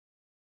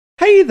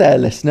Hey there,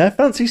 listener.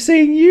 Fancy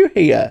seeing you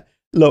here.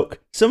 Look,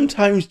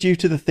 sometimes due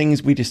to the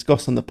things we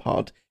discuss on the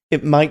pod,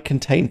 it might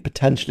contain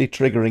potentially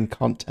triggering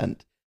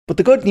content. But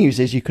the good news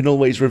is you can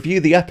always review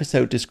the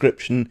episode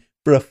description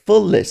for a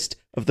full list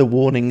of the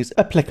warnings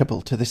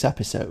applicable to this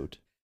episode.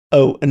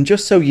 Oh, and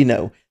just so you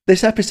know,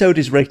 this episode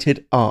is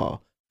rated R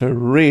for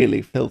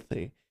really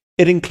filthy.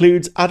 It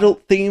includes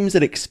adult themes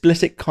and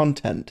explicit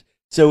content.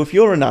 So if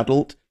you're an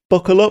adult,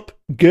 buckle up,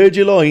 gird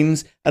your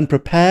loins, and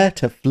prepare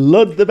to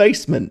flood the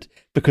basement,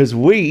 because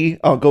we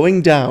are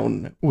going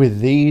down with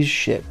these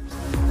ships.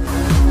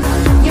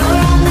 You're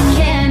on the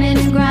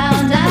cannon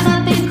ground, I'm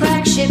up in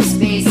crack ship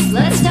space.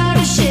 Let's start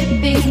a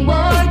shipping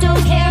war,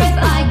 don't care if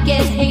I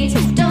get hate.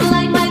 Don't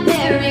like my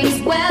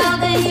bearings, well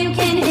then you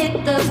can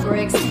hit the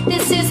bricks.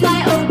 This is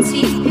my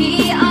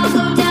OTP, I'll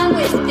go down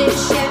with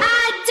this ship.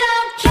 I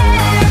don't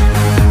care,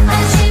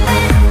 I ship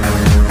it.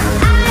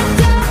 I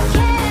don't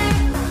care,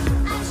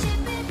 I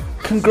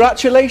ship it.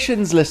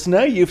 Congratulations,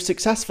 listener. You've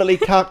successfully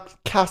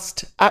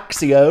cast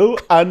Axio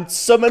and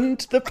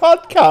summoned the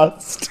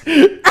podcast.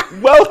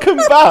 Welcome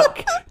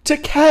back to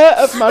Care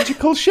of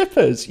Magical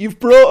Shippers. You've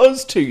brought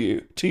us to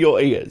your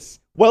ears.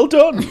 Well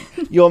done.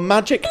 Your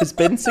magic has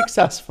been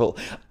successful.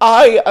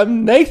 I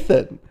am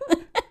Nathan.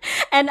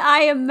 And I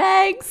am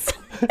Megs.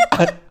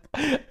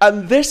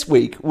 And this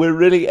week, we're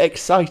really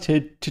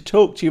excited to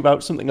talk to you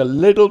about something a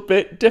little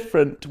bit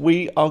different.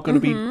 We are going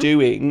to be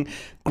doing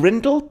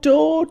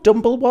Grindeldor,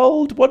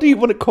 Dumblewald. What do you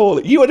want to call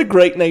it? You had a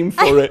great name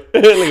for it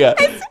earlier.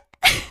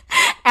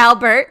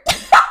 Albert.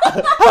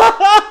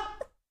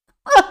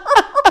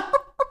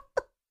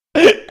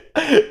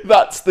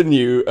 That's the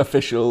new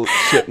official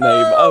ship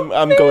name.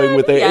 I'm going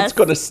with it. Yes. It's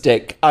going to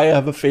stick. I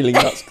have a feeling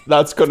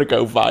that's going to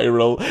go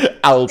viral.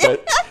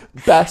 Albert.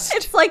 Best.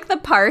 It's like the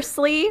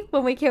parsley,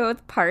 when we came up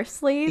with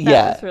parsley. That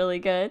Yeah. was really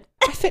good.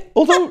 I think,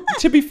 although,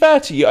 to be fair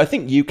to you, I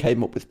think you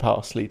came up with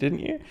parsley, didn't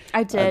you?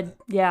 I did,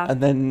 yeah.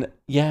 And then,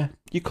 yeah,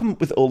 you come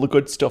up with all the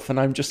good stuff, and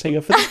I'm just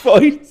here for the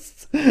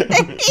voice. You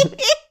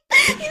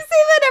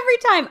say that every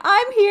time.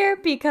 I'm here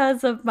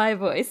because of my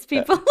voice.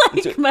 People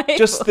like my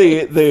Just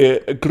voice.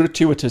 the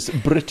gratuitous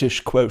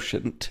British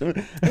quotient.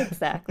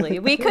 Exactly.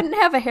 We couldn't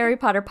have a Harry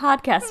Potter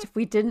podcast if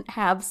we didn't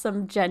have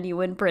some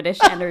genuine British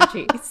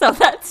energy. So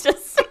that's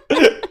just...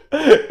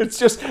 It's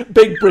just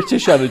big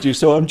British energy,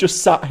 so I'm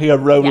just sat here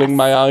rolling Yes.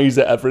 my eyes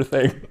at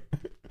everything.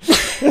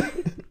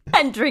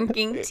 and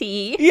drinking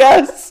tea.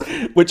 Yes,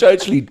 which I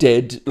actually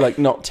did like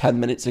not 10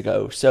 minutes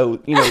ago.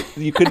 So, you know,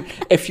 you could,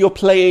 if you're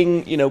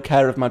playing, you know,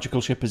 Care of Magical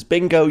Shippers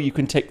Bingo, you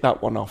can tick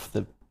that one off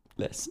the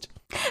list.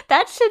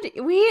 That should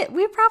we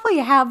probably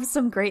have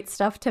some great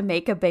stuff to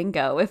make a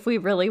bingo if we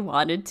really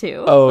wanted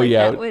to. Oh, Like,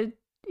 yeah. that would,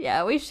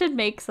 yeah, we should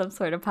make some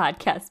sort of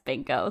podcast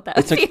bingo. That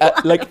It's would like, be a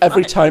lot like of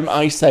every fun. time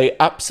I say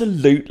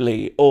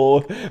absolutely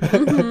or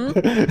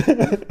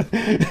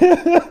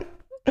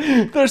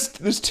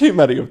there's too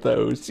many of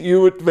those.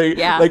 You would be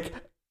Yeah. like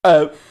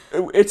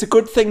it's a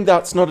good thing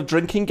that's not a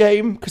drinking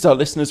game because our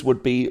listeners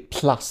would be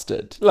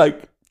plastered.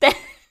 Like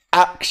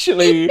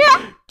actually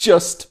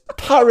just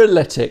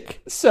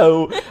paralytic.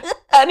 So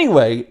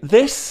anyway,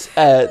 this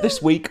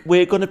week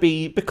we're going to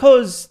be,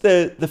 because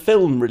the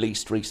film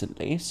released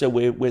recently, so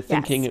we're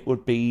thinking Yes. it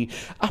would be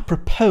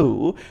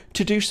apropos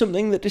to do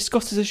something that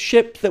discusses a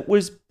ship that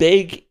was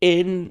big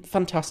in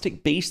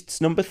Fantastic Beasts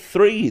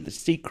 #3, The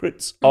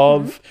Secrets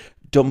of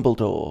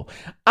Dumbledore.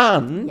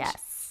 And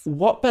Yes.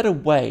 what better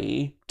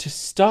way to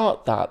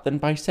start that than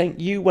by saying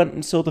you went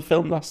and saw the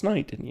film last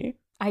night, didn't you?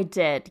 I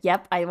did.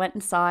 Yep, I went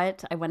and saw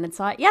it. I went and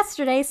saw it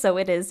yesterday, so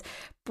it is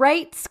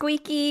bright,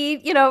 squeaky,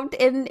 you know,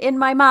 in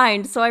my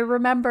mind. So I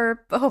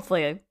remember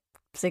hopefully a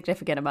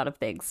significant amount of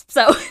things.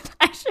 So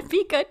I should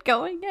be good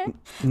going in.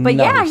 But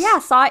Nice. yeah,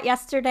 saw it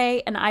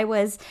yesterday, and I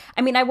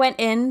went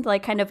in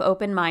like kind of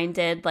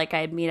open-minded, like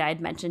I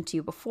had mentioned to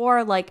you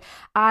before. Like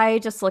I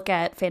just look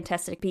at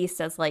Fantastic Beasts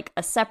as like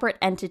a separate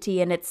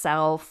entity in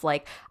itself.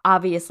 Like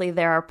obviously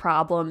there are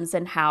problems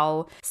in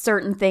how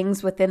certain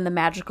things within the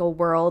magical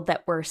world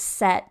that were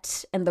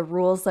set and the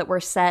rules that were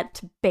set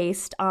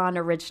based on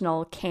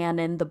original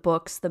canon, the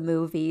books, the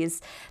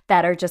movies,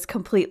 that are just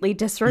completely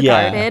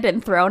disregarded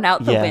and thrown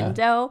out the Yeah.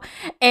 window.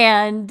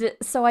 And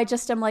so I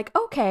just am like,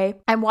 okay,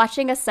 I'm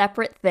watching a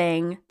separate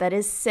thing that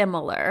is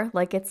similar.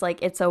 Like it's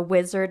a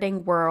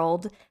wizarding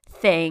world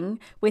thing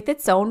with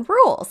its own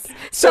rules.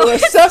 So a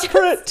it's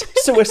separate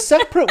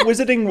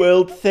Wizarding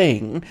World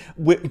thing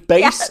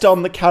based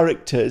on the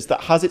characters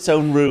that has its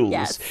own rules.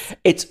 Yes.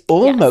 It's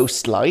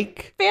almost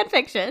like fan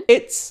fiction.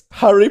 it's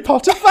Harry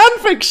Potter fan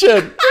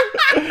fiction.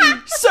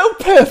 So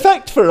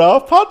perfect for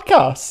our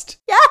podcast.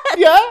 Yes,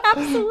 Yeah.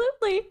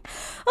 absolutely.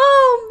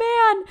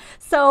 Oh man.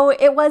 So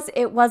it was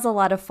a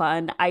lot of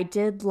fun. I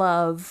did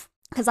love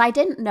because I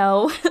didn't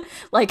know,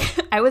 like,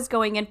 I was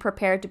going in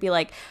prepared to be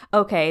like,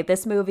 okay,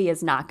 this movie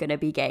is not going to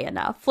be gay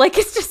enough. Like,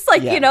 it's just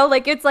like, Yeah. you know,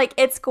 like,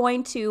 it's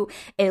going to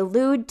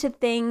allude to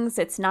things.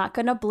 It's not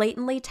going to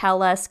blatantly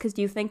tell us, because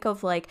you think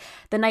of, like,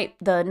 the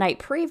night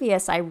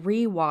previous, I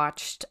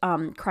rewatched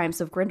Crimes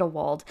of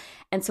Grindelwald.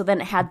 And so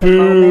then it had the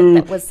moment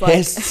that was like,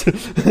 Yes.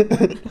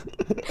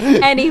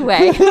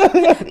 anyway,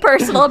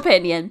 personal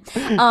opinion.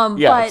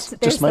 Yes,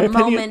 But just my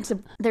opinion.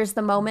 there's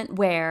the moment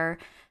where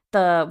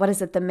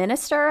the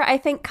minister, I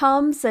think,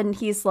 comes, and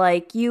he's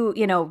like, you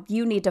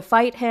need to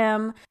fight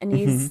him. And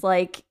he's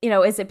like,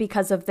 is it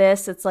because of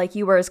this? It's like,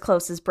 you were as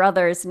close as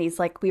brothers. And he's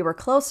like, we were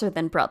closer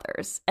than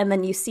brothers. And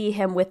then you see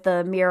him with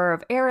the Mirror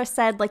of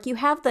Erised. Like, you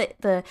have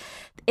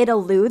it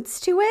alludes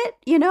to it,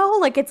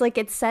 like, it's like,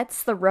 it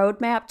sets the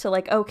roadmap to,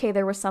 like, okay,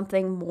 there was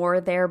something more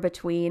there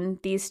between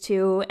these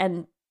two.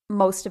 And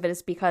most of it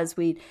is because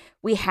we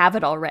have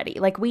it already.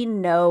 Like, we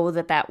know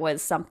that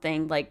was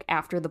something, like,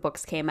 after the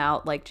books came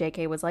out, like,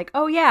 JK was like,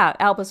 oh yeah,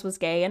 Albus was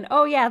gay, and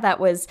oh yeah,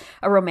 that was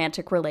a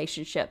romantic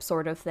relationship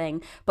sort of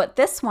thing. But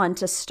this one,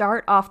 to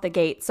start off the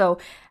gate, so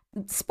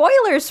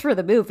spoilers for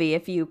the movie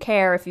if you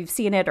care, if you've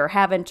seen it or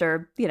haven't,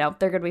 or there are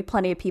going to be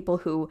plenty of people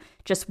who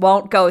just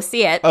won't go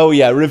see it. Oh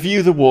yeah,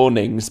 review the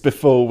warnings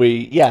before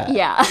we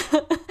yeah.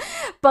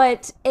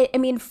 But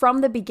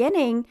from the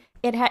beginning,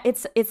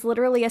 it's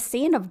literally a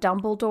scene of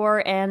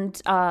Dumbledore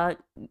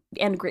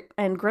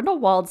and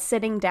Grindelwald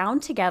sitting down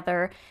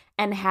together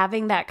and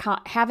having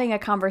having a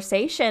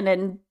conversation,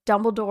 and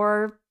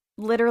Dumbledore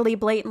literally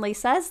blatantly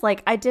says,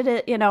 like, I did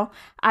it,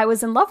 I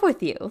was in love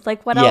with you.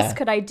 Like, what else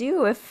could I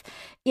do if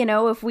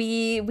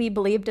we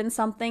believed in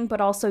something,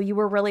 but also you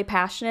were really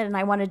passionate and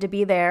I wanted to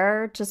be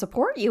there to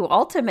support you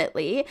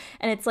ultimately.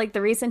 And it's like,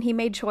 the reason he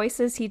made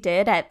choices he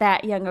did at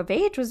that young of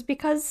age was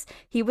because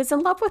he was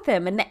in love with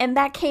him. And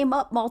that came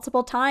up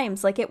multiple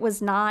times. Like, it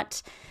was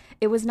not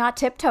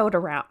tiptoed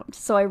around.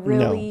 So I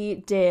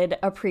really did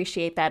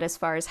appreciate that as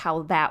far as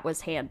how that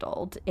was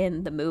handled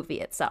in the movie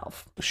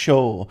itself.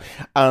 Sure.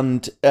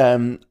 And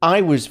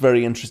I was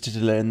very interested to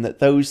learn that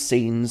those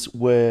scenes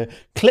were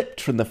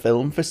clipped from the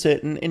film for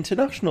certain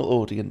international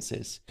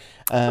audiences.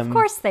 Of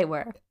course they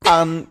were.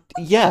 And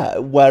yeah,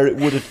 where it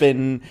would have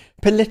been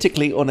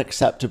politically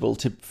unacceptable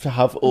to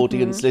have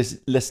audiences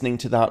listening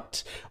to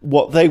that,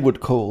 what they would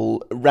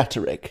call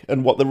rhetoric,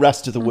 and what the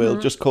rest of the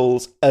world just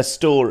calls a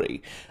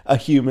story, a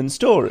human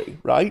story,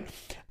 right?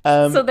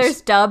 So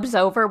there's dubs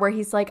over where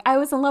he's like, I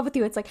was in love with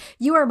you. It's like,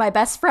 you are my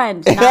best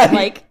friend. Not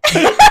like...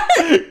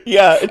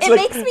 Yeah. It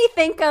makes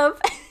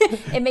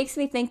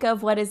me think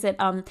of, what is it?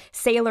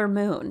 Sailor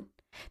Moon.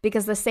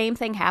 Because the same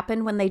thing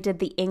happened when they did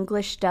the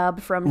English dub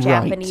from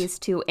Japanese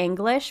to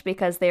English,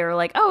 because they were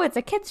like, oh, it's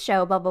a kids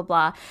show, blah, blah,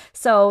 blah.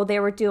 So they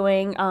were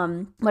doing,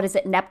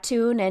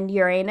 Neptune and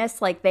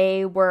Uranus, like,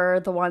 they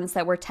were the ones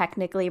that were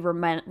technically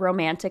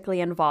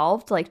romantically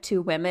involved, like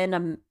two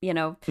women,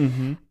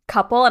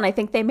 couple. And I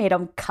think they made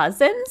them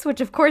cousins, which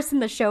of course in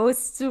the show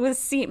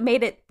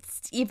made it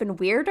even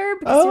weirder,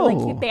 because you're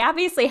like, they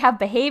obviously have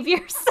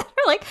behaviors that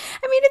are like,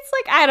 it's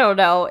like, I don't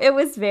know. It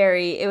was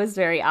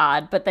very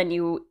odd. But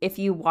then if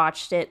you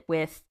watched it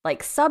with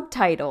like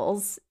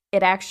subtitles,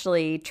 it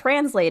actually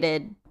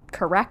translated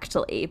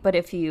correctly. But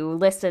if you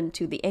listen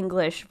to the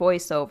English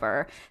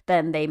voiceover,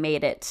 then they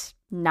made it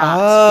not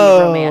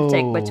be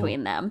romantic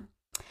between them.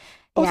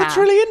 Oh, that's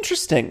really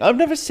interesting. I've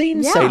never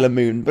seen Sailor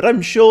Moon, but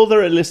I'm sure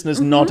there are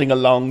listeners nodding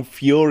along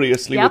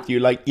furiously with you,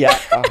 like,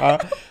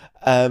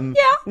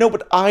 no,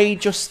 but I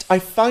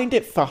find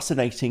it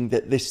fascinating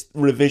that this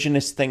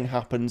revisionist thing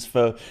happens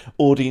for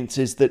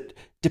audiences that,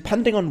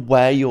 depending on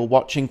where you're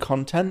watching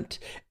content,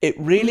 it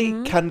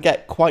really can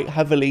get quite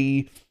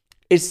heavily...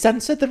 Is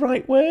censored the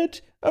right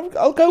word?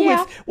 I'll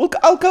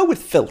go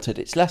with filtered.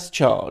 It's less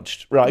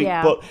charged, right?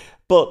 Yeah.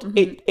 But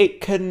it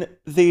can...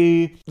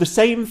 The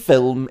same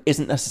film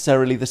isn't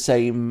necessarily the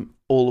same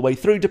all the way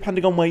through,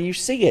 depending on where you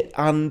see it.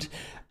 And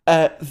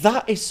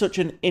that is such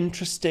an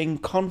interesting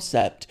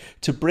concept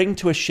to bring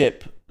to a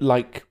ship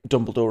like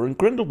Dumbledore and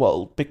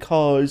Grindelwald,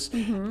 because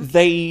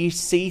they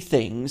see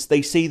things,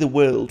 they see the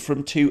world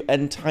from two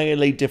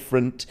entirely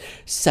different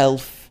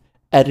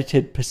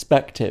self-edited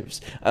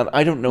perspectives. And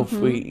I don't know if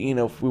we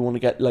want to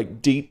get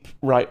like deep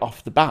right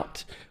off the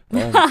bat.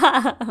 Well,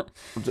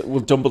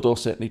 Dumbledore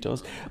certainly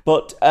does.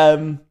 But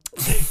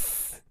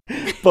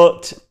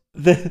but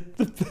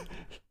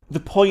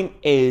the point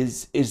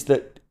is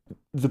that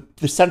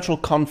the central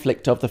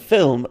conflict of the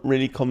film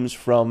really comes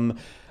from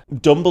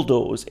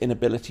Dumbledore's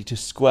inability to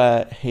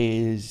square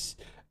his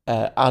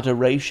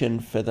adoration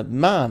for the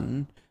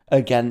man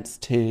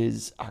against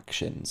his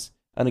actions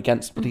and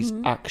against what he's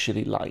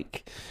actually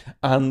like.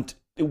 And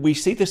we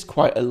see this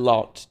quite a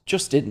lot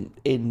just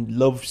in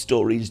love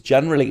stories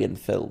generally in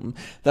film,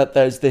 that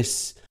there's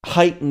this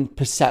heightened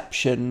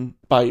perception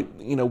by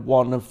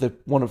one of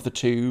the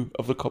two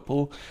of the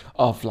couple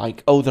of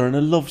like, oh, they're in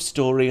a love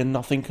story and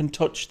nothing can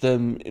touch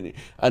them,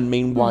 and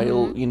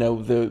meanwhile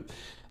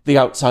the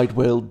outside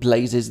world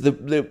blazes.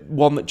 The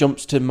one that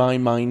jumps to my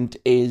mind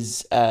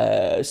is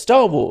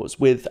Star Wars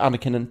with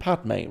Anakin and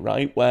Padme,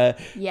 right? Where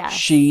Yes.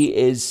 she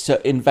is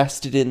so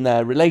invested in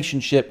their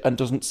relationship and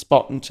doesn't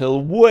spot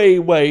until way,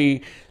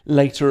 way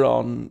later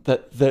on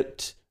that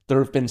there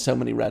have been so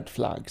many red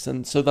flags.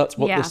 And so that's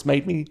what this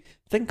made me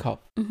think of.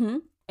 Mm-hmm.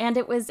 And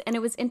it was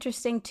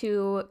interesting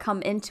to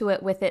come into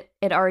it with it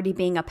already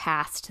being a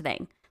past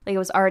thing. Like, it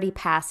was already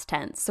past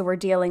tense. So we're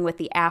dealing with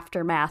the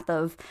aftermath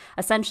of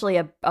essentially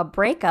a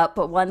breakup,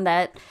 but one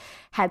that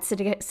had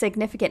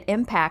significant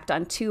impact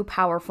on two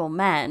powerful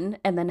men,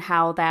 and then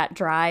how that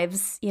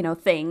drives,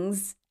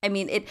 things. I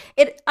mean,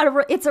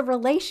 it's a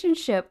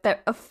relationship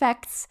that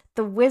affects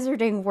the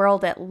wizarding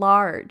world at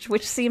large,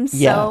 which seems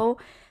so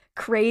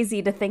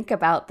crazy to think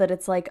about, that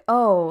it's like,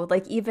 oh,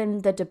 like even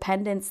the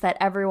dependence that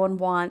everyone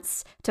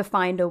wants to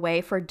find a way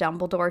for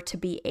Dumbledore to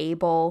be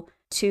able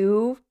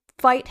to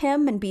fight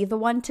him and be the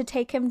one to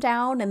take him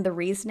down, and the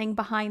reasoning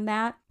behind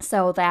that.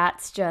 So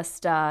that's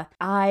just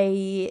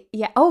okay,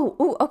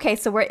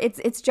 so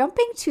it's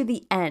jumping to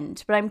the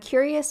end, but I'm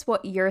curious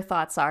what your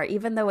thoughts are.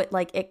 Even though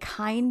it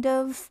kind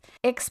of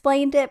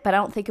explained it, but I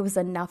don't think it was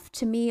enough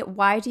to me.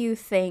 Why do you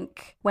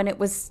think, when it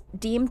was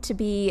deemed to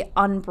be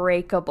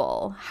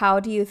unbreakable, how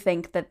do you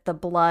think that the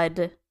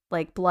blood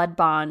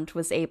bond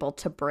was able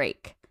to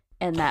break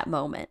in that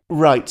moment?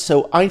 Right,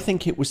 so I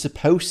think it was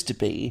supposed to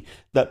be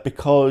that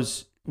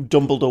because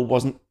Dumbledore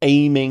wasn't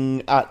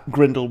aiming at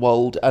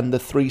Grindelwald and the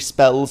three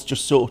spells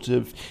just sort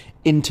of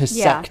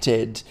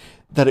intersected,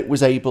 that it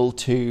was able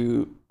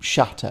to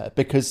shatter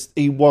because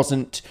he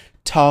wasn't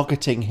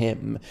targeting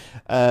him.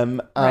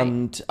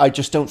 And I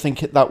just don't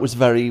think that was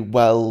very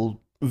well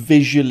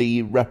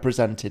visually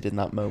represented in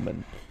that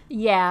moment.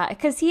 Yeah,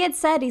 because he had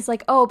said, he's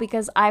like, oh,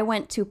 because I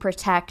went to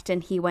protect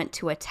and he went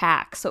to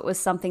attack. So it was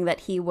something that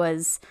he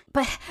was,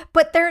 but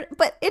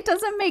it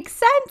doesn't make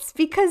sense,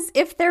 because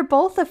if they're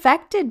both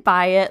affected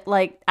by it,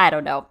 I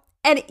don't know.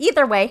 And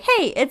either way,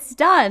 hey, it's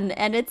done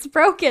and it's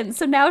broken.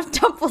 So now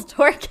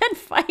Dumbledore can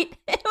fight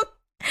him.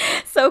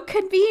 So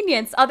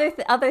convenience.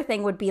 Other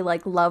thing would be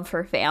love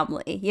for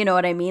family. You know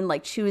what I mean?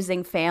 Like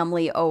choosing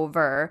family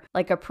over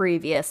a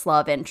previous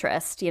love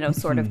interest,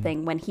 sort of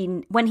thing.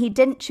 When he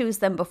didn't choose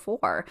them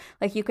before,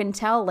 you can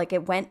tell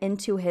it went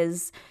into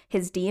his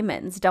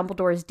demons,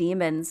 Dumbledore's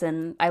demons.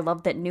 And I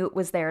love that Newt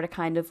was there to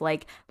kind of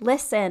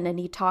listen, and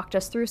he talked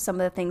us through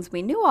some of the things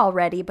we knew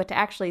already, but to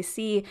actually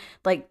see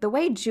the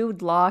way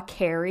Jude Law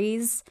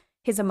carries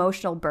his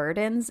emotional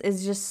burdens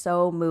is just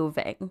so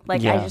moving. I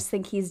just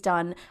think he's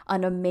done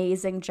an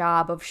amazing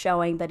job of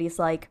showing that he's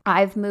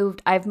I've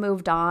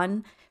moved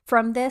on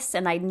from this,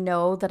 and I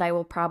know that I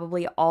will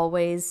probably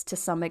always, to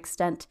some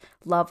extent,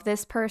 love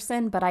this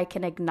person, but I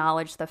can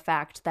acknowledge the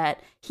fact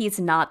that he's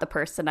not the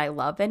person I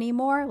love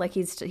anymore.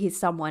 He's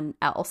someone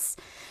else.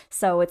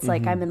 So it's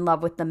I'm in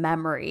love with the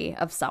memory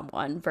of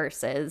someone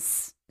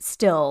versus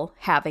still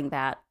having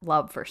that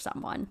love for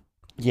someone.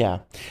 Yeah.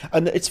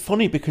 And it's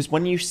funny because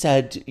when you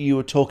said you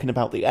were talking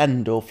about the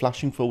end or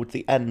flashing forward to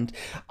the end,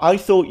 I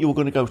thought you were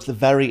going to go to the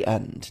very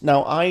end.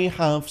 Now, I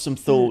have some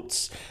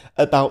thoughts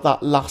about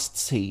that last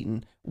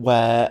scene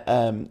where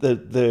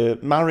the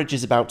marriage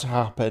is about to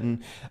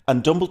happen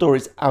and Dumbledore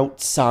is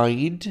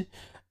outside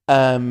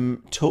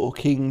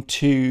talking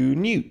to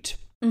Newt.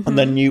 And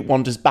then Newt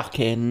wanders back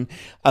in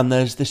and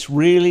there's this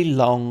really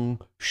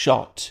long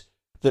shot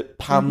that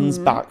pans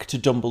back to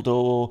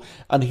Dumbledore,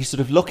 and he's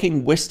sort of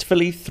looking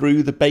wistfully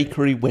through the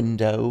bakery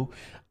window,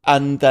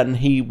 and then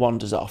he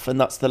wanders off, and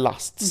that's the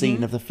last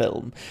scene of the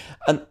film.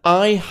 And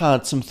I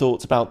had some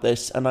thoughts about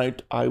this, and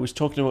I was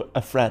talking to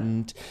a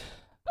friend,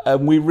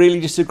 and we really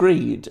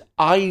disagreed.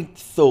 I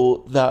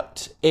thought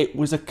that it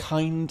was a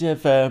kind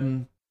of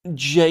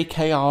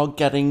JKR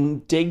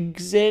getting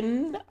digs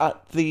in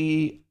at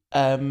the,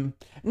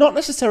 not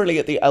necessarily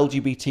at the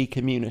LGBT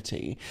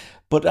community,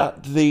 but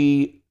at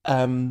the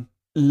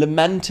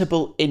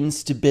lamentable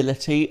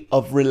instability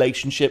of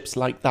relationships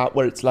like that,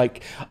 where it's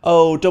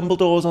oh,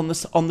 Dumbledore's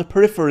on the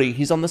periphery,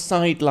 he's on the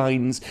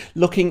sidelines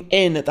looking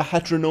in at the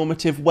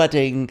heteronormative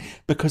wedding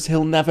because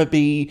he'll never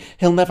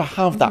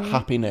have that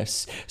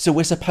happiness, so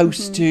we're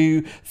supposed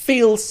to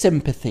feel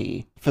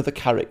sympathy for the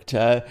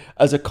character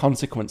as a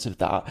consequence of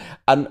that.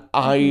 And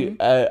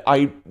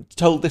I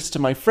told this to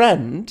my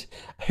friend,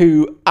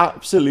 who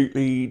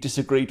absolutely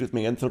disagreed with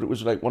me and thought it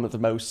was one of the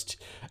most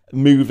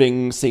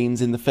moving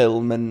scenes in the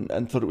film,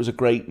 and thought it was a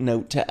great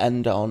note to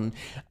end on.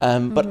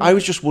 But I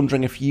was just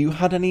wondering if you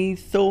had any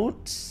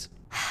thoughts.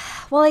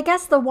 Well, I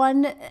guess the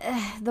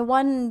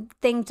one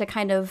thing to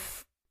kind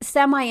of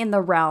semi in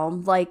the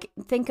realm,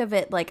 think of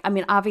it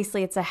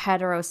obviously it's a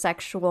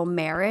heterosexual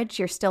marriage.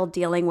 You're still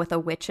dealing with a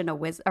witch and a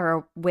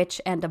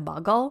witch and a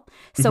muggle,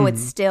 so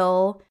it's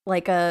still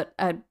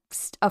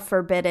a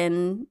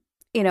forbidden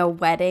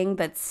wedding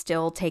that's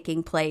still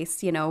taking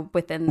place,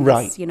 within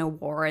Right. this,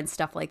 war and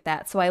stuff like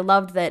that. So I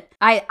loved that.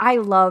 I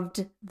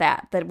loved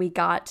that we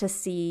got to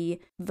see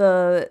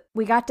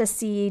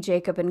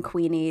Jacob and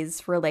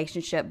Queenie's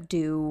relationship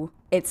do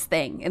its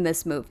thing in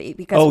this movie,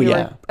 because we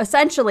were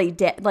essentially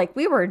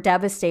we were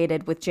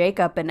devastated with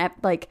Jacob, and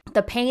like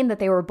the pain that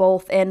they were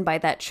both in by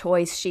that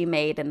choice she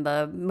made in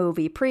the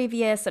movie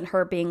previous, and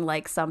her being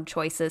like, some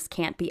choices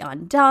can't be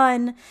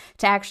undone,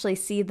 to actually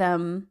see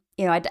them.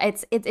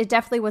 It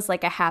definitely was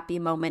like a happy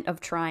moment of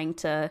trying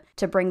to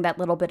bring that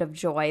little bit of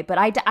joy. But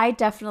I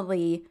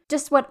definitely,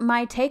 just what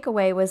my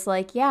takeaway was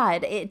like, yeah,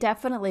 it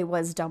definitely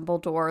was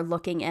Dumbledore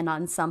looking in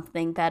on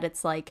something that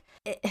it's like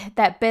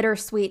that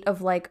bittersweet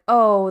of like,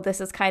 oh,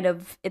 this is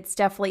it's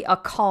definitely a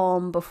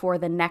calm before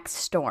the next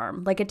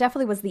storm. Like, it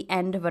definitely was the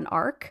end of an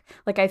arc.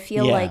 Like, I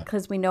feel like,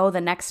 because we know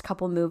the next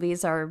couple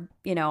movies are,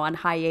 on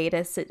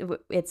hiatus,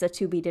 it's a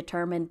to be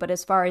determined. But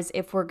as far as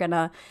if we're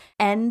gonna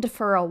end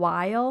for a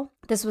while,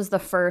 this was the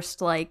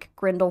first like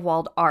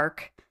Grindelwald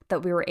arc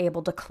that we were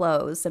able to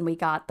close, and we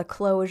got the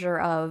closure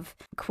of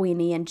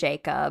Queenie and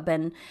Jacob,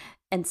 and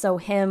so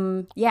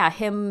him,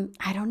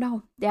 I don't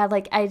know,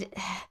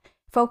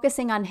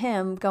 focusing on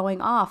him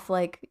going off,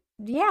 like,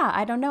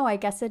 I don't know, I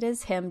guess it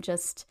is him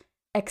just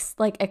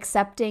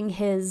accepting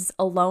his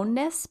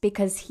aloneness,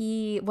 because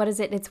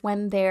it's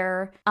when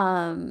they're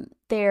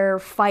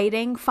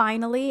fighting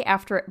finally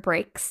after it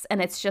breaks,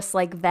 and it's just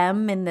like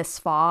them in this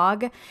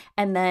fog,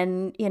 and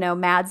then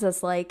Mads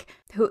is like,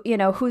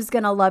 who's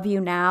gonna love you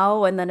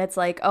now, and then it's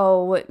like,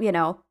 oh,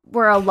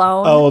 we're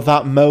alone. Oh,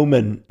 that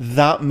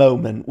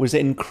moment was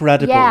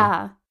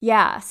incredible.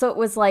 Yeah, so it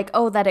was like,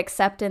 oh, that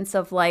acceptance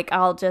of like,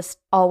 I'll just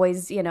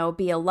always,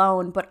 be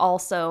alone, but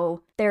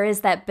also there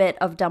is that bit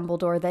of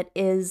Dumbledore that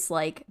is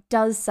like,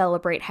 does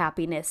celebrate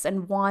happiness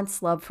and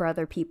wants love for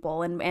other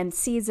people, and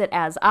sees it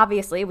as,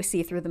 obviously we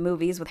see through the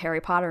movies with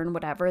Harry Potter and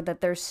whatever, that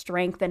there's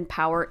strength and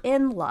power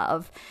in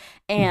love.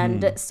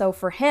 And so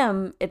for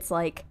him, it's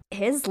like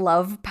his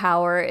love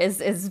power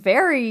is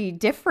very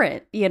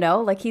different,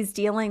 like he's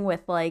dealing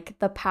with like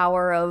the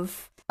power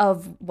of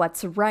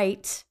what's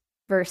right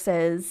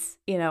versus,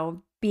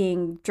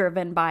 being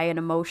driven by an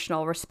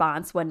emotional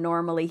response, when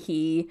normally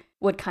he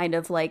would kind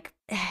of like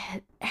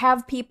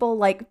have people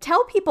like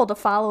tell people to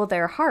follow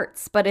their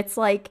hearts. But it's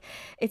like,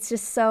 it's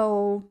just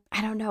so,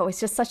 I don't know, it's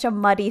just such a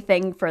muddy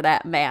thing for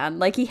that man.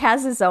 Like, he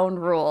has his own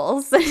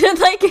rules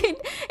like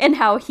and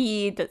how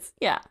he does.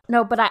 Yeah.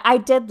 No, but I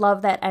did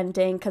love that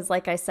ending, because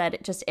like I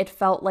said, it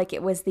felt like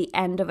it was the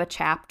end of a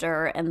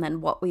chapter, and then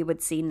what we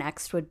would see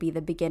next would be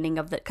the beginning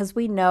of because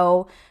we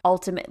know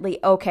ultimately,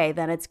 okay,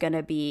 then it's going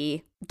to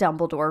be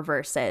Dumbledore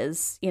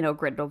versus,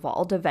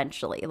 Grindelwald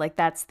eventually. Like,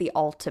 that's the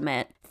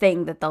ultimate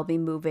thing that they'll be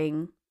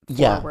moving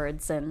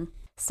forwards. And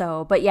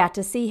so, but yeah,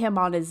 to see him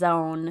on his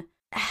own,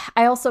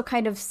 I also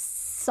kind of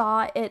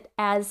saw it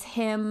as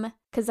him,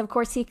 because of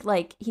course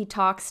he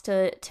talks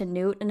to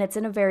Newt, and it's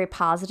in a very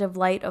positive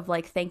light of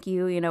like, thank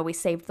you, we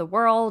saved the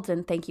world,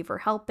 and thank you for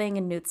helping.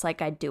 And Newt's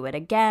like, I'd do it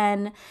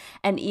again.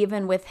 And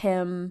even with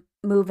him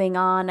moving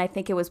on, I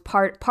think it was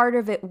part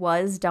of it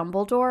was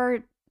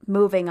Dumbledore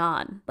moving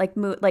on, like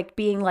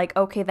being like,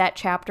 okay, that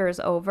chapter is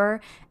over,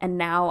 and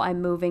now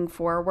I'm moving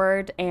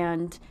forward,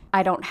 and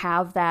I don't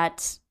have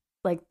that,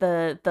 like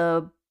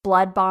the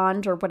blood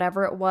bond or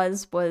whatever it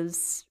was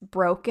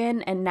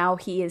broken, and now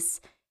he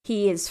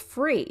is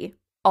free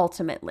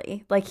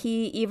ultimately. Like,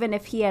 he, even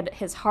if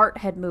his heart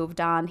had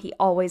moved on, he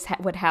always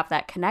would have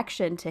that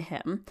connection to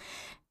him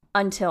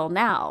until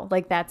now.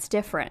 Like, that's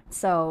different.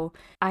 So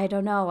I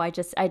don't know, I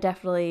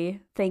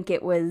definitely think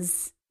it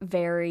was a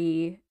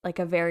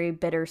very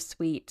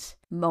bittersweet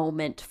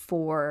moment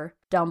for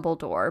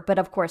Dumbledore. But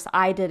of course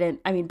I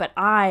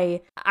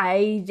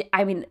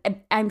mean,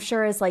 I'm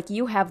sure as like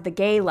you have the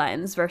gay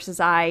lens versus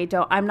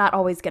I'm not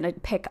always going to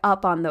pick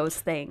up on those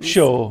things.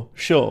 Sure.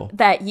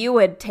 That you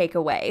would take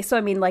away. So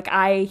I mean, like,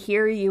 I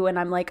hear you and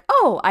I'm like,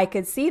 oh, I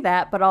could see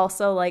that, but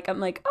also like, I'm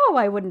like, oh,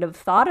 I wouldn't have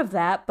thought of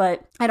that,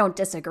 but I don't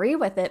disagree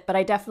with it. But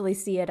I definitely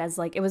see it as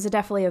like, it was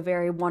definitely a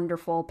very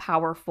wonderful,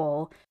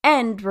 powerful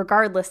end,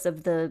 regardless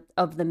of the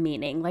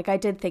meaning. Like, I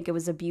did think it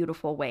was a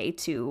beautiful way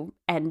to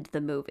end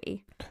the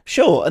movie.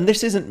 Sure, and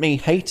this isn't me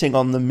hating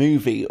on the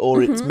movie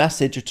or its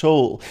message at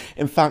all.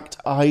 In fact,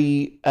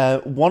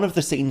 one of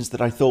the scenes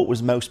that I thought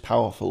was most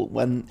powerful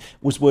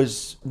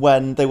was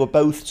when they were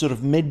both sort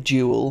of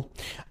mid-duel,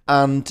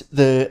 and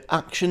the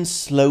action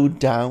slowed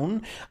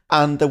down,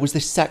 and there was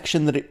this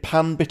section that it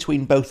panned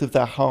between both of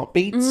their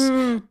heartbeats,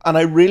 and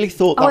I really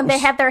thought that and they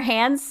had their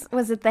hands,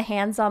 was it the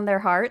hands on their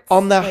hearts?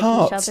 On their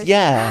hearts,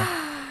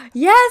 yeah.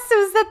 Yes, it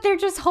was that they're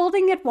just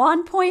holding at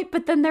one point,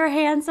 but then their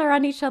hands are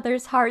on each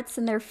other's hearts,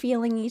 and they're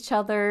feeling each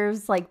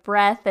other's like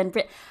breath and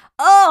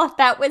oh,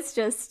 that was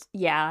just,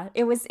 yeah,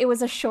 it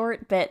was a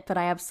short bit, but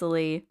I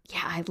absolutely,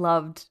 yeah, I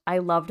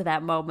loved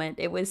that moment.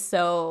 It was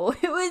so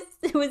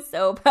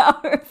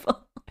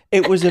powerful.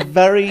 It was a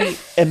very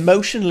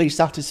emotionally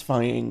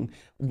satisfying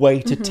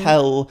way to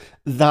tell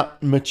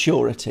that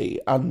maturity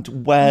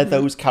and where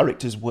those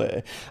characters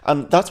were.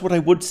 And that's what I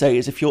would say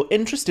is, if you're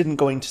interested in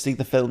going to see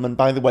the film, and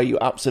by the way, you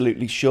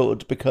absolutely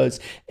should, because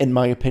in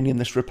my opinion,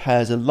 this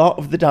repairs a lot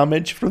of the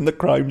damage from The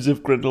Crimes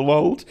of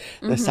Grindelwald,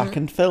 the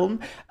second film.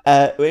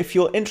 If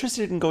you're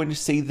interested in going to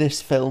see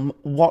this film,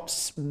 what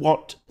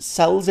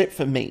sells it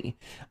for me,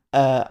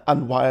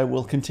 and why I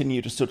will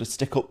continue to sort of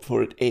stick up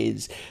for it,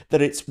 is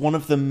that it's one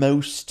of the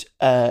most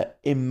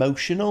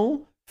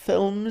emotional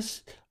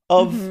films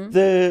of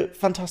the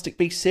Fantastic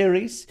Beasts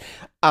series,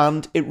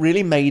 and it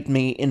really made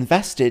me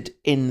invested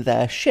in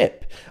their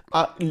ship.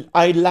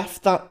 I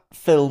left that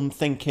film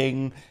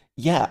thinking,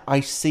 yeah, I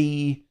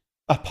see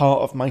a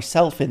part of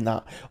myself in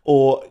that,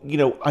 or, you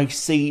know, I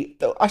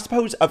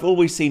suppose I've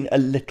always seen a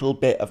little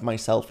bit of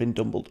myself in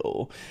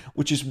Dumbledore,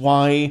 which is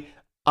why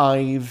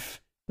I'm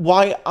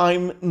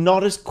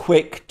not as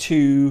quick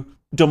to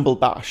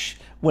Dumblebash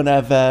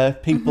whenever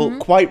people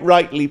quite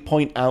rightly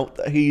point out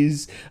that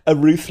he's a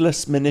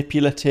ruthless,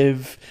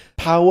 manipulative,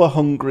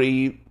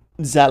 power-hungry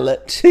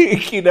zealot,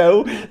 you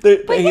know?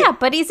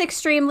 But he's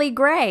extremely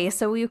grey,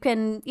 so you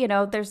can, you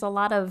know, there's a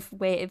lot of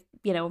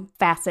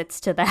facets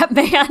to that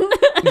man.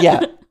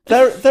 Yeah,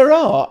 there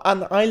are,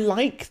 and I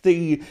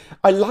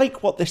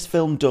like what this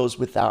film does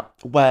with that,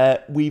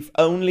 where we've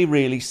only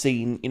really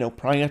seen, you know,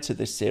 prior to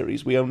this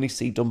series, we only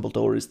see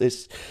Dumbledore as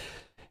this,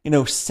 you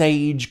know,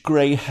 sage,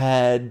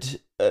 grey-haired,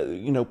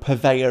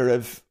 purveyor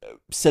of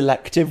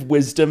selective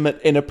wisdom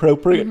at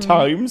inappropriate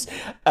times.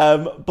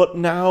 But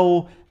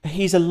now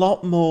he's a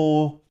lot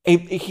more.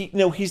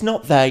 He's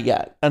not there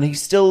yet, and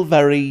he's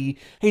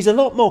a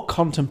lot more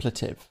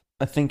contemplative,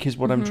 I think, is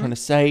what I'm trying to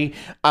say.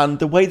 And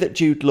the way that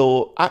Jude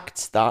Law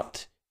acts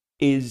that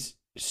is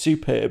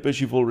superb, as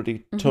you've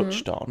already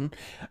touched on.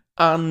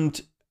 And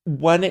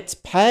when it's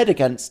paired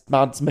against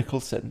Mads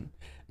Mikkelsen,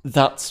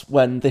 that's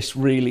when this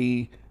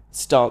really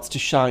starts to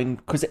shine,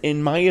 because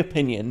in my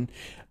opinion,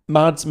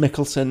 Mads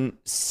Mikkelsen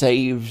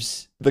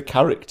saves the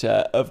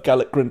character of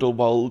Gellert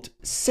Grindelwald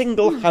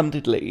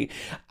single-handedly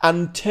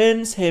and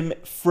turns him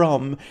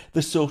from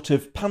the sort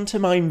of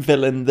pantomime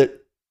villain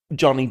that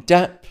Johnny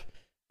Depp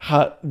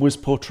was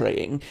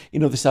portraying, you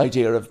know, this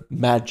idea of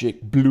magic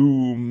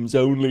blooms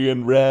only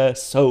in rare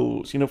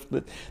souls, you know,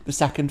 for the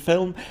second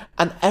film,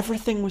 and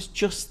everything was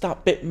just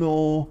that bit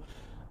more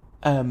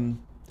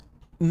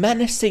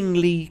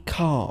menacingly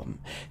calm.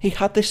 He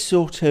had this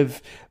sort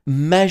of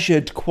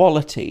measured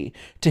quality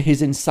to his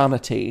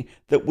insanity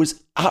that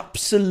was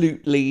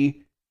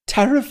absolutely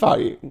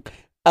terrifying.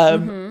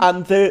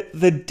 And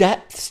the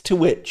depths to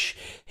which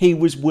he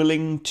was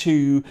willing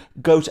to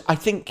go to, I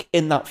think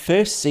in that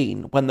first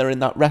scene when they're in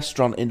that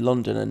restaurant in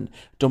London and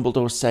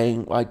Dumbledore's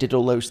saying, I did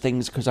all those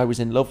things because I was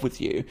in love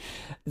with you,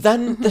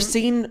 then the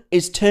scene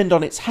is turned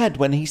on its head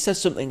when he says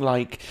something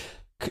like,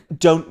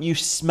 don't you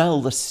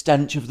smell the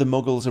stench of the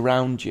muggles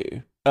around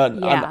you?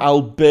 And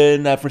I'll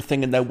burn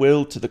everything in their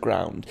world to the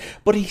ground.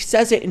 But he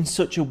says it in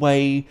such a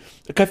way,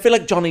 like, I feel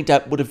like Johnny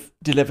Depp would have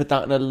delivered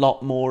that in a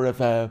lot more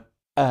of a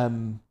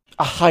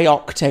high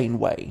octane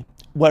way,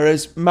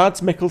 whereas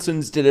Mads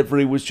Mikkelsen's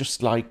delivery was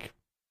just like,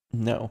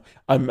 no,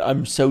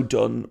 I'm so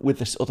done with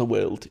this other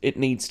world. It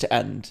needs to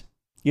end,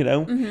 you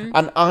know?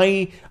 And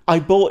I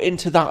bought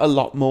into that a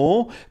lot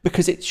more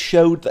because it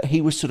showed that he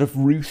was sort of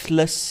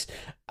ruthless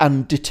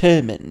and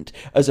determined,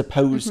 as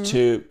opposed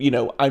to, you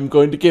know, I'm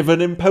going to give an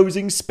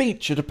imposing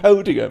speech at a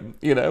podium,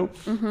 you know?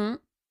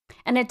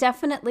 And it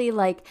definitely,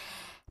 like,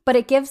 but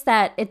it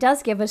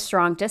does give a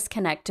strong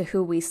disconnect to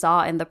who we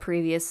saw in the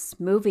previous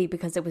movie,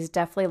 because it was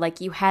definitely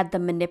like you had the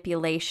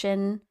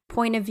manipulation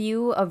point of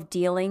view of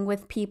dealing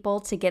with people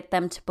to get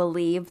them to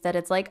believe that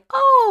it's like,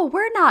 oh,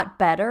 we're not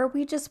better,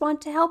 we just want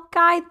to help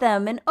guide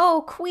them, and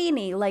oh,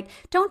 Queenie, like,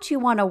 don't you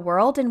want a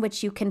world in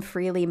which you can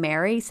freely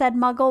marry said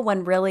Muggle,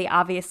 when really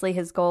obviously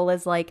his goal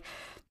is like,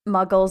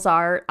 Muggles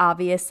are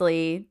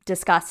obviously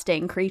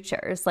disgusting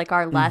creatures, like,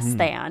 are less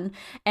than.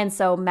 And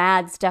so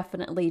Mads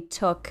definitely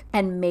took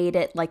and made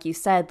it, like you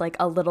said, like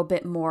a little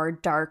bit more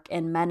dark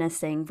and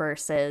menacing,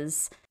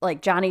 versus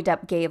like Johnny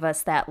Depp gave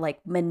us that like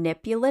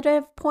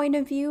manipulative point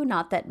of view.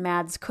 Not that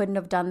Mads couldn't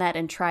have done that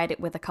and tried it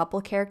with a couple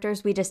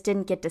characters. We just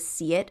didn't get to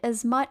see it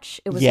as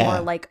much. It was more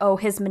like, oh,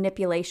 his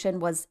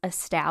manipulation was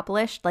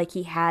established, like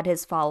he had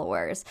his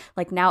followers.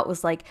 Like now it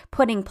was like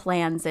putting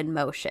plans in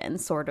motion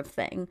sort of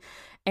thing.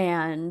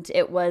 And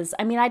it was,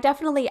 I mean,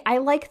 I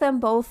like them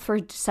both for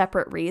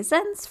separate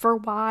reasons for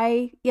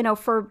why, you know,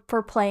 for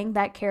playing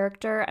that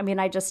character. I mean,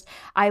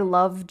 I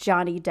love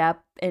Johnny Depp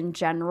in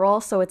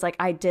general. So it's like,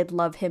 I did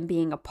love him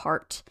being a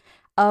part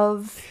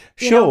of,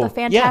 you know, the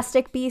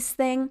Fantastic Beasts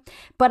thing.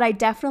 But I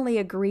definitely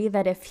agree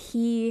that if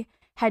he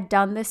had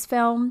done this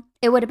film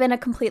it would have been a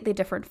completely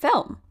different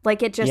film.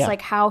 Like, it just, Yeah.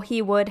 like, how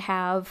he would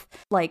have,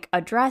 like,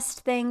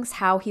 addressed things,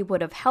 how he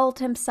would have held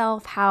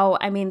himself,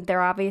 I mean,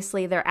 they're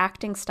obviously, their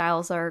acting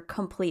styles are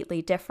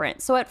completely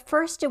different. So at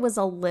first it was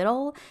a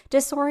little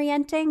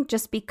disorienting,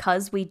 just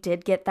because we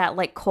did get that,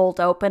 like, cold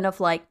open of,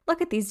 like,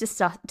 look at these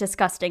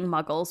disgusting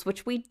muggles,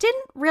 which we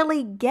didn't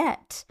really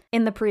get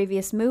in the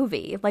previous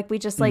movie. Like, we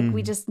just,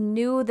 we just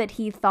knew that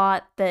he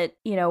thought that,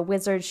 you know,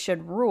 wizards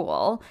should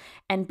rule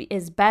and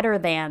is better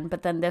than,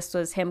 but then this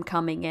was him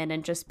coming in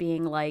and just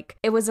being like,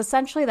 it was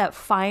essentially that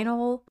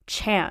final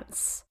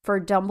chance for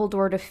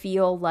Dumbledore to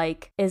feel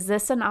like, is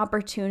this an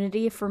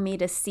opportunity for me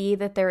to see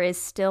that there is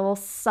still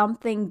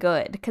something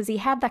good? Because he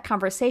had that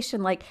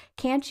conversation, like,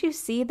 can't you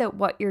see that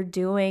what you're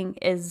doing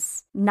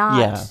is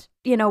not,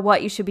 you know,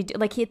 what you should be doing?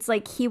 Like, it's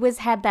like he was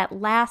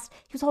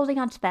holding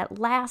on to that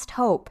last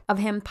hope of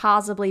him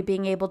possibly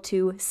being able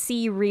to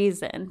see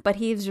reason, but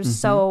he's just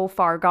so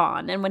far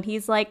gone. And when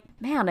he's like,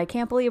 man, I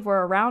can't believe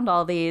we're around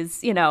all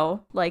these, you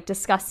know, like,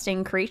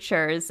 disgusting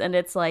creatures, and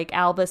it's like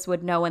Albus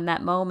would know in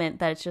that moment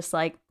that it's just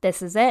like,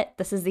 this is it.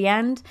 This is the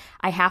end.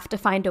 I have to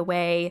find a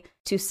way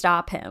to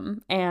stop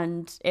him.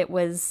 And it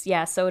was,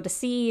 so to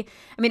see,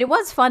 I mean, it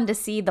was fun to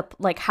see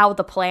how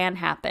the plan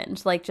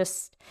happened, like,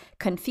 just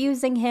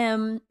confusing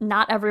him,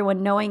 not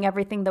everyone knowing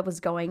everything that was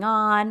going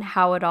on,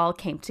 how it all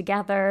came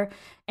together.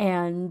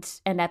 And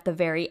at the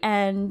very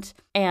end,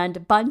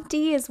 and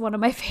Bunty is one of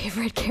my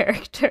favorite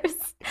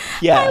characters.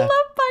 Yeah. I love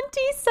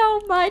Bunty so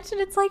much. And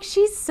it's like,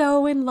 she's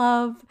so in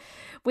love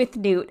with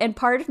Newt, and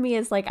part of me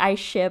is like, I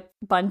ship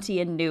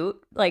Bunty and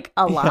Newt like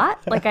a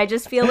lot. Like, I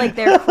just feel like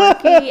they're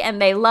quirky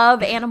and they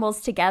love animals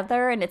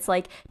together, and it's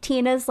like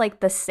Tina's like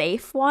the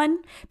safe one,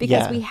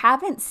 because we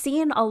haven't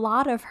seen a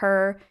lot of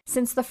her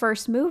since the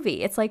first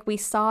movie. It's like we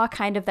saw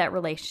kind of that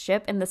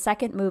relationship in the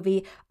second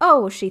movie.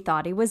 Oh, she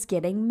thought he was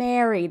getting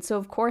married, so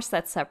of course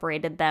that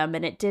separated them,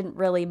 and it didn't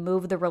really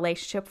move the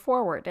relationship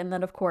forward. And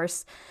then of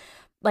course,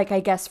 like,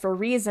 I guess for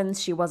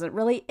reasons, she wasn't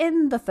really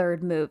in the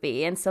third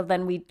movie. And so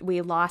then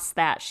we lost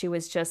that. She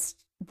was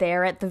just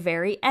there at the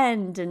very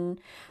end. And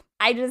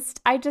I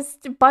just,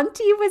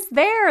 Bunty was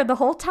there the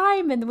whole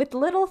time, and with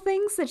little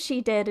things that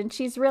she did, and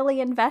she's really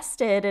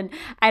invested. And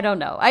I don't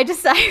know.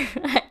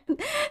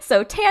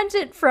 So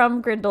tangent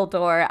from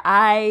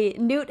Grindeldor,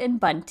 Newt and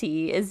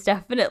Bunty is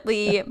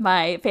definitely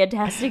my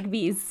Fantastic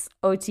Beasts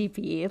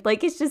OTP.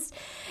 Like, it's just,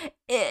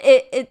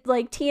 it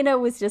like, Tina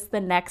was just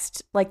the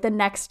next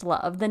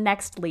love, the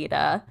next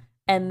Lita,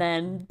 and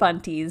then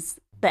Bunty's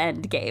the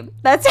end game.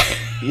 That's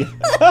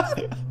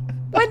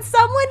when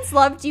someone's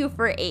loved you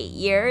for 8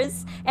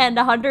 years and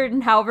 100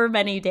 and however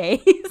many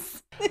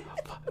days.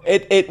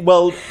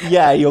 Well,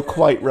 yeah, you're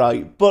quite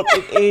right. But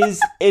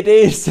it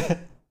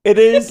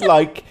is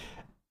like,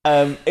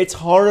 it's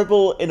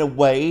horrible in a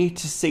way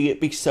to see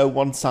it be so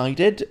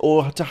one-sided,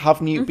 or to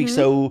have Newt be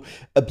so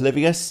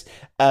oblivious.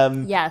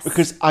 Yes.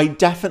 Because I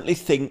definitely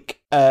think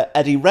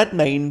Eddie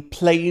Redmayne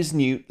plays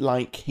Newt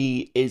like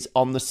he is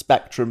on the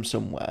spectrum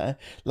somewhere.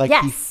 Like,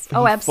 yes. he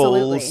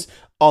Absolutely. falls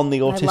on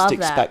the I love autistic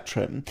that.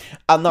 spectrum,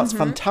 and that's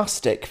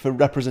fantastic for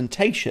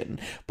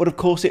representation. But of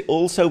course, it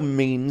also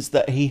means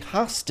that he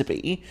has to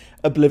be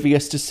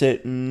oblivious to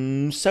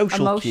certain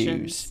social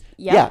Emotions. cues.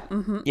 Yeah.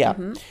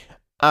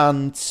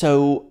 And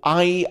so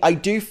I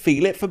do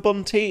feel it for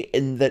Bunty,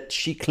 in that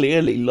she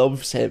clearly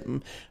loves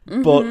him,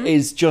 but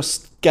is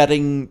just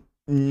getting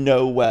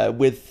nowhere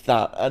with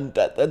that, and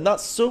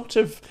that's sort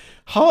of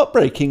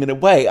heartbreaking in a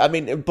way. I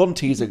mean,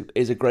 Bunty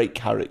is a great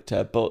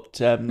character, but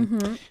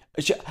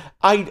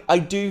I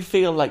do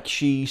feel like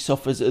she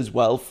suffers as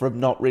well from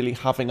not really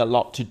having a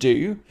lot to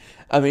do.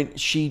 I mean,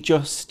 she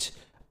just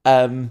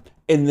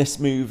in this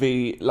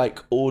movie, like,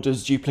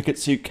 orders duplicate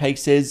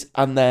suitcases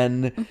and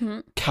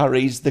then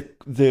carries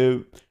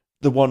the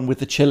one with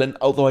the chillin'.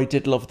 Although I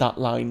did love that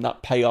line,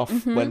 that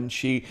payoff, when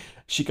she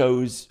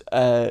goes,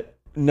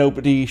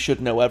 nobody should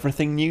know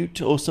everything,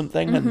 Newt, or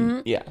something.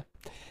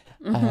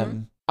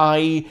 And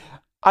I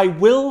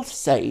will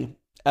say,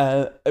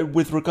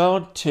 with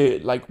regard to,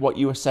 like, what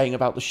you were saying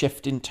about the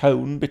shift in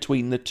tone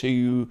between the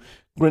two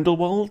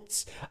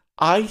Grindelwalds,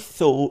 I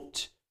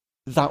thought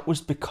that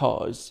was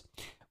because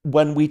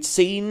when we'd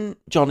seen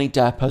Johnny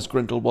Depp as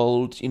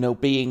Grindelwald, you know,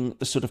 being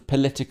the sort of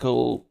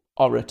political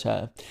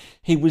orator,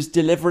 he was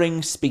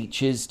delivering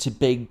speeches to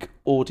big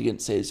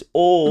audiences,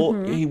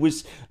 or he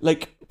was,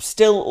 like,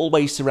 still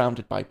always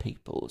surrounded by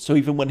people. So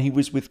even when he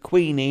was with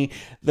Queenie,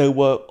 there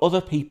were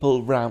other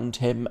people around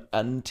him,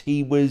 and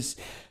he was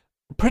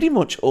pretty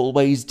much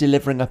always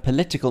delivering a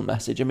political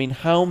message. I mean,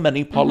 how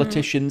many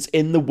politicians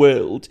in the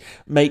world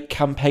make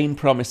campaign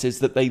promises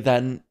that they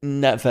then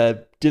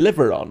never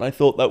deliver on? I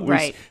thought that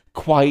was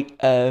quite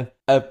a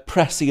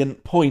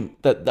prescient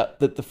point that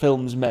the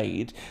film's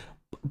made.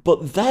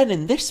 But then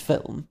in this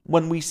film,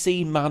 when we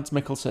see Mads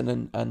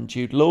Mikkelsen and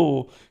Jude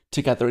Law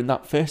together in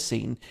that first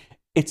scene,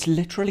 it's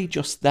literally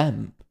just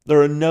them.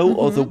 There are no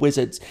other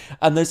wizards.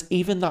 And there's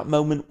even that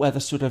moment where the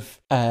sort of,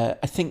 I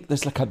think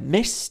there's like a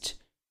mist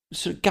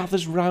sort of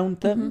gathers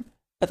round them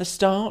at the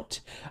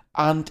start.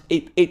 And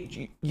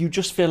you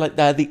just feel like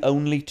they're the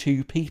only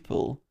two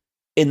people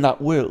in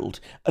that world.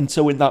 And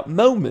so in that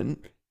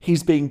moment,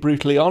 he's being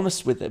brutally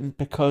honest with him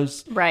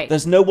because Right.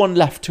 there's no one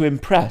left to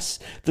impress.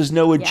 There's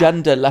no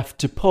agenda left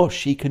to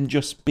push. He can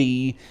just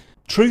be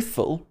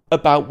truthful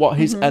about what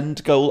his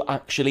end goal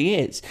actually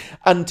is.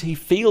 And he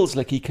feels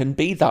like he can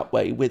be that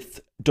way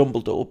with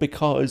Dumbledore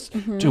because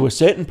to a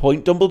certain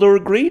point, Dumbledore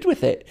agreed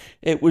with it.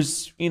 It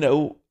was,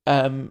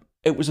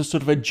 it was a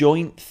sort of a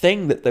joint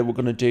thing that they were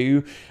going to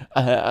do.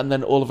 And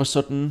then all of a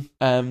sudden,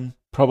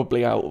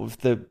 probably out of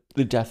the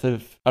death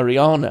of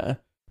Ariana,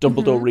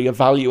 Dumbledore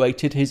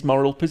reevaluated his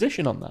moral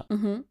position on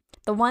that.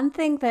 The one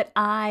thing that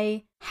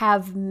I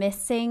have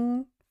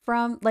missing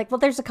from,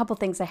 there's a couple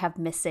things I have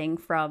missing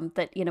from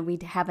that, we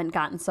haven't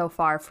gotten so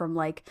far from,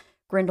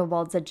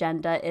 Grindelwald's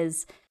agenda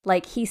is,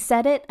 he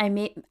said it,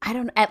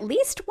 at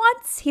least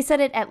once. He said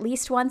it at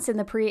least once in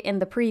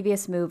the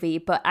previous movie,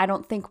 but I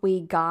don't think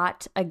we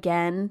got,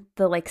 again,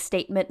 the,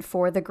 statement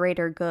for the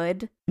greater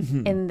good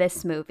in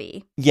this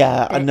movie.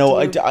 Yeah, I know.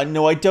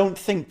 I don't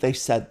think they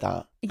said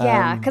that.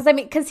 Yeah,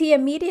 because he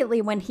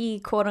immediately, when he,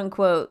 quote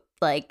unquote,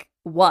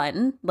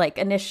 won,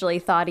 initially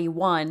thought he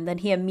won, then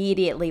he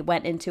immediately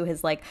went into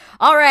his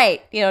all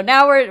right,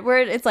 now we're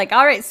it's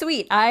all right,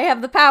 sweet, I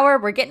have the power,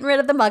 we're getting rid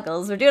of the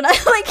muggles, we're doing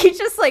he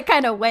just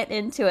kind of went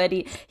into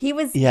it. He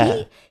was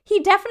he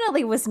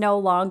definitely was no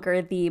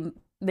longer the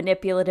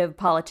manipulative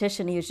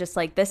politician. He was just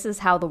this is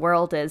how the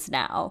world is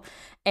now.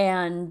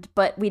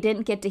 But we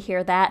didn't get to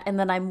hear that. And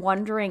then I'm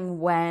wondering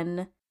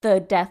when the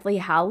Deathly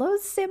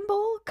Hallows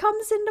symbol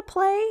comes into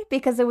play,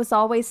 because it was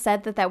always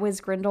said that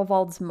was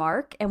Grindelwald's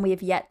mark, and we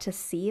have yet to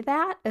see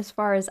that as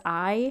far as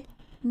I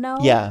know.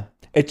 Yeah,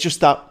 it's just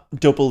that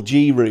double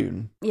G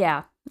rune.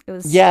 Yeah, it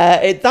was.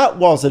 Yeah, that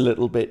was a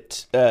little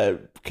bit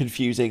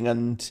confusing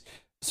and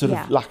sort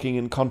of lacking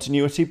in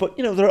continuity, but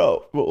there are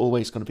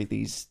always going to be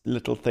these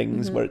little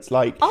things where it's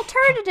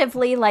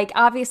alternatively,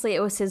 obviously it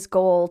was his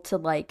goal to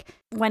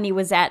when he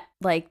was at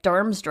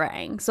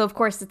Durmstrang, so of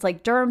course it's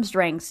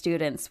Durmstrang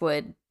students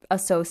would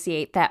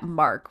associate that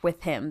mark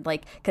with him,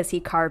 because he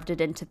carved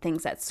it into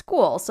things at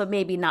school. So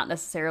maybe not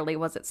necessarily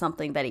was it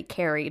something that he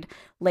carried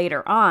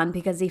later on,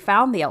 because he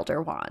found the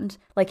Elder Wand.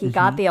 He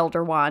got the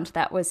Elder Wand.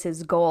 That was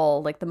his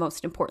goal, the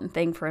most important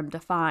thing for him to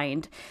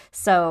find.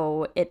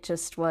 So it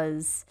just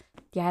was,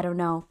 yeah, I don't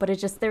know. But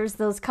there's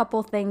those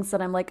couple things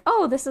that I'm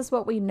oh, this is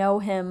what we know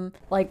him,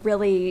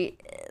 really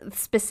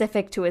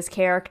specific to his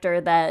character,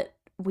 that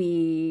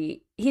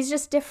he's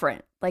just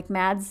different.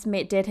 Mads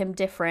did him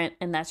different,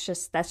 and that's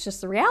just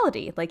the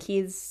reality.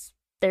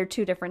 They're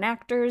two different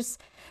actors.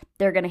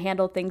 They're going to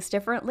handle things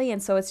differently,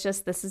 and so it's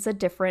just, this is a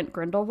different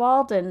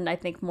Grindelwald, and I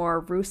think more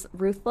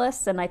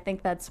ruthless, and I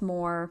think that's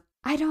more,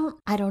 I don't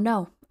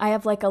know. I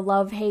have a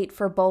love-hate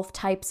for both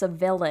types of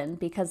villain,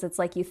 because it's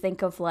you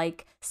think of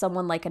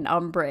someone like an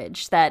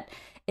Umbridge that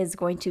is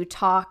going to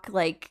talk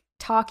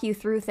you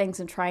through things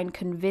and try and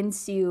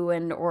convince you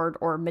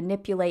or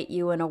manipulate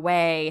you in a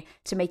way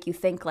to make you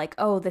think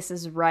oh, this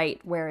is right,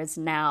 whereas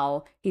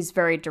now he's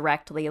very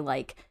directly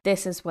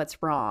this is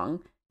what's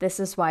wrong, this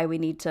is why we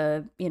need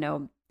to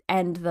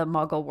end the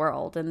Muggle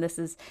world, and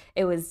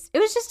it was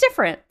just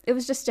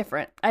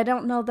different. I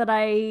don't know that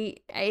I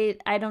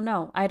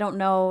don't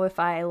know if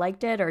I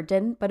liked it or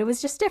didn't, but it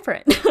was just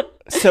different.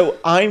 So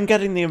I'm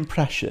getting the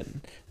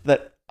impression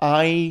that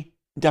I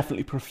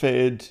definitely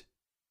preferred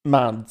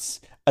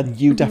Mads and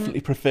you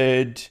definitely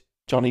preferred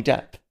Johnny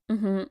Depp.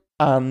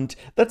 And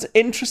that's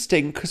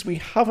interesting because we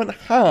haven't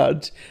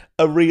had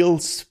a real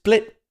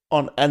split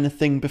on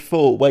anything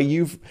before where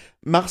you've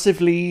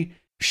massively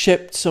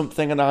shipped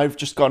something and I've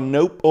just gone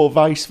nope, or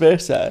vice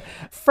versa.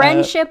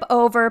 Friendship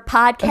over,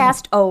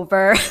 podcast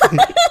over.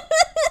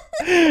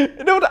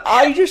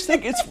 I just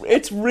think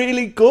it's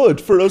really good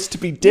for us to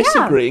be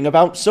disagreeing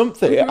about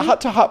something. It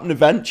had to happen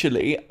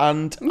eventually,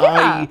 and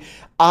I'm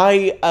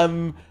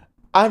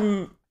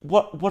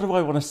what do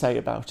I want to say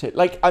about it?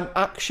 I'm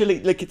actually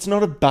it's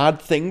not a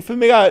bad thing for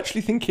me. I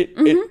actually think it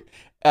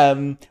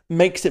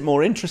makes it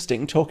more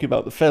interesting talking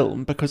about the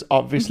film, because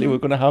obviously we're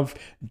going to have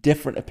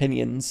different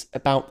opinions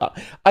about that.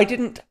 I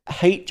didn't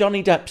hate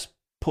Johnny Depp's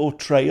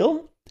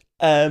portrayal,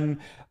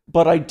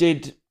 but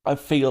I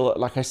feel,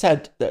 like I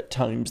said, at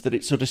times that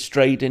it sort of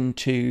strayed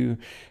into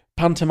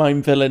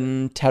pantomime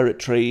villain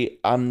territory,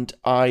 and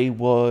I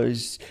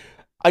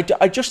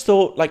just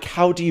thought,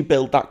 how do you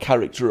build that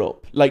character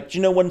up? Do you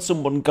know when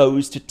someone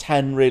goes to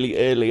 10 really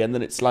early and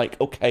then it's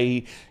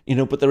okay,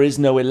 but there is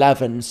no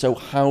 11, so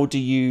how do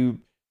you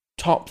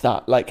top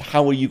that?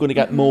 How are you going to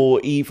get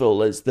more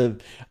evil as the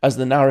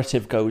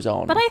narrative goes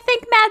on? But I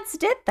think Mads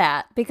did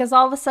that, because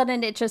all of a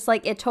sudden it just,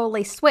 it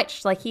totally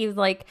switched. He,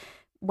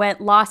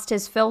 lost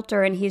his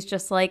filter, and he's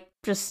just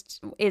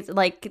it's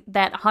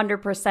that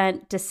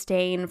 100%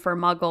 disdain for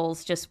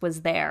Muggles just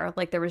was there.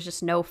 There was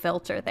just no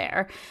filter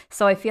there.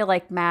 So I feel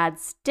like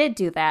Mads did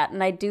do that,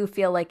 and I do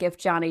feel if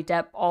Johnny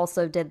Depp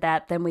also did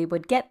that, then we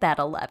would get that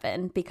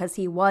 11, because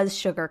he was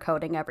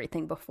sugarcoating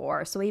everything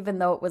before. So even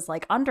though it was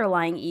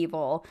underlying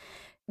evil,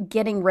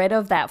 getting rid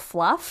of that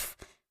fluff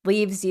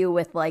leaves you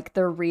with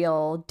the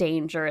real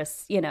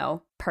dangerous,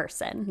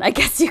 person, I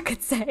guess you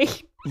could say.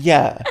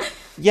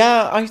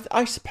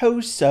 I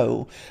suppose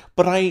so.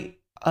 But I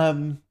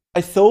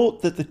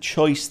thought that the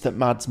choice that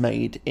Mads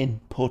made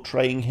in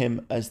portraying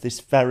him as this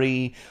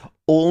very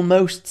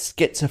almost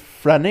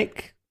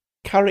schizophrenic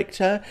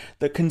character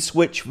that can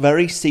switch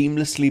very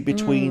seamlessly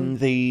between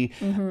the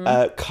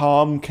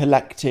calm,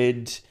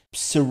 collected,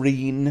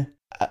 serene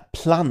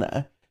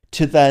planner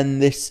to then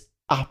this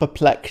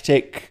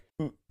apoplectic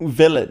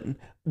villain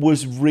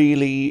was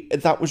really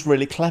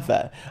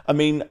clever. I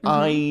mean,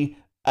 I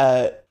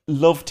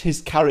loved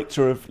his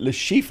character of Le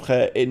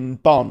Chiffre in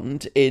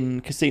Bond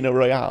in Casino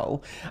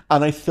Royale,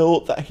 and I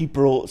thought that he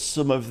brought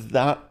some of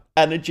that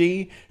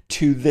energy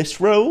to this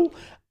role.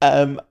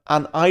 And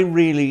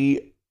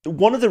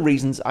one of the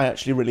reasons I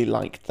actually really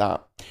liked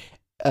that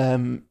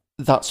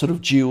that sort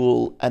of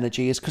dual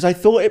energy is because I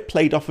thought it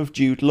played off of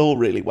Jude Law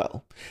really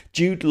well.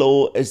 Jude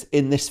Law as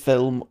in this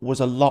film was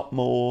a lot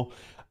more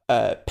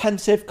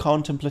pensive,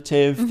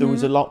 contemplative. There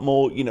was a lot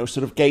more,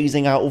 sort of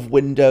gazing out of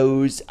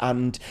windows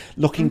and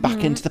looking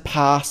back into the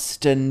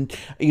past and,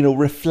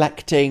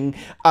 reflecting.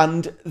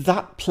 And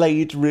that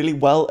played really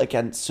well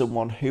against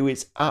someone who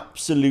is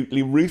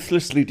absolutely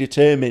ruthlessly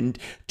determined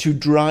to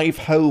drive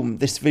home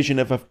this vision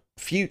of a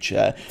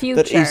future.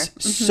 That is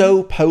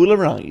so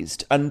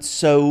polarized and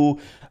so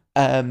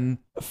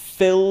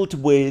filled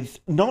with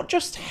not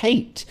just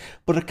hate,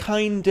 but a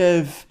kind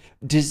of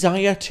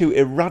desire to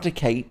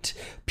eradicate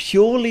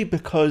purely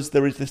because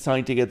there is this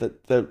idea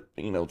that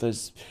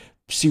there's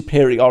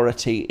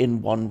superiority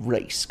in one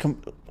race,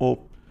 or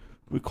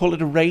we call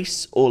it a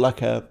race or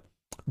like a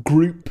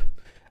group,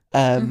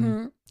 that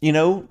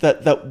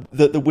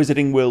the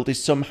wizarding world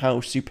is somehow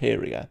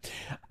superior.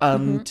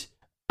 And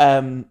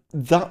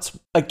that's,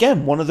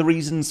 again, one of the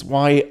reasons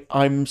why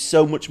I'm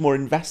so much more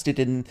invested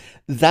in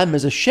them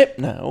as a ship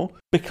now,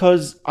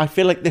 because I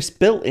feel like this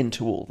built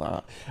into all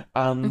that.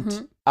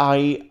 And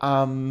I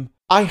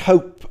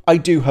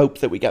do hope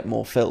that we get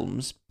more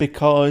films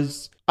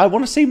because I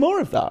want to see more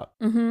of that.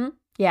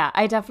 Yeah,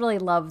 I definitely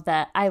love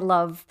that. I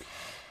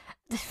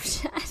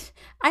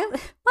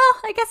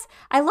guess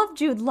I love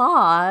Jude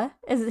Law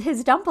as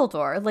his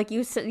Dumbledore. Like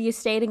you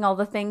stating all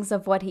the things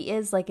of what he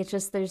is. Like it's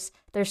just there's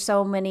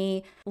so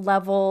many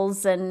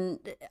levels and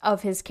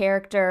of his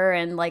character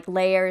and like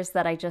layers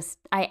that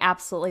I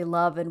absolutely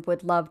love and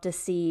would love to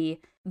see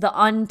the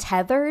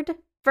untethered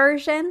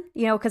version,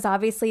 because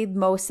obviously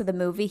most of the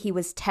movie he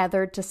was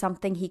tethered to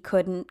something he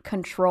couldn't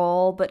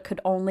control but could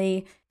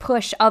only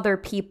push other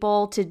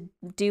people to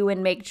do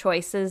and make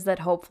choices that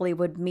hopefully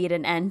would meet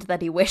an end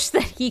that he wished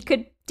that he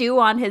could do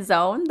on his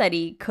own that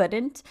he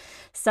couldn't.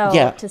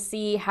 So to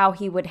see how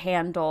he would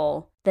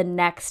handle the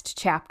next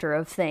chapter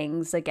of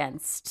things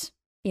against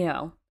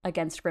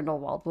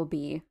Grindelwald will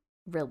be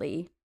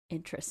really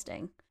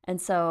interesting. And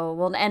so,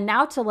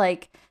 now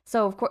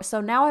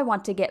I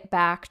want to get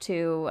back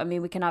to, I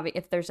mean, we can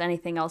if there's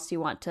anything else you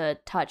want to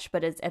touch,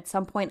 but at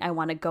some point I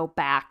want to go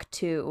back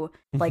to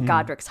like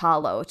Godric's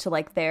Hollow, to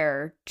like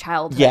their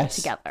childhood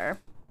together.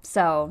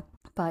 So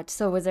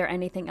was there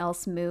anything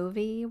else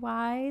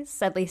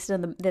movie-wise, at least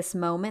in this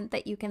moment,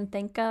 that you can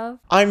think of?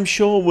 I'm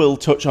sure we'll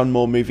touch on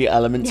more movie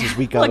elements as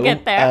we go. We'll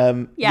get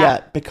there.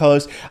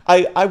 Because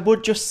I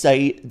would just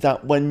say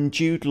that when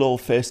Jude Law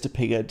first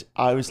appeared,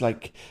 I was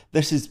like,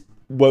 this is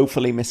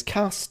woefully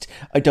miscast.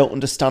 I don't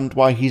understand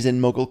why he's in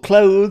Muggle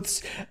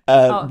clothes.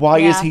 Why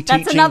is he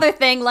teaching? That's another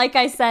thing. Like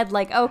I said,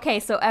 like, okay,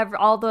 so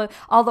all the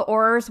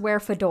Aurors wear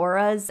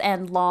fedoras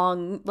and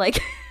long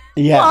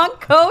long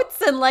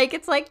coats, and like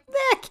it's like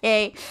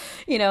okay,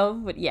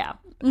 but yeah.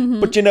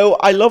 But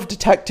I love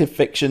detective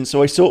fiction,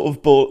 so I sort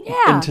of bought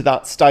into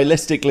that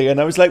stylistically, and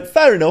I was like,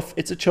 fair enough,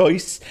 it's a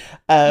choice.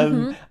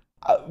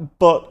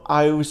 But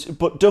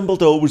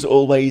Dumbledore was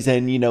always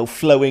in,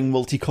 flowing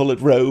multicolored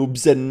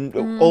robes and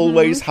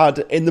always had,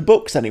 in the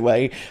books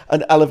anyway,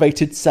 an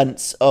elevated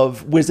sense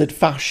of wizard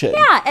fashion.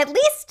 Yeah, at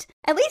least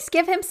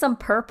give him some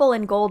purple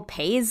and gold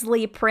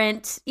paisley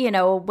print,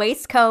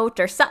 waistcoat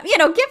or something,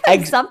 give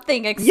him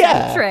something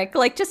eccentric,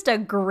 like just a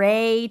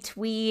gray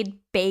tweed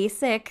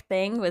basic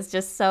thing was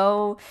just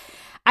so,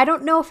 I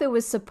don't know if it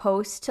was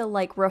supposed to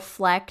like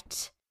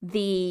reflect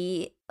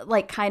the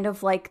like kind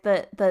of like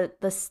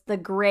the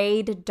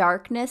grayed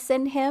darkness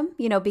in him,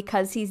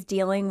 because he's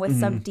dealing with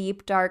some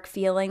deep dark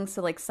feelings.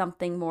 So like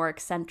something more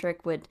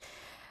eccentric would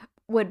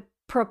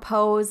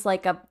propose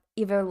like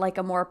either like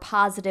a more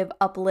positive,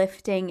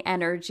 uplifting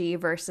energy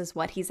versus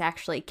what he's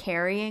actually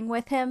carrying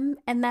with him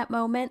in that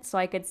moment. So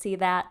I could see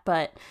that,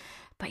 but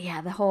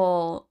yeah, the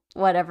whole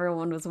what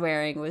everyone was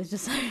wearing was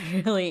just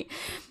really.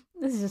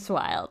 This is just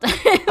wild.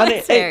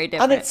 It's very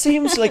different. And it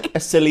seems like a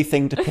silly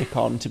thing to pick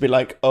on, to be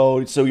like,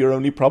 oh, so your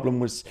only problem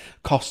was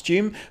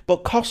costume.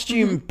 But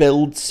costume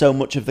builds so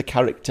much of the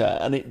character,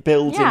 and it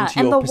builds into your perception.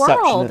 Yeah, and the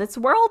world. It's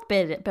world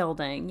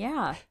building,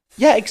 yeah.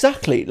 Yeah,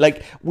 exactly.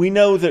 Like, we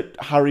know that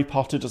Harry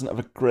Potter doesn't have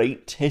a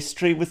great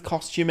history with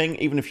costuming.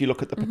 Even if you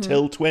look at the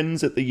Patil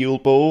twins at the Yule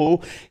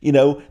Ball,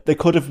 they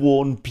could have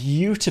worn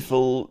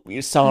beautiful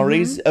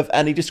saris of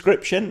any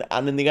description.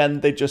 And in the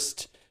end, they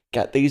just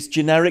get these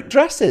generic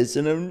dresses.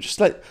 And I'm just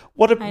like,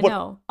 what? I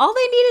know. All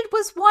they needed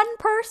was one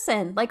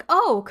person. Like,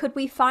 oh, could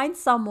we find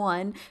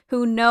someone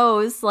who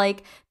knows,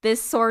 like,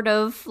 this sort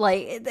of,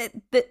 like,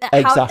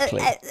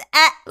 Exactly.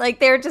 Like,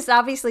 they just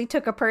obviously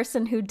took a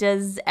person who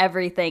does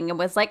everything and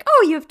was like,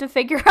 oh, you have to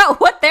figure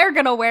out what they're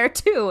going to wear,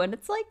 too. And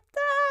it's like,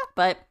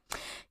 but,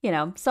 you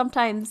know,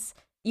 sometimes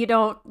you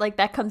don't, like,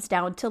 that comes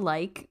down to,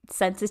 like,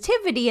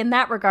 sensitivity in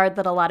that regard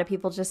that a lot of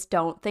people just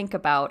don't think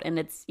about. And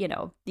it's, you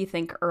know, you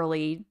think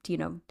early, you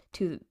know,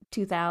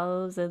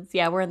 2000s.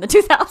 Yeah, we're in the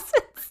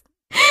 2000s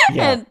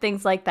and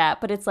things like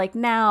that. But it's like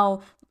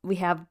now we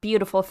have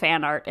beautiful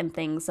fan art and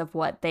things of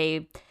what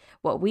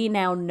we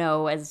now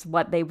know as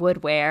what they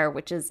would wear,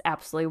 which is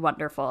absolutely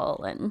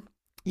wonderful. And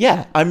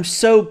yeah, I'm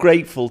so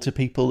grateful to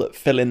people that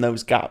fill in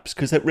those gaps,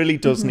 because it really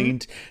does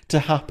need to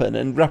happen,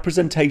 and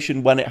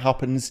representation, when it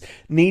happens,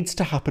 needs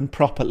to happen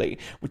properly,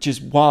 which is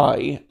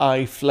why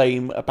I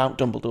flame about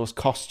Dumbledore's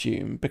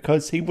costume,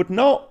 because he would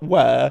not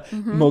wear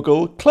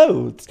Muggle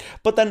clothes.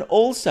 But then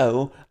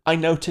also, I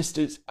noticed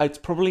it's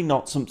probably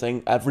not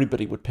something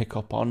everybody would pick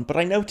up on, but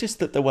I noticed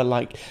that there were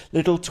like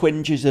little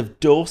twinges of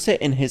Dorset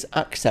in his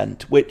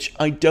accent, which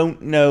I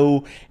don't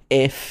know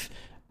if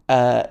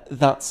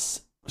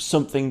that's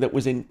something that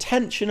was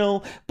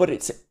intentional, but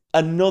it's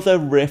another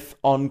riff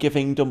on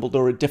giving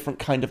Dumbledore a different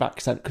kind of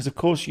accent, because of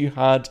course you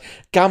had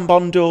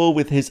Gambondor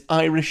with his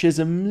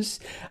Irishisms,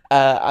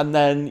 and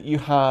then you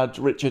had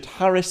Richard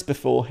Harris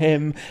before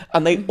him,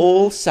 and they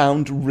all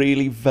sound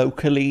really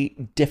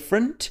vocally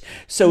different,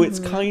 so it's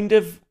kind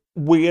of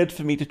weird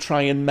for me to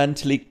try and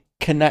mentally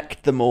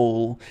connect them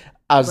all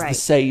as the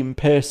same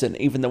person,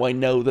 even though I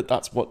know that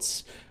that's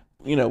what's,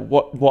 you know,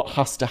 what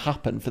has to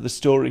happen for the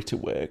story to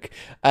work.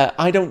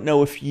 I don't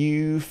know if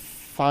you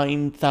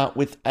find that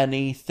with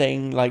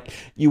anything. Like,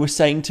 you were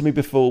saying to me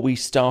before we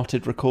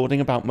started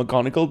recording about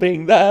McGonagall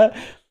being there.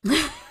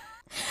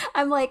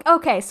 I'm like,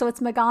 okay, so it's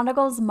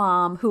McGonagall's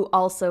mom, who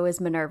also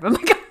is Minerva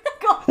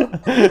McGonagall.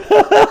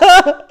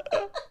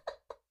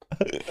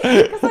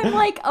 Because I'm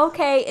like,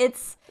 okay,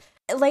 it's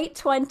late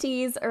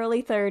 20s,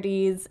 early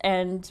 30s,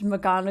 and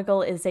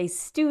McGonagall is a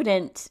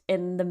student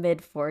in the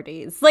mid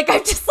 40s. Like,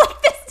 I'm just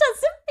like, this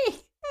doesn't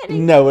make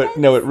any sense.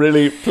 No, it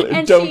really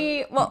and don't.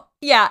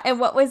 And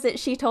what was it?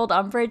 She told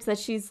Umbridge that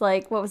she's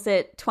like, what was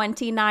it,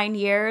 29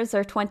 years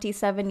or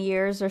 27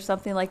 years or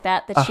something like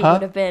that, that she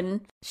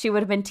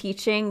would have been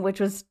teaching,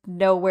 which was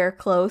nowhere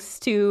close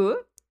to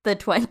the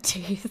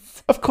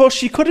 20s. Of course,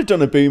 she could have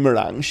done a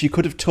boomerang. She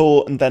could have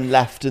taught and then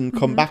left and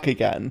come back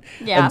again.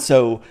 Yeah. And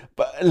so,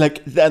 but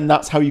like, then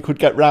that's how you could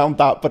get round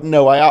that. But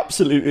no, I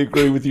absolutely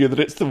agree with you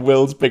that it's the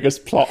world's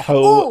biggest plot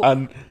hole. Ooh,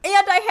 and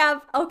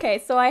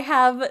I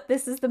have,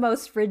 this is the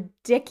most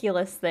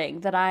ridiculous thing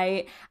that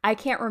I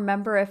can't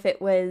remember if it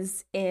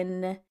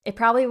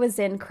probably was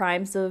in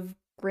Crimes of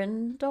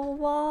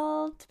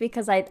Grindelwald,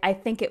 because I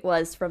think it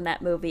was from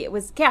that movie. It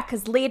was, yeah,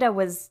 because Leda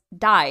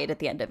died at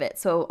the end of it,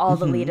 so all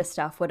the Leda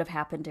stuff would have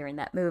happened during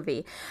that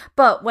movie.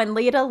 But when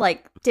Leda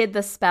like did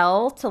the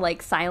spell to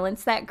like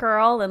silence that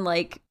girl and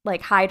like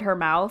hide her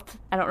mouth,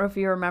 I don't know if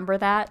you remember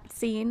that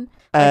scene.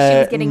 Like she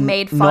was getting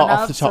made fun of. Not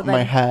off the top of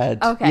my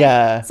head. Okay.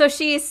 Yeah. So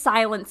she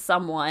silenced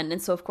someone,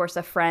 and so of course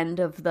a friend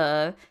of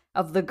the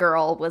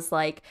girl was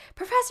like,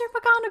 Professor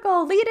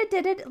McGonagall, Leda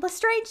did it,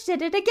 Lestrange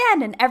did it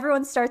again, and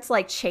everyone starts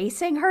like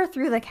chasing her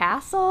through the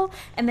castle,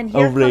 and then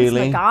here comes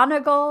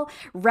McGonagall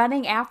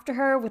running after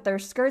her with her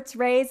skirts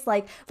raised,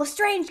 like,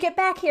 Lestrange, get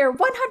back here,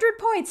 100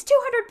 points,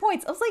 200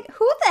 points. I was like,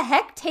 who the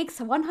heck takes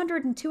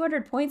 100 and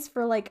 200 points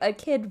for like a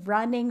kid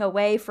running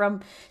away from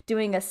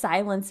doing a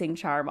silencing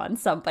charm on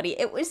somebody?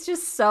 It was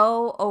just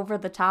so over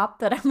the top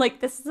that I'm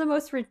like, this is the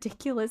most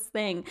ridiculous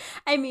thing.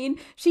 I mean,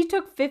 she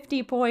took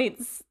 50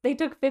 points. They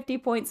took 50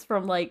 points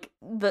from like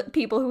the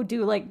people who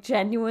do like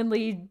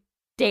genuinely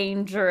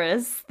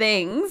dangerous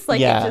things. Like,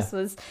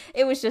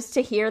 it was just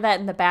to hear that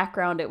in the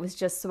background. It was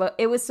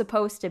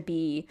supposed to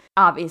be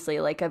obviously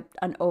like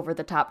an over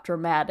the top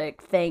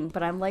dramatic thing,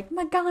 but I'm like,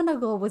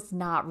 McGonagall was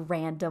not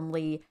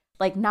randomly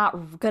like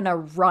not gonna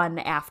run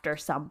after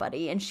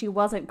somebody, and she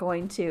wasn't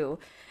going to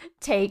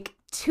take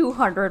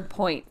 200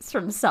 points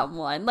from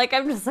someone. Like,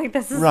 I'm just like,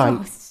 this is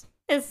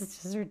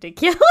just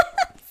ridiculous.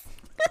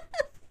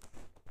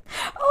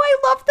 Oh, I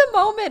love the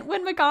moment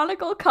when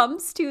McGonagall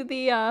comes to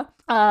the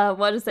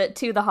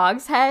to the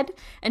Hog's Head,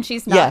 and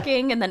she's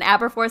knocking, and then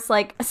Aberforth's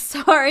like, I'm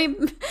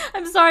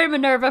sorry,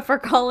 Minerva, for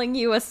calling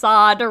you a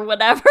sod or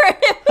whatever.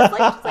 It was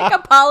like, she's like,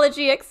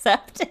 apology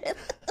accepted.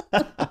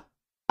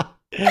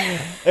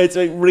 It's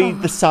like,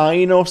 read the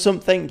sign or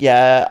something.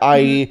 Yeah,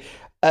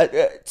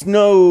 it's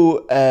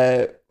no,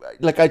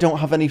 like, I don't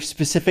have any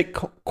specific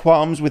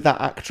qualms with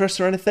that actress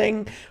or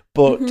anything,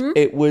 but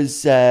it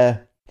was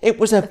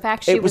the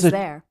fact she was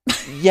there.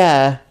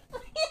 Yeah.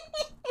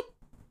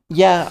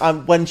 Yeah,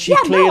 when she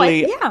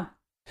clearly...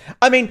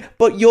 I mean,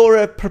 but you're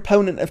a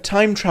proponent of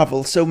time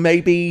travel, so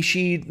maybe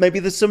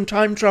there's some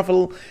time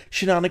travel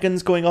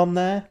shenanigans going on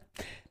there.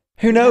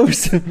 Who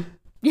knows?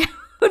 Yeah,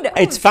 who knows?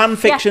 It's fan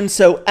fiction,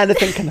 so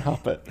anything can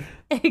happen.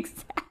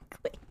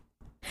 Exactly.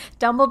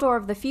 Dumbledore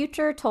of the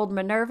future told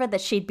Minerva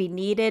that she'd be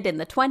needed in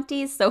the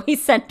 20s, so he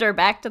sent her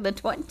back to the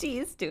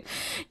 20s to,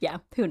 yeah,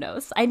 who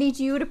knows? I need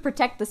you to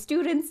protect the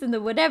students and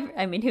the whatever.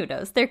 I mean, who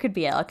knows? There could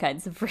be all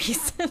kinds of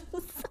reasons.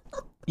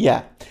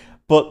 Yeah.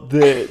 But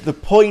the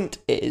point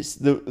is,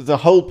 the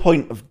whole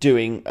point of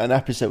doing an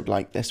episode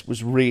like this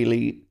was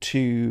really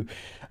to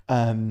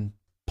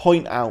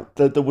point out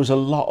that there was a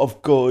lot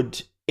of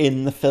good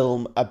in the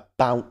film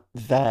about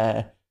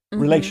their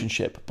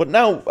relationship. But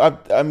now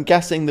I'm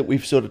guessing that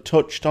we've sort of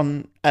touched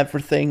on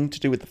everything to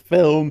do with the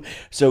film.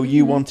 So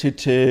you wanted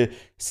to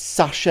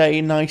sashay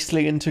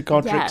nicely into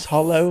Godric's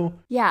Hollow.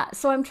 Yeah,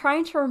 so I'm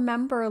trying to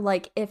remember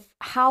like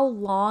how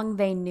long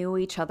they knew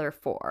each other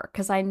for,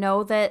 because I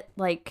know that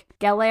like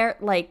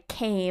Gellert like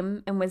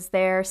came and was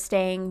there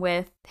staying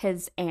with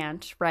his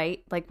aunt,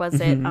 right? Like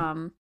was it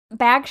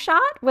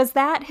Bagshot? Was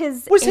that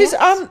his Was aunt? his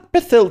aunt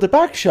Bathilda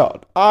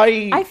Bagshot?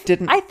 I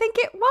didn't. I think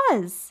it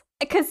was.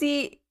 Because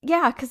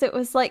it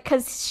was like,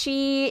 because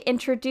she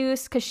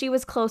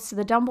was close to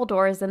the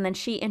Dumbledores, and then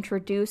she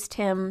introduced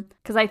him,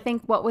 because I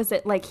think, what was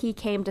it, like, he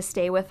came to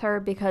stay with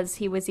her because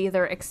he was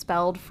either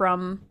expelled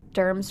from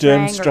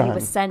Durmstrang or he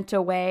was sent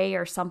away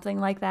or something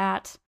like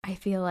that. I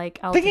feel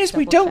like The thing is,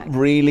 we don't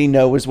really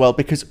know as well,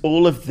 because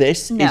all of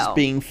this is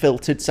being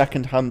filtered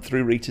secondhand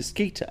through Rita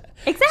Skeeter.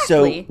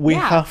 Exactly. So we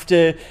have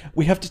to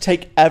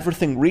take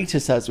everything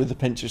Rita says with a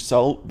pinch of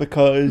salt,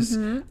 because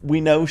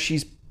we know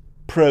she's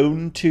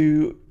prone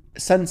to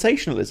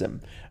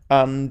sensationalism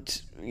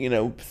and, you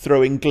know,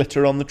 throwing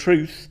glitter on the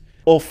truth.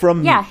 Or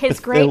from his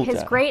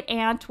great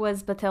aunt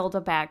was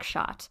Bathilda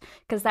Bagshot,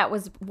 because that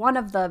was one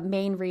of the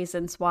main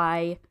reasons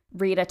why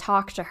Rita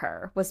talked to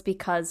her, was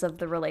because of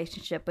the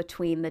relationship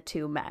between the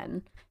two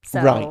men.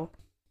 So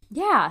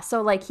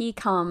so like he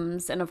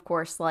comes, and of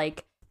course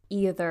like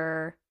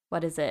either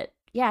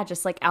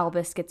just like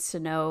Albus gets to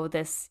know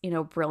this, you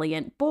know,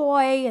 brilliant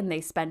boy, and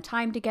they spend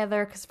time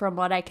together, because from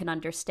what I can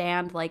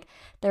understand, like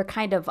they're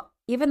kind of,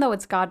 even though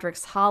it's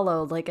Godric's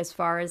Hollow, like as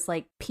far as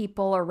like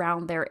people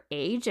around their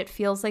age, it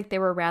feels like the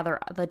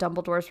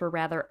Dumbledores were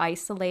rather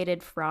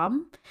isolated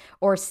from,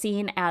 or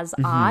seen as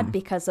odd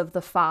because of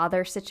the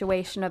father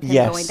situation of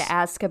him going to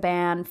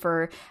Azkaban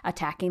for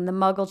attacking the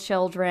Muggle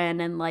children,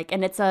 and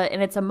it's a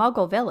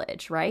Muggle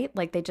village, right?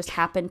 Like they just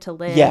happen to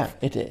live. Yeah,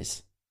 it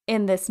is.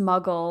 In this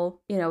Muggle,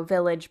 you know,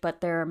 village, but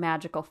they're a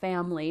magical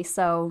family.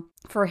 So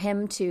for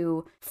him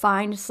to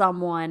find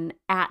someone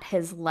at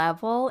his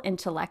level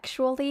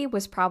intellectually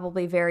was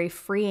probably very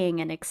freeing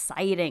and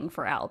exciting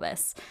for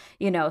Albus,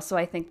 you know. So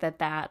I think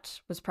that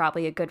was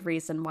probably a good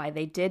reason why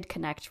they did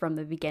connect from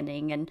the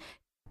beginning. And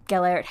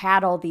Gellert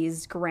had all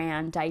these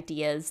grand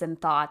ideas and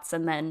thoughts,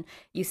 and then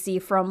you see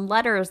from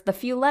the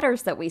few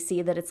letters that we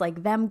see, that it's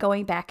like them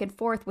going back and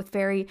forth with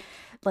very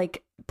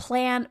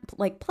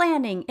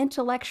planning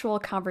intellectual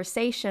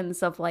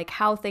conversations of like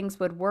how things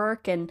would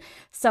work. And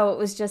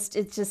so it's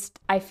just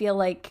I feel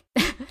like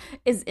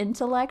is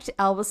intellect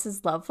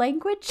Albus's love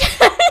language?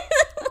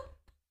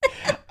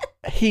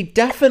 He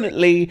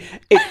definitely,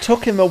 it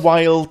took him a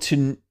while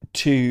to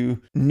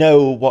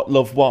know what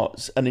love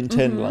was and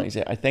internalize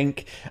it, I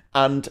think.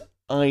 And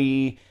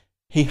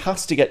he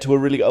has to get to a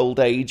really old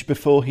age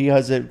before he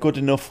has a good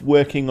enough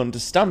working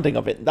understanding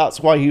of it. That's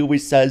why he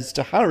always says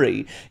to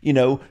Harry,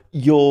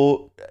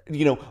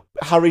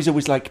 Harry's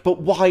always like,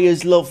 but why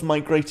is love my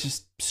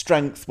greatest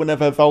strength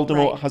whenever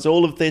Voldemort has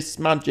all of this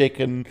magic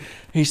and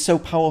he's so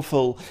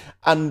powerful?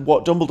 And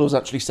what Dumbledore's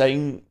actually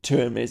saying to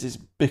him is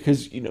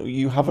because, you know,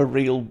 you have a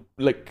real,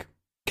 like,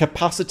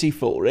 capacity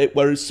for it,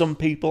 whereas some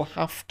people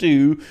have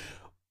to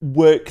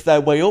work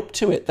their way up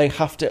to it. They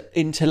have to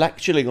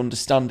intellectually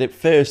understand it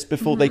first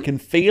before they can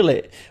feel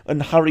it.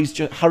 And Harry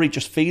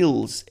just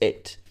feels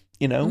it,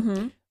 you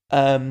know?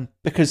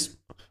 Because,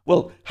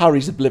 well,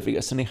 Harry's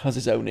oblivious and he has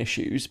his own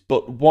issues,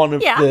 but one of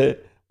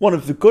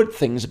the good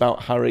things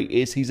about Harry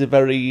is he's a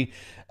very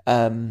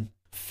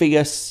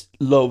fierce,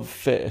 love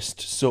first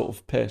sort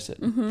of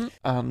person.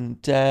 And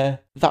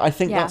that I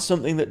think that's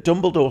something that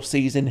Dumbledore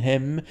sees in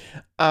him,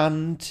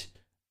 and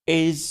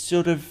is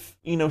sort of,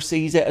 you know,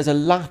 sees it as a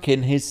lack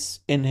in his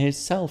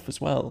self as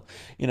well,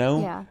 you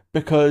know?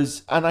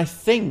 Because, and I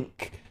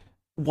think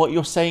what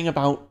you're saying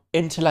about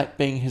intellect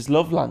being his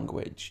love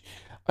language,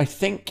 I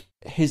think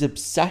his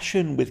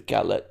obsession with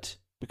Gellert,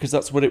 because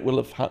that's what it will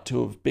have had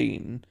to have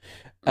been,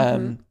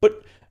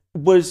 but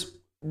was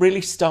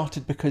really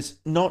started because,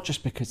 not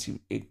just because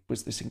he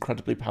was this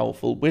incredibly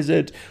powerful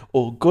wizard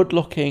or good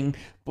looking,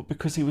 but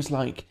because he was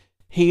like,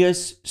 he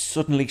is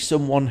suddenly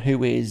someone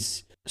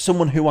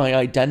who I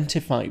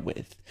identify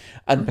with.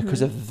 And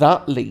because of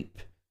that leap,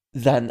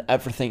 then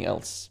everything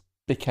else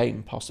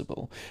became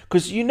possible.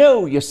 Because you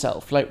know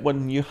yourself, like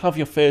when you have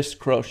your first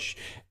crush,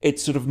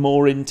 it's sort of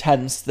more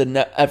intense than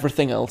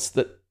everything else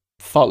that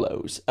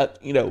follows.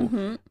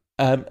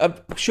 I'm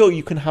sure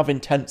you can have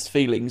intense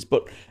feelings,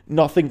 but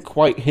nothing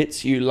quite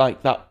hits you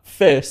like that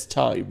first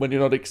time when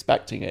you're not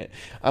expecting it.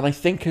 And I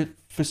think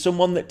for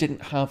someone that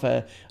didn't have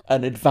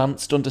an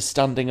advanced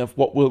understanding of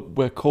what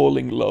we're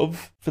calling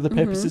love for the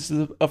purposes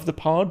of the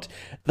pod,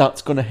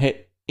 that's going to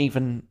hit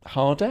even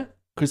harder.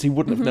 because he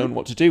wouldn't have known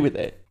what to do with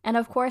it. And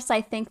of course,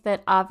 I think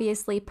that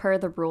obviously per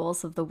the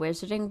rules of the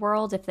wizarding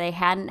world, if they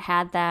hadn't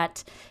had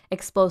that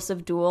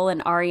explosive duel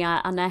and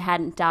Ariana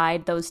hadn't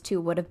died, those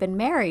two would have been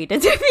married.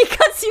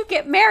 Because you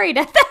get married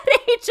at that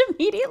age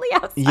immediately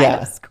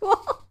outside of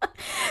school.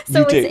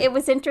 So it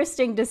was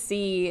interesting to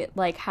see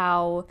like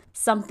how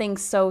something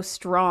so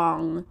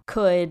strong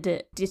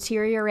could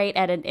deteriorate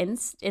at an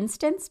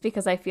instance,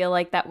 because I feel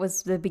like that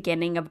was the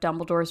beginning of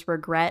Dumbledore's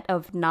regret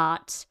of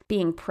not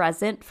being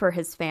present for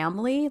his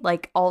family,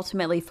 like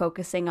ultimately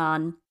focusing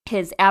on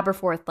his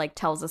Aberforth, like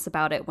tells us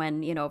about it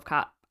when, you know,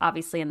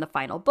 obviously in the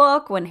final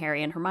book, when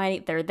Harry and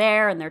Hermione, they're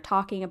there and they're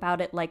talking about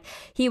it, like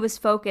he was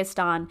focused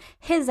on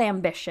his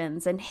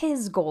ambitions and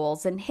his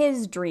goals and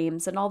his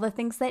dreams and all the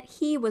things that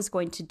he was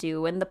going to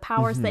do and the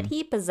powers that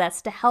he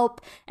possessed to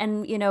help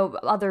and, you know,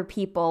 other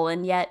people.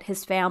 And yet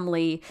his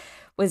family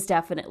was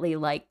definitely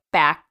like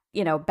back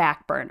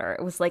burner.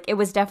 It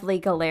was definitely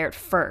Gellert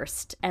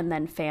first and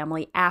then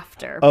family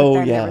after.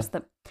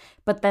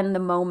 But then the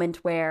moment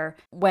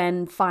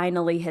when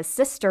finally his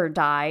sister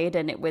died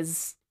and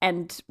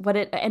and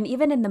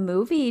even in the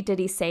movie, did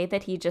he say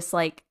that he just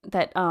like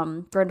that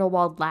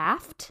Grindelwald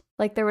laughed?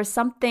 Like there was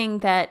something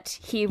that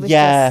he was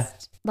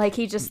just like,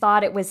 he just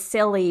thought it was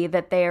silly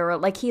that they were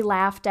like, he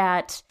laughed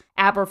at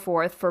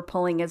Aberforth for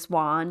pulling his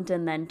wand,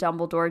 and then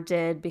Dumbledore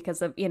did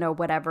because of, you know,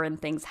 whatever, and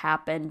things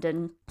happened.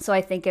 And so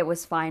I think it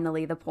was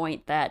finally the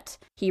point that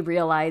he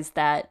realized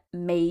that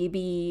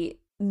maybe,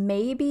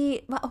 what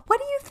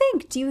do you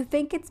think? Do you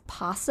think it's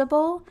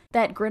possible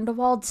that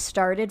Grindelwald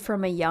started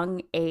from a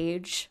young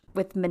age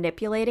with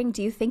manipulating?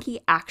 Do you think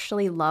he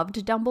actually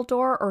loved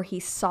Dumbledore, or he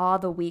saw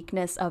the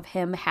weakness of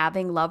him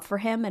having love for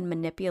him and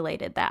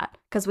manipulated that?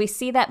 Because we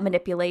see that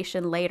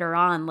manipulation later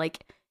on,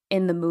 like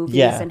in the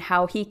movies, and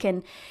how he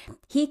can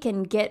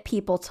get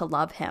people to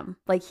love him.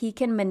 Like he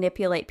can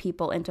manipulate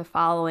people into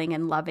following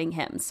and loving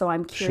him. So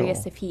I'm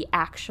curious if he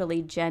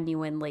actually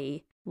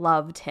genuinely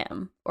loved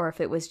him, or if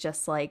it was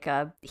just like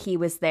he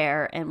was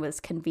there and was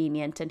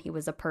convenient, and he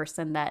was a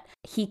person that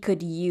he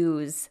could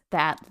use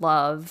that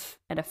love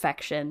and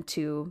affection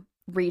to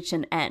reach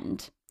an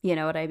end. You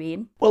know what I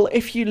mean? Well,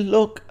 if you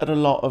look at a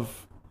lot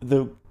of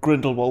the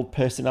Grindelwald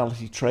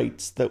personality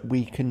traits that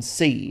we can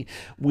see,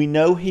 we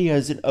know he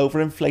has an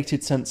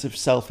overinflated sense of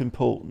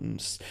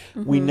self-importance.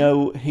 We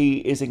know he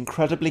is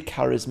incredibly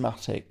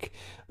charismatic.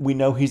 We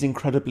know he's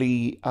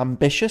incredibly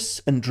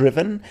ambitious and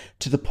driven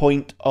to the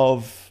point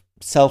of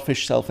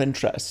selfish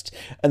self-interest.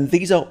 And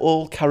these are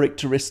all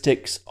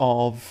characteristics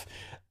of,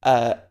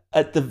 at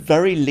the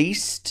very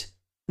least,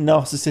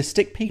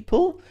 narcissistic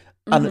people,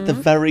 and at the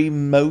very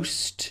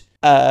most,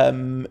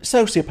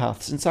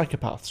 sociopaths and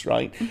psychopaths,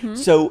 right?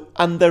 So,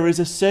 and there is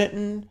a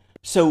certain...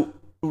 So,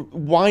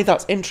 why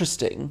that's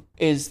interesting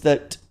is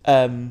that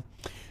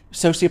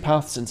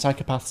sociopaths and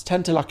psychopaths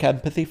tend to lack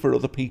empathy for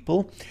other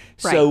people.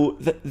 Right. So,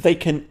 they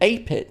can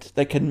ape it,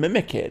 they can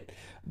mimic it,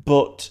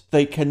 but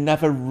they can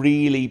never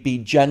really be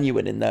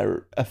genuine in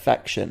their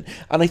affection.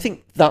 And I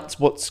think that's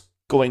what's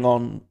going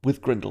on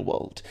with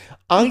Grindelwald.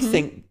 I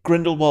think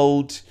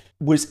Grindelwald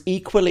was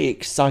equally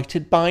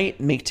excited by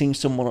meeting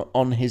someone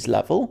on his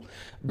level,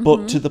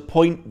 but to the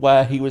point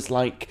where he was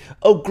like,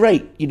 oh,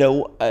 great, you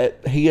know,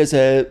 he has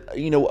a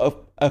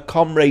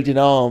comrade in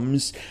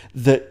arms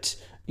that,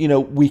 you know,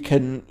 we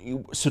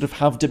can sort of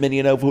have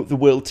dominion over the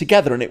world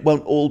together and it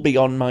won't all be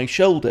on my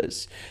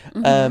shoulders.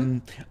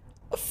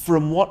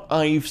 From what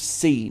I've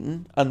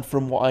seen and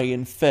from what I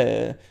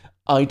infer,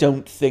 I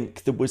don't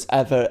think there was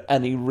ever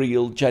any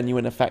real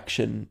genuine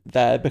affection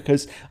there,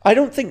 because I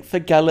don't think for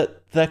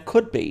Gellert there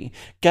could be.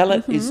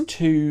 Gellert is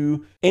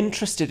too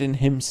interested in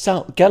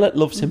himself. Gellert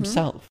loves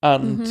himself.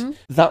 And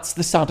that's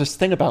the saddest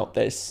thing about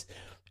this,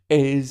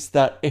 is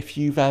that if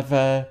you've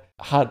ever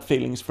had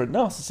feelings for a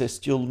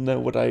narcissist, you'll know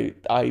what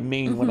I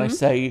mean when I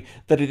say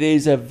that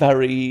it's a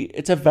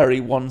very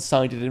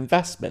one-sided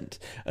investment.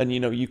 And, you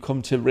know, you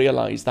come to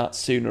realise that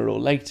sooner or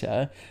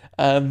later.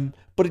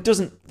 But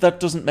that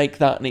doesn't make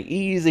that any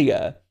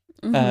easier.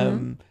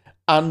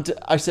 And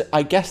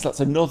I guess that's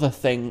another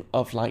thing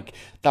of like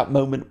that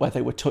moment where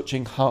they were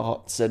touching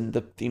hearts and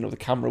the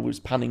camera was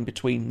panning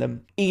between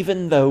them.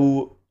 Even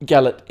though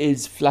Gellert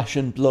is flesh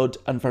and blood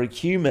and very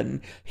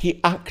human,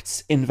 he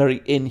acts in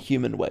very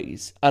inhuman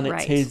ways. And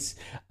it's his...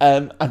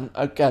 and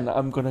again,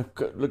 I'm going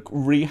to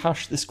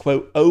rehash this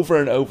quote over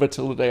and over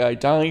till the day I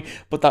die,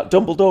 but that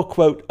Dumbledore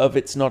quote of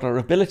 "It's not our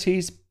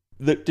abilities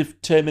that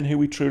determine who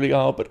we truly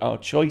are, but our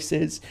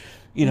choices."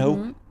 You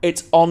know,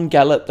 it's on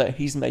Gellert that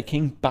he's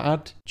making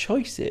bad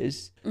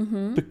choices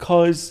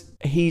because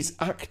he's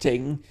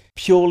acting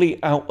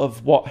purely out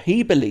of what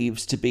he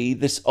believes to be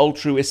this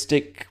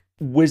altruistic,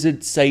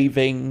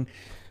 wizard-saving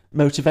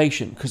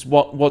motivation. Because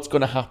what's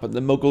going to happen? The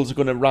Muggles are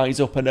going to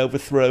rise up and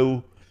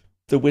overthrow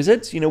the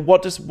wizards. You know,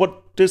 what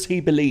does he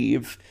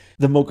believe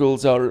the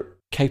Muggles are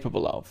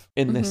capable of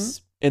in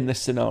this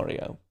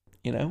scenario?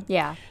 You know?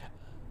 Yeah.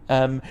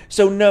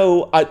 So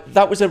no,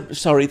 that was a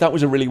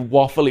really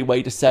waffly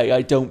way to say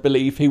I don't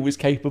believe he was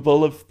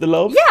capable of the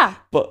love. Yeah.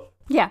 But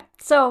Yeah.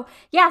 So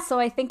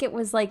I think it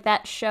was like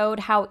that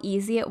showed how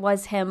easy it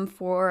was him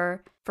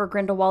for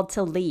Grindelwald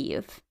to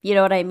leave. You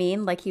know what I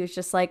mean? Like he was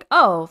just like,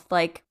 "Oh,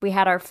 like we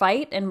had our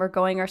fight and we're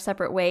going our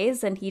separate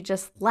ways," and he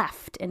just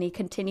left and he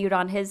continued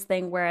on his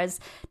thing, whereas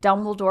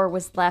Dumbledore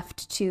was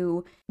left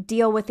to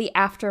deal with the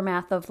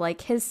aftermath of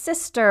like his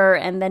sister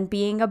and then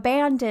being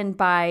abandoned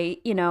by,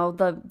 you know,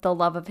 the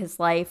love of his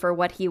life, or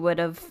what he would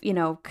have, you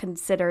know,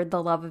 considered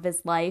the love of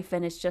his life.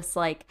 And it's just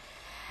like,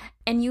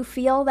 and you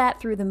feel that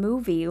through the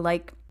movie,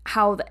 like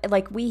how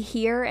like we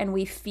hear and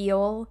we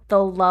feel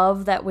the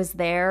love that was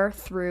there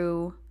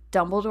through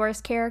Dumbledore's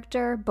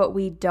character, but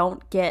we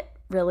don't get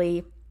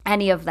really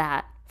any of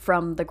that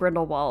from the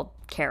Grindelwald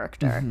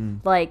character.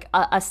 Like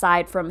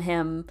aside from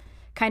him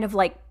kind of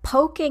like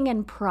poking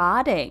and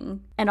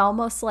prodding and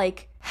almost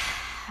like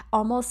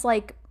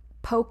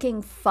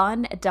poking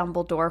fun at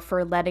Dumbledore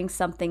for letting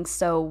something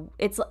so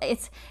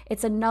it's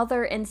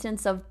another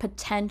instance of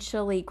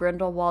potentially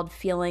Grindelwald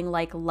feeling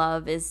like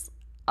love is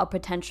a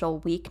potential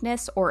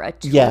weakness or a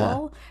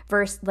tool,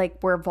 versus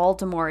like where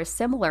Voldemort is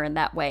similar in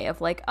that way of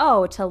like,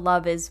 oh, to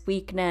love is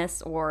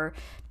weakness, or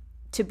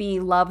to be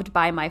loved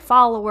by my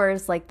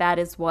followers, like that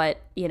is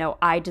what, you know,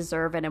 I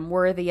deserve and am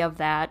worthy of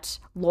that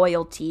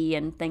loyalty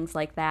and things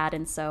like that.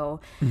 And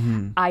so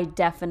I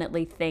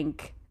definitely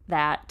think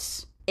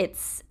that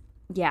it's,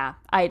 yeah,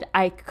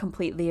 I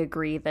completely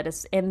agree that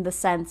it's in the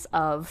sense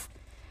of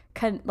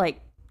like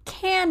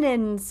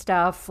canon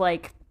stuff,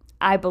 like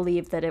I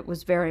believe that it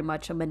was very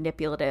much a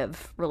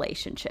manipulative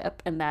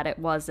relationship, and that it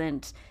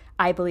wasn't,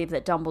 I believe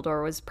that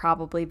Dumbledore was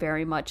probably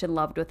very much in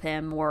love with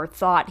him, or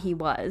thought he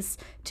was,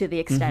 to the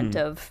extent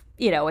of,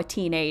 you know, a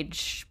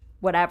teenage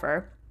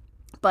whatever.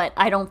 But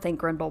I don't think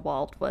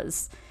Grindelwald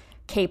was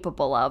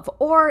capable of,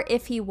 or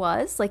if he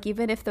was, like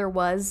even if there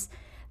was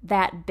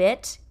that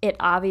bit, it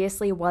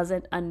obviously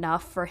wasn't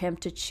enough for him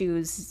to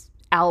choose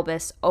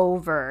Albus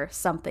over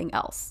something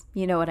else.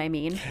 You know what I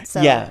mean?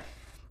 So,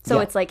 So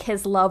it's like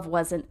his love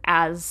wasn't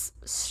as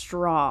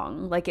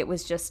strong. Like it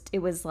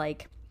was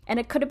like, and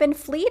it could have been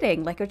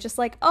fleeting. Like it was just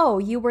like, oh,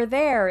 you were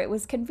there. It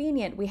was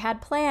convenient. We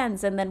had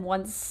plans. And then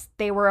once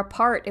they were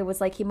apart, it was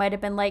like he might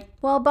have been like,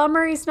 well,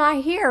 bummer he's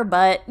not here.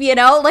 But, you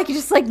know, like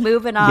just like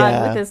moving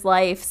on with his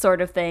life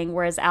sort of thing.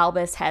 Whereas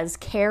Albus has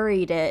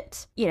carried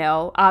it, you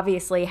know,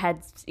 obviously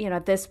had, you know,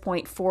 at this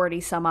point,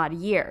 40 some odd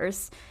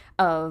years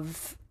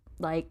of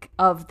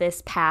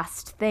this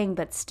past thing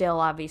that still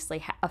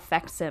obviously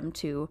affects him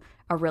to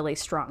a really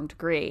strong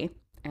degree.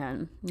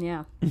 And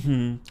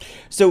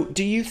So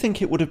do you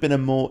think it would have been a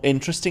more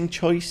interesting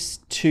choice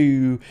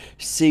to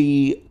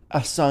see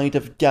a side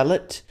of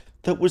Gellert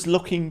that was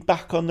looking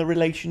back on the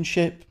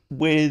relationship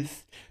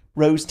with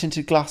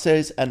rose-tinted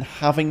glasses and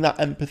having that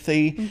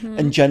empathy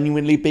and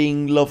genuinely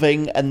being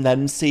loving, and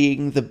then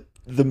seeing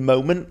the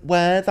moment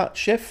where that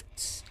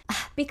shifts?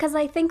 Because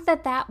I think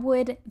that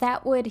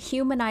would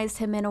humanize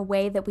him in a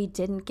way that we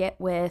didn't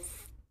get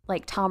with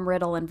like Tom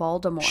Riddle and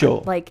Voldemort.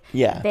 Sure. Like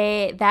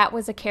that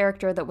was a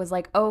character that was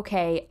like,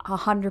 okay,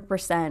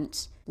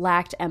 100%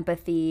 lacked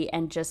empathy,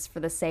 and just for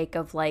the sake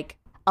of like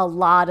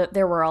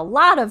there were a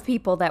lot of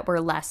people that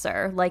were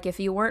lesser. Like if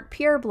you weren't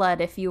pureblood,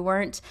 if you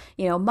weren't,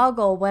 you know,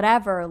 Muggle,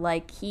 whatever,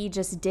 like he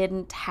just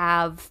didn't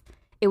have,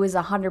 it was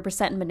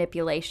 100%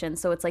 manipulation.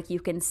 So it's like you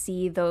can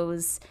see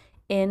those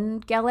in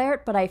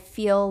Gellert, but I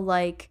feel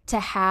like to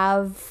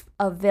have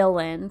a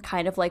villain,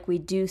 kind of like we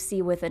do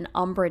see with an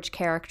Umbridge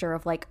character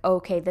of like,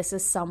 okay, this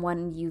is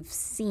someone you've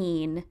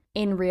seen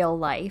in real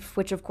life,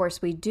 which of course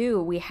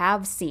we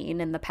have seen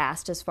in the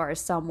past as far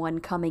as someone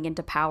coming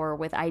into power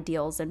with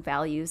ideals and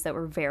values that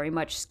were very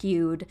much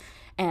skewed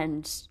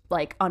and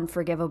like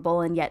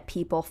unforgivable, and yet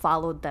people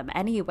followed them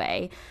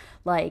anyway.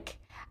 Like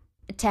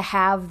to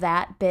have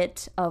that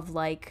bit of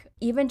like,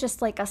 even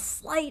just like a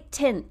slight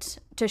tint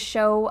to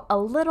show a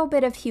little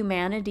bit of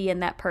humanity in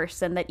that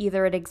person, that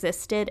either it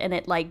existed and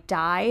it like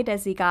died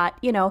as he got,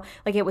 you know,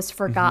 like it was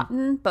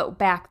forgotten, but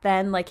back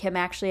then like him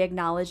actually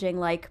acknowledging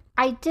like,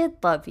 I did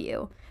love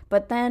you,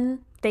 but then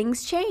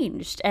things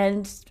changed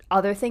and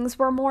other things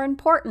were more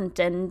important,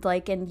 and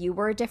like, and you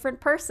were a different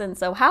person,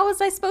 so how was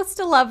I supposed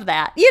to love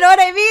that? You know what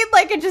I mean?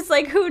 Like, it just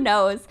like, who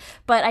knows?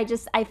 But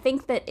I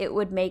think that it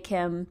would make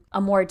him a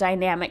more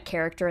dynamic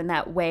character in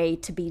that way,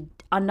 to be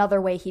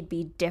another way he'd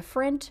be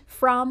different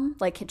from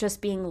like just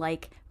being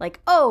like,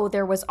 oh,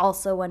 there was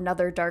also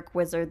another dark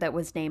wizard that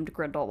was named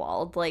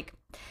Grindelwald. Like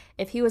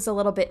if he was a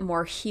little bit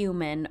more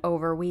human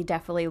over, we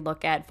definitely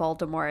look at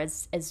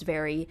Voldemort as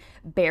very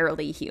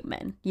barely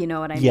human. You know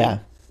what I mean?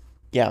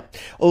 Yeah.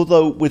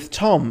 Although with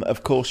Tom,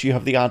 of course, you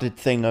have the added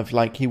thing of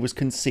like he was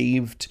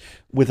conceived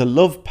with a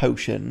love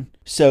potion,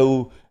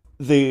 so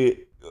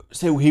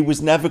he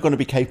was never going to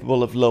be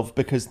capable of love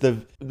because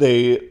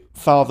the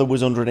father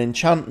was under an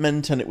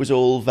enchantment, and it was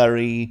all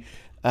very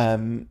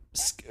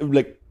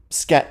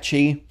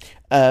sketchy,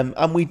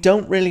 and we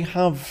don't really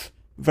have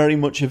very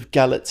much of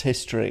Gellert's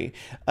history.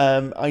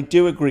 I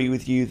do agree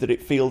with you that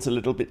it feels a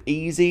little bit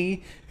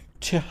easy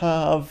to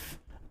have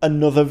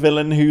another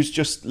villain who's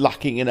just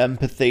lacking in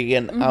empathy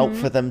and out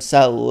for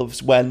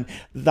themselves, when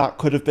that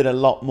could have been a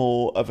lot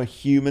more of a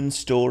human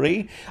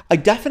story. I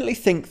definitely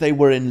think they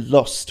were in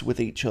lust with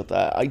each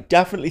other. I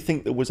definitely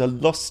think there was a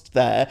lust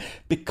there,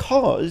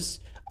 because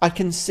I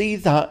can see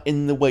that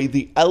in the way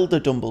the elder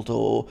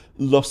Dumbledore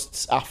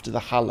lusts after the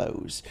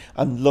Hallows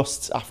and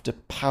lusts after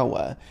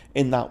power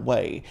in that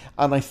way.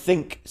 And I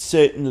think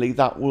certainly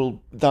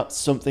that's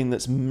something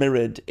that's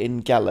mirrored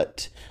in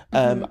Gellert.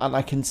 And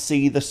I can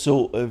see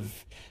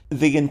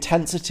the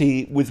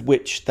intensity with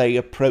which they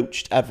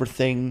approached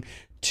everything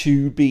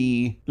to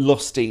be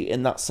lusty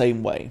in that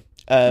same way.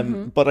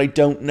 But I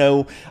don't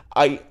know.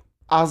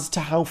 As to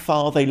how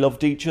far they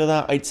loved each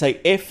other, I'd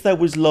say if there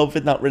was love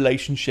in that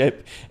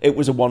relationship, it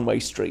was a one-way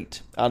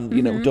street. And,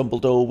 you know,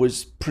 Dumbledore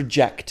was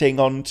projecting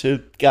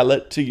onto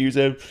Gellert, to use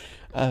a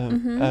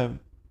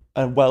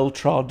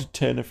well-trod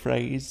turn of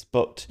phrase,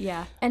 but...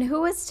 Yeah. And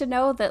who is to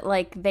know that,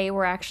 like, they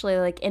were actually,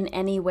 like, in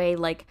any way,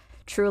 like,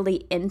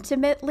 truly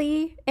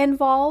intimately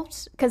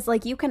involved? Because,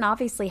 like, you can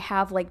obviously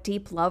have, like,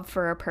 deep love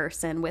for a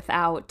person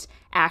without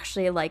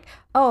actually, like,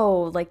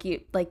 oh,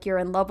 like you're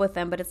in love with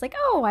them, but it's like,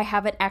 oh, I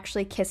haven't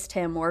actually kissed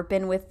him or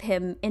been with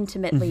him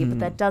intimately, but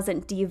that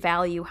doesn't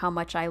devalue how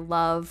much I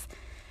love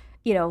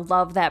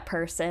that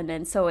person.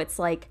 And so it's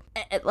like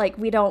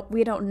we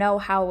don't know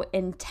how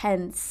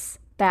intense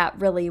that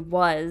really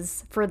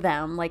was for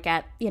them. Like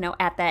at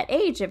that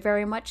age, it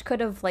very much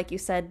could have, like you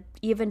said,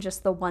 even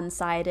just the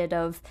one-sided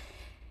of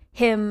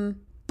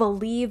him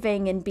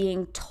believing and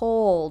being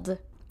told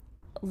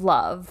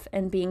love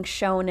and being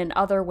shown in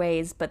other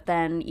ways, but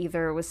then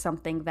either it was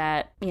something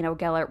that, you know,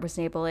 Gellert was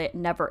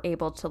never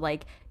able to,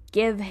 like,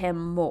 give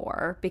him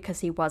more because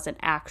he wasn't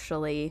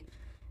actually,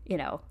 you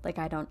know, like,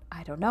 I don't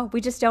know.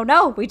 We just don't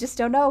know.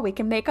 We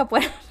can make up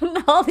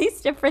all these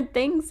different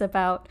things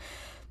about,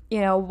 you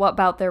know, what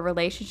about their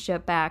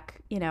relationship back,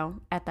 you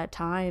know, at that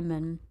time,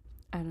 and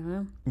I don't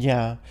know.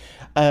 Yeah.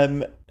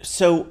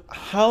 So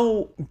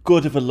how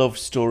good of a love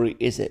story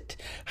is it?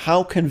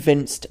 How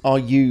convinced are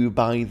you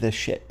by the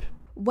ship?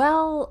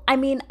 Well, I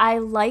mean, I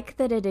like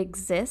that it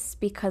exists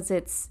because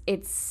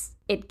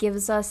it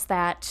gives us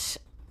that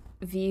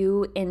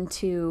view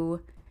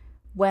into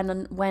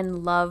when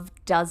love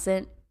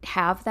doesn't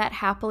have that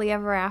happily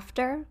ever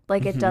after.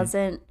 Like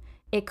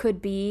it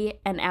could be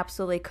and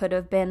absolutely could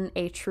have been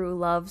a true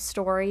love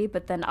story,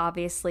 but then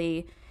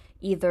obviously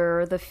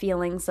either the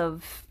feelings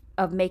of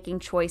making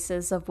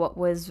choices of what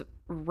was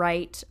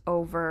right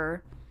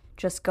over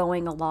just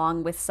going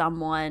along with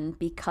someone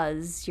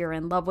because you're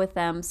in love with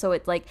them. So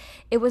it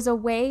was a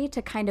way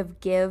to kind of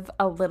give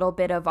a little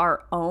bit of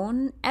our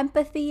own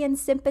empathy and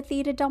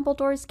sympathy to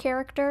Dumbledore's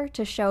character,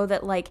 to show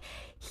that, like,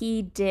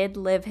 he did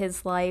live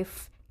his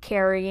life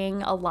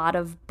carrying a lot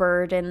of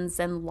burdens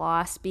and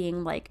loss,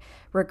 being like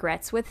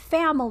regrets with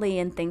family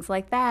and things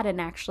like that, and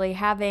actually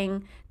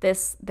having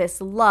this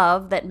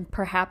love that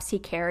perhaps he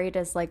carried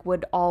as, like,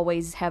 would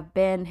always have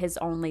been his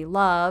only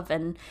love,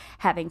 and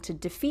having to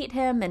defeat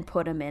him and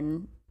put him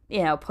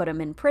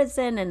in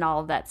prison and all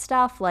of that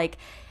stuff. Like,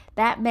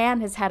 that man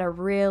has had a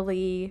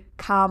really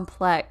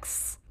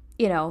complex,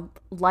 you know,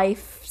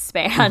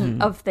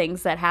 lifespan of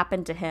things that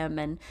happened to him,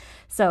 and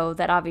so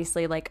that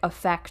obviously, like,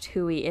 affect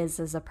who he is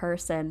as a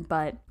person.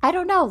 But I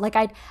don't know, like,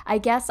 I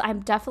guess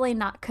I'm definitely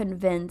not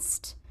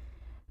convinced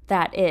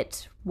that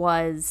it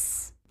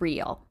was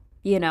real,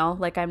 you know,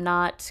 like, I'm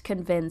not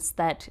convinced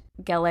that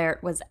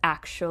Gellert was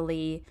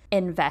actually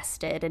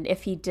invested, and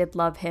if he did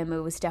love him, it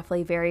was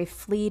definitely very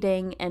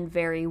fleeting and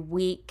very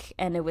weak,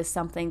 and it was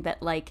something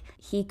that, like,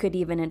 he could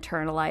even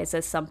internalize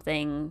as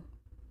something,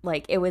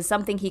 like, it was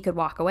something he could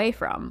walk away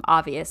from,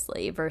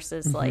 obviously,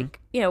 versus like,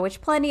 you know, which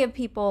plenty of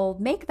people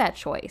make that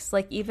choice.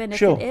 Like, even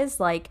if it is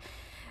like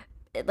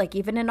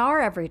even in our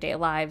everyday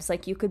lives,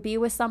 like, you could be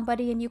with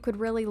somebody and you could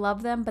really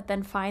love them, but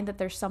then find that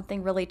there's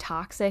something really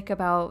toxic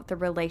about the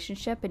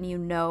relationship, and you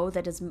know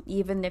that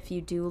even if you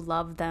do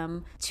love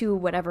them to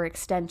whatever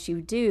extent you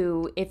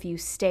do, if you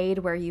stayed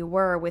where you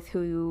were with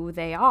who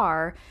they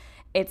are,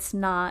 it's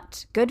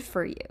not good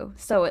for you.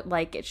 So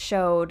it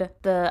showed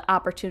the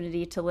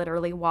opportunity to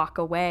literally walk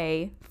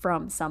away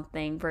from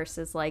something,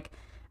 versus, like,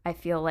 I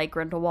feel like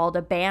Grindelwald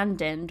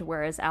abandoned,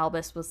 whereas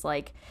Albus was,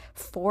 like,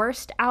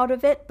 forced out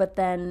of it, but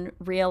then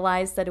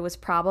realized that it was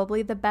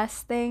probably the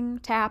best thing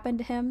to happen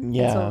to him.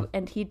 Yeah.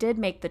 And he did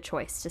make the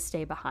choice to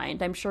stay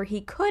behind. I'm sure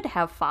he could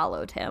have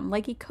followed him.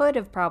 Like, he could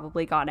have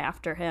probably gone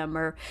after him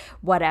or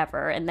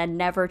whatever, and then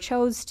never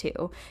chose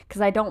to.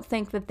 Because I don't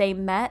think that they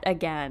met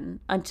again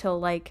until,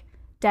 like,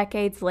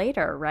 decades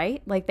later,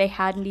 right? Like, they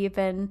hadn't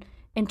even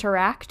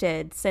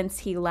interacted since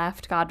he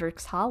left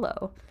Godric's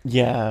Hollow.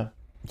 Yeah.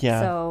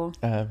 So,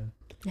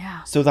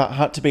 yeah. So that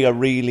had to be a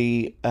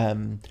really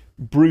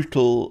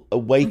brutal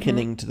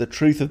awakening to the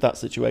truth of that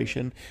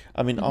situation.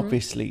 I mean,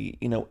 obviously,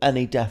 you know,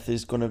 any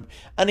death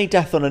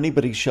on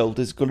anybody's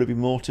shoulder is going to be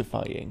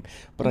mortifying.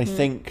 But I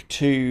think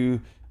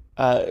to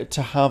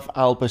have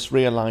Albus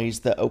realise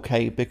that,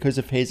 okay, because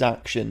of his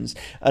actions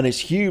and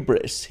his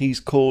hubris, he's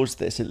caused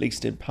this, at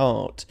least in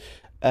part.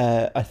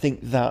 I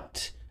think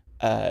that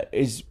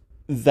is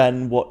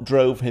then what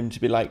drove him to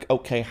be like,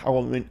 okay,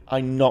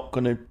 I'm not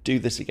going to do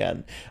this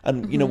again.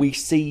 And, you know, we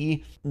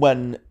see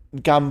when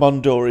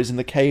Gambondor is in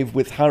the cave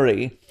with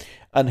Harry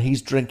and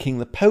he's drinking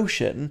the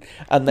potion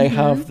and they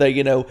have the,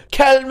 you know,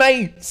 kill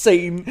me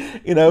scene,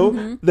 you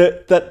know,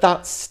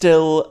 that's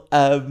still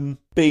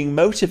being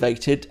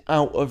motivated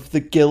out of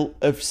the guilt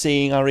of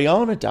seeing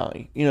Ariana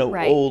die, you know,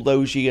 all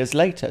those years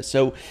later.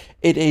 So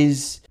it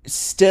is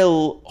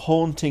still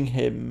haunting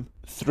him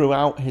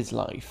throughout his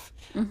life.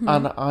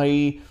 And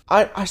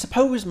I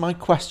suppose my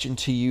question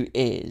to you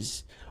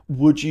is,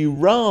 would you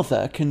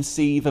rather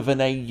conceive of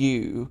an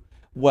AU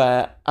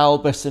where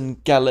Albus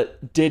and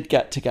Gellert did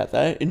get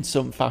together in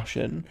some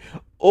fashion,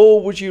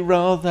 or would you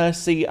rather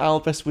see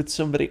Albus with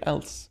somebody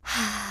else?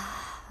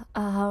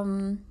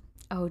 Oh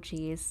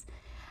geez.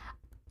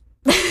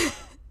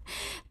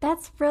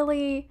 That's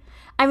really,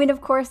 I mean, of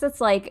course, it's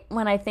like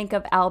when I think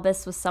of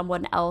Albus with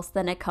someone else,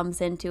 then it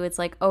comes into, it's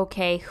like,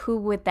 okay, who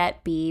would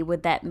that be?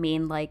 Would that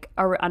mean like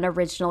an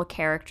original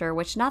character?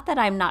 Which, not that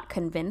I'm not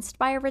convinced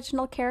by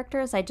original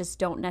characters, I just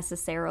don't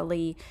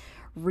necessarily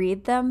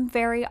read them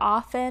very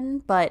often.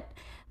 But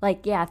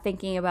like, yeah,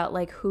 thinking about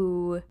like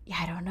who,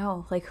 I don't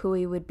know, like who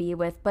he would be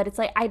with. But it's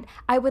like,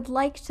 I would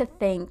like to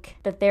think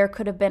that there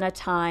could have been a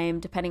time,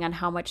 depending on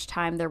how much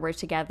time there were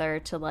together,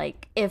 to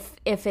like, if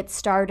it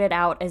started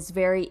out as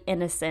very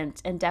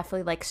innocent and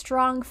definitely like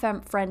strong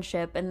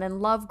friendship, and then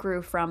love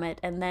grew from it,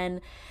 and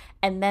then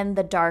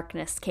the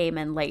darkness came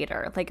in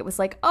later. Like, it was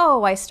like,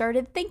 oh, I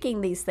started thinking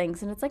these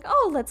things, and it's like,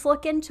 oh, let's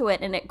look into it.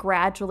 And it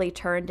gradually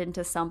turned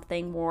into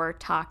something more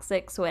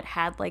toxic. So it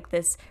had like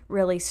this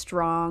really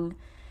strong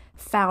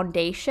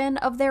foundation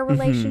of their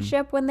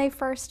relationship when they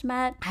first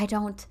met. I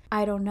don't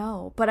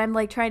know, but I'm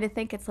like trying to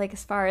think. It's like,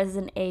 as far as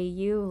an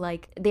AU,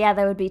 like, yeah,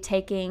 that would be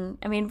taking,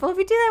 I mean, well,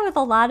 we do that with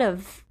a lot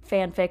of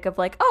fanfic of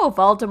like, oh,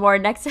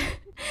 Voldemort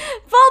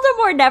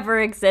never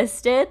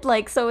existed.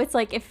 Like, so it's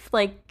like,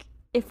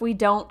 if we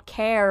don't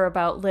care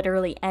about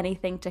literally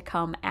anything to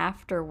come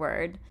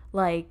afterward,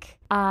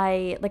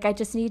 I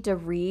just need to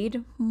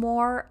read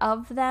more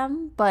of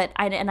them. But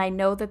I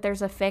know that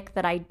there's a fic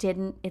that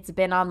it's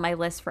been on my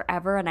list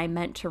forever, and I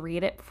meant to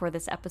read it before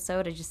this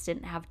episode. I just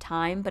didn't have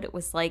time, but it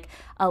was like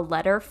a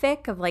letter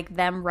fic of like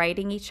them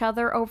writing each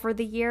other over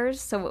the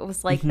years. So it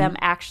was like them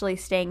actually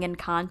staying in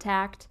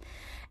contact,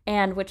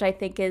 and which I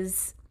think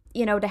is,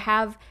 you know,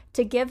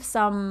 to give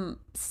some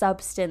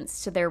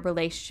substance to their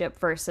relationship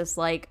versus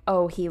like,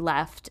 oh, he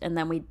left and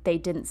then they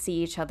didn't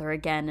see each other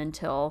again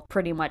until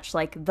pretty much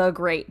like the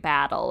great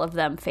battle of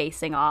them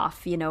facing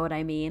off, you know what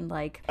I mean?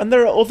 Like, and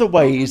there are other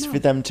ways for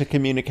them to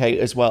communicate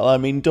as well. I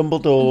mean,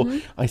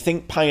 Dumbledore, I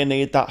think,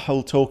 pioneered that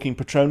whole talking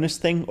Patronus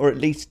thing, or at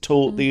least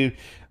taught the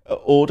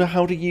Order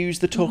how to use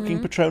the talking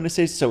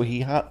Patronuses, so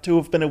he had to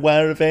have been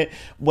aware of it.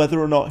 Whether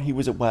or not he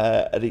was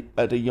aware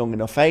at a young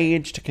enough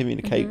age to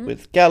communicate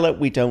with Gellert,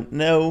 we don't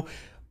know.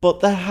 But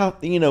they have,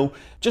 you know,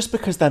 just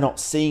because they're not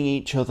seeing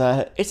each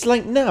other, it's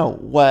like now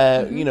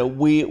where, you know,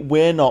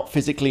 we're not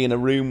physically in a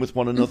room with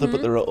one another,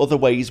 but there are other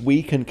ways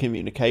we can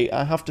communicate.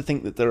 I have to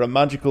think that there are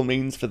magical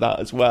means for that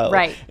as well.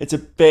 Right. It's a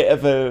bit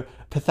of a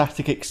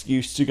pathetic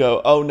excuse to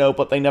go, oh no,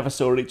 but they never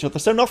saw each other,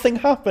 so nothing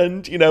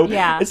happened, you know.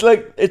 Yeah. It's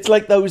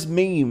like those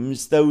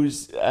memes,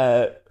 those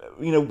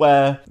you know,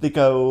 where they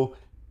go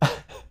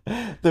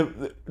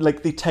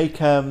they take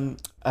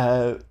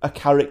a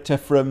character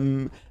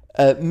from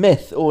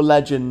myth or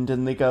legend,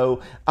 and they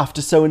go, after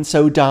so and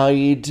so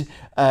died,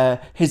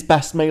 his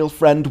best male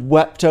friend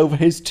wept over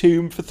his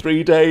tomb for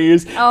 3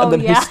 days, and then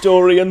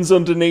historians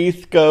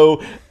underneath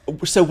go,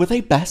 so were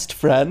they best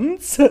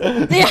friends?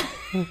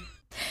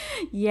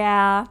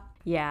 Yeah.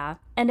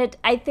 And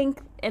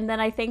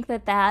I think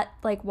that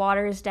like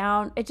waters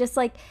down. It just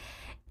like,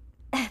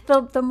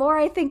 the more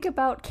I think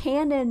about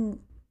canon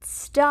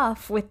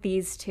stuff with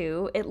these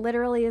two, it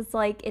literally is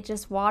like, it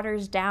just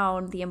waters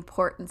down the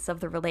importance of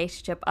the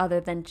relationship, other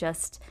than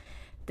just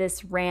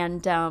this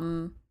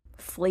random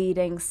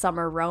fleeting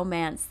summer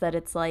romance that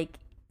it's like,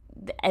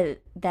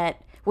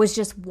 that was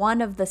just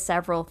one of the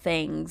several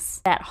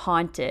things that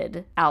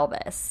haunted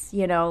Albus,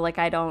 you know. Like,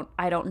 I don't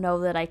know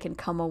that I can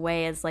come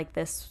away as like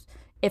this,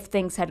 if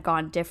things had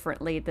gone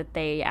differently, that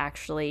they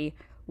actually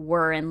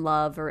were in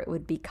love, or it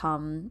would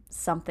become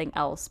something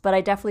else. But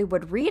I definitely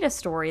would read a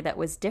story that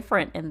was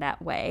different in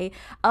that way,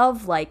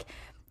 of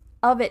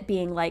it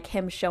being like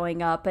him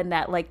showing up and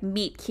that like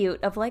meet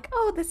cute of like,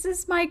 oh, this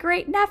is my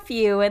great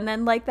nephew, and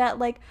then like that,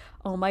 like,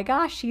 oh my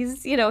gosh,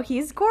 he's, you know,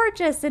 he's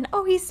gorgeous, and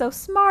oh, he's so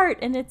smart,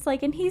 and it's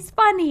like, and he's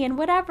funny and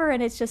whatever,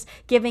 and it's just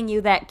giving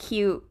you that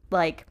cute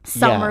like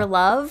summer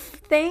love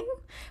thing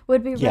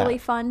would be really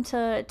fun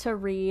to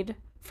read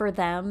for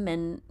them,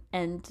 and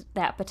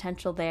that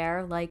potential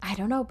there. Like, I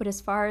don't know, but as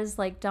far as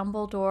like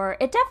Dumbledore,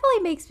 it definitely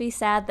makes me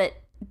sad that,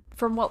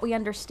 from what we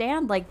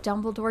understand, like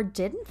Dumbledore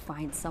didn't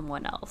find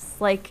someone else.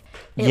 Like,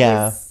 it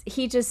was,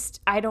 he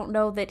just, I don't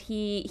know that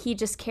he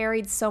just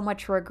carried so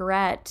much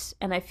regret,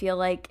 and I feel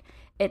like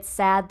it's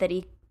sad that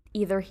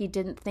either he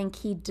didn't think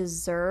he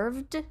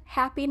deserved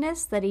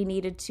happiness, that he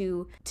needed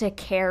to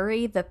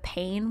carry the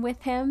pain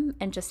with him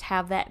and just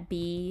have that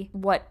be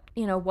what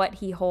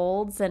he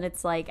holds. And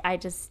it's like,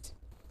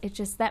 it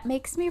just that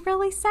makes me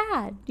really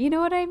sad. You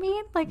know what I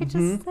mean? Like,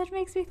 that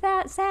makes me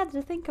sad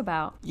to think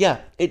about.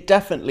 Yeah, it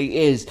definitely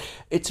is.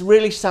 It's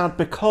really sad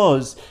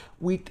because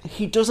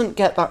he doesn't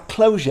get that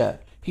closure.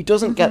 He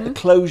doesn't get the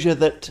closure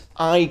that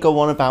I go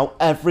on about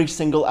every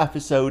single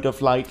episode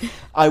of, like,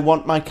 I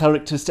want my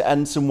characters to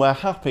end somewhere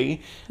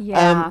happy.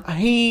 Yeah.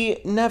 He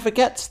never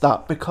gets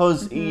that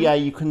because, yeah,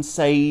 you can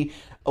say,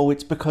 oh,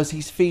 it's because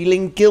he's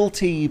feeling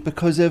guilty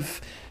because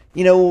of,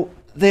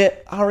 the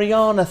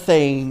Ariana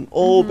thing,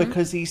 or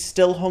because he's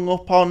still hung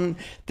up on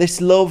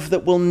this love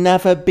that will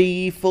never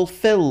be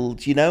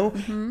fulfilled,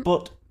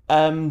 But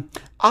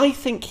I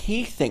think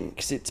he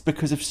thinks it's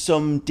because of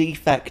some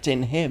defect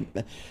in him,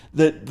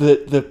 that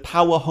the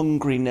power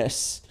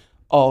hungriness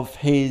of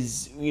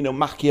his,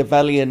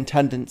 Machiavellian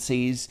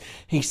tendencies,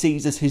 he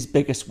sees as his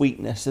biggest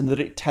weakness, and that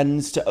it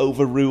tends to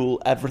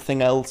overrule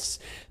everything else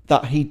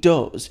that he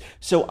does.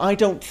 So I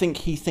don't think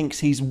he thinks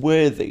he's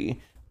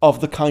worthy of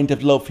the kind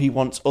of love he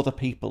wants other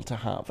people to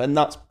have. And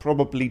that's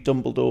probably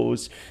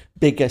Dumbledore's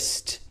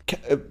biggest,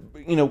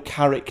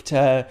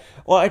 character,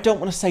 or I don't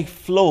want to say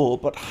flaw,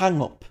 but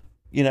hang up,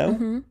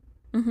 And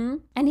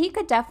he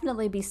could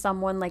definitely be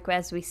someone, like,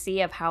 as we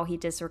see of how he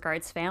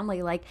disregards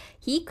family, like,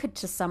 he could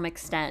to some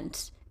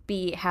extent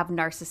have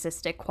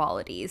narcissistic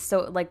qualities. So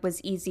it, like, was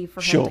easy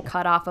for him to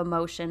cut off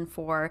emotion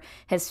for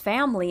his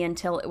family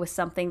until it was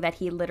something that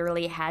he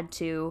literally had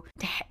to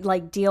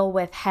like deal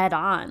with head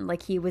on.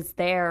 Like, he was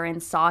there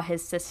and saw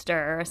his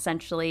sister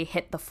essentially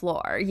hit the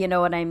floor. You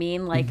know what I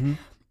mean? Like,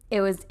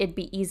 it'd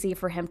be easy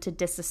for him to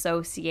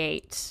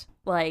disassociate.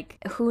 Like,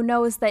 who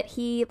knows that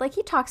he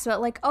talks about,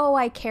 like, oh,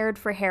 I cared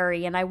for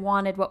Harry and I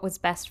wanted what was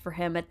best for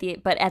him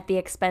but at the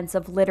expense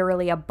of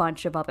literally a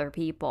bunch of other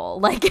people.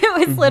 Like,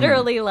 it was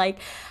literally like,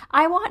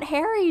 I want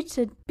Harry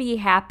to be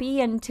happy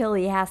until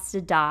he has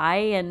to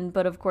die,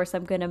 but of course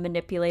I'm going to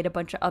manipulate a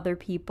bunch of other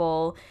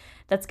people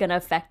that's going to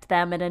affect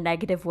them in a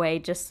negative way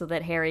just so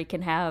that Harry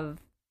can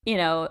have,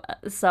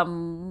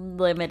 some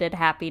limited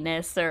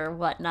happiness or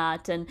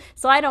whatnot. And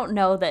so I don't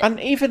know that. And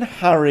even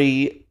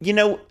Harry,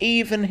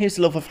 even his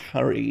love of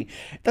Harry,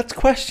 that's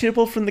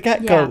questionable from the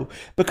get-go.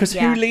 Because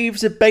who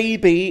leaves a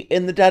baby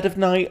in the dead of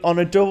night on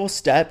a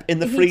doorstep in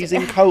the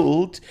freezing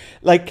cold?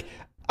 Like,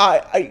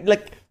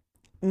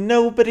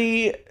 no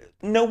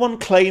one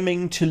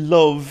claiming to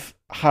love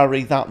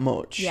Harry that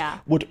much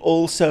would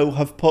also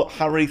have put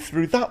Harry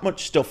through that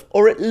much stuff.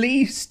 Or at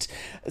least,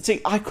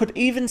 I could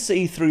even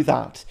see through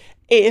that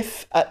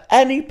if at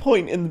any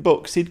point in the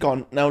books he'd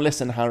gone, now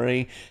listen,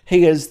 Harry,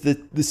 here's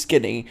the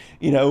skinny,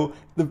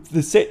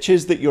 the sitch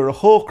is that you're a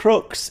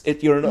Horcrux,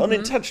 you're an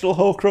unintentional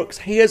Horcrux,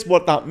 here's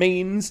what that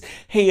means,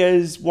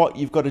 here's what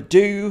you've got to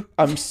do,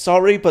 I'm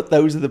sorry, but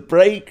those are the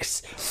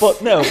breaks.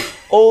 But no,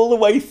 all the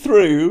way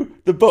through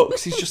the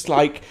books, he's just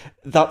like,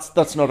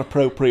 that's not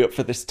appropriate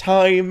for this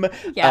time,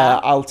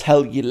 I'll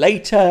tell you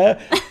later,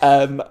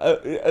 I'm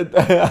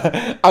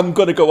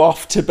going to go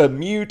off to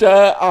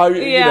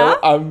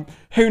Bermuda,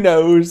 who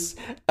knows?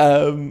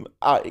 I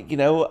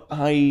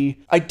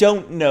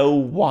don't know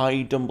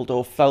why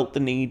Dumbledore felt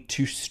the need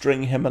to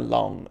string him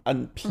along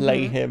and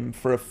play him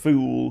for a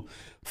fool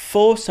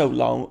for so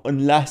long,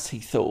 unless he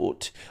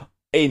thought,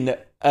 in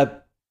a,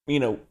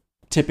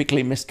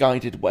 typically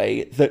misguided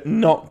way, that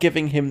not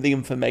giving him the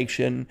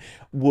information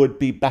would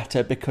be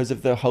better because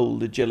of the whole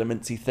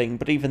legitimacy thing.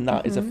 But even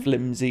that is a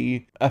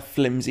flimsy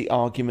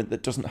argument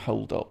that doesn't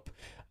hold up,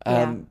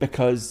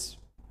 because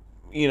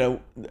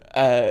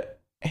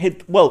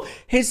his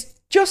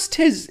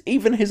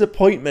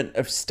appointment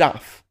of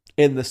staff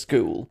in the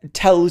school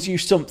tells you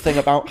something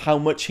about how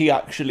much he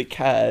actually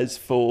cares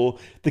for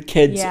the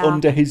kids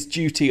under his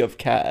duty of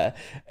care.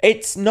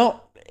 It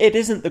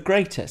isn't the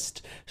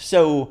greatest.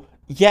 So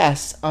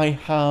yes, I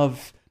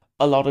have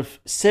a lot of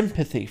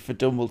sympathy for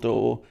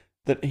Dumbledore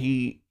that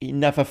he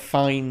never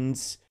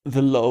finds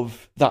the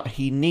love that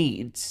he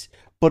needs.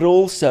 But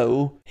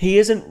also, he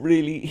doesn't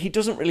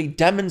really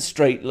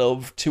demonstrate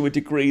love to a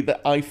degree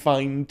that I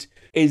find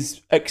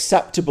is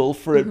acceptable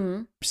for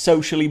a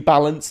socially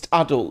balanced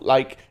adult.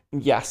 Like,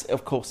 yes,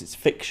 of course it's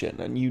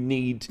fiction and you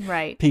need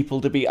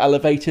people to be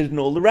elevated and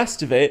all the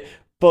rest of it.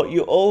 But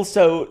you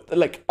also,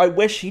 like, I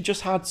wish he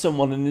just had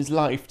someone in his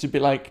life to be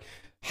like,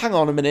 hang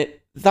on a minute,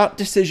 that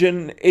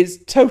decision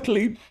is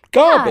totally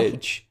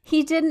garbage.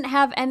 He didn't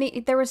have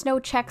there was no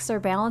checks or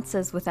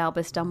balances with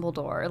Albus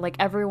Dumbledore. Like,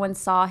 everyone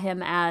saw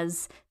him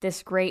as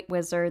this great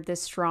wizard,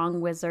 this strong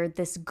wizard,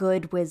 this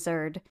good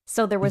wizard.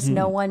 So there was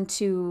no one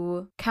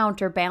to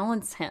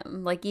counterbalance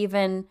him. Like,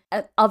 even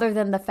other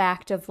than the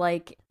fact of,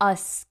 like,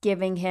 us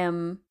giving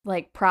him,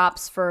 like,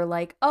 props for,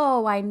 like,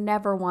 oh, I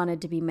never wanted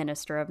to be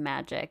Minister of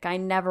Magic. I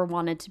never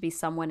wanted to be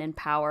someone in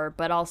power.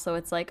 But also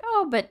it's like,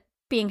 oh, but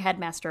being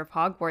headmaster of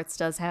Hogwarts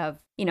does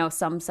have,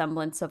 some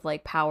semblance of,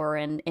 like, power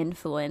and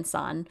influence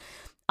on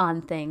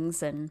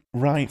things. And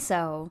right.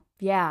 So,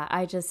 yeah,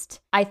 I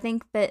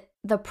think that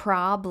the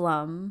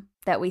problem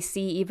that we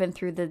see even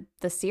through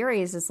the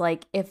series is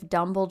like, if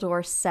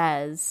Dumbledore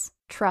says,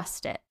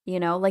 trust it, you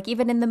know, like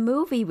even in the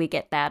movie we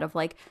get that of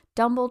like,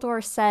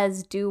 Dumbledore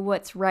says do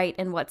what's right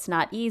and what's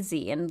not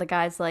easy, and the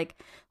guy's like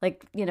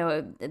you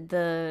know,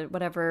 the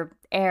whatever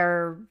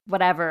heir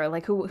whatever,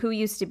 like who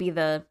used to be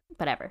the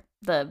whatever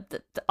the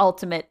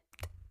ultimate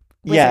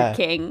wizard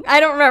king, I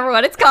don't remember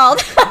what it's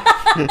called.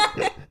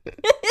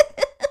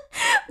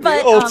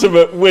 But, the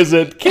ultimate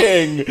wizard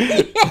king.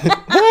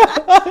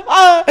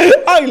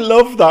 I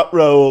love that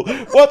role.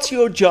 What's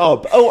your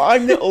job? Oh,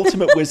 I'm the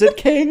ultimate wizard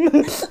king.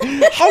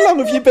 How long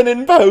have you been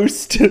in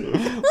post?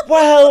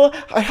 Well,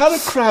 I had a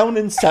crown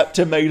and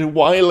scepter made a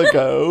while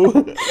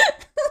ago.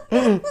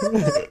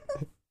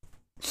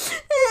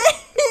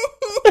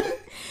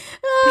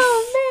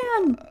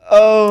 Oh man.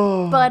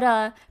 Oh.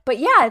 But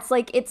yeah, it's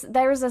like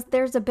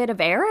there's a bit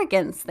of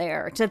arrogance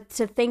there to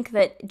think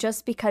that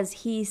just because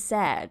he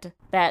said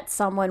that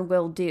someone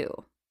will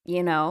do,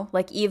 you know,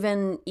 like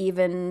even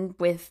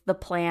with the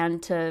plan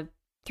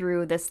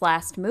through this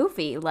last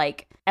movie,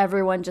 like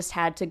everyone just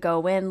had to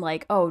go in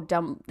like, oh,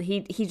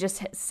 he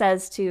just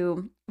says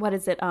to, what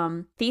is it,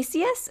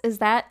 Theseus, is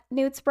that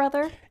Newt's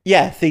brother?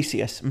 Yeah,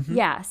 Theseus. Mm-hmm.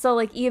 Yeah, so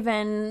like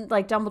even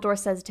like Dumbledore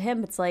says to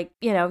him, it's like,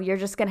 you know, you're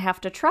just gonna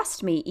have to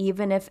trust me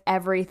even if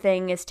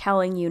everything is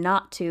telling you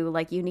not to,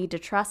 like you need to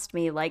trust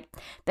me. Like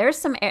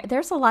there's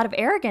a lot of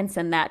arrogance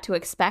in that, to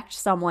expect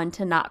someone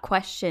to not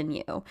question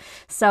you.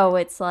 So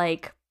it's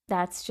like,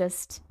 that's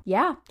just,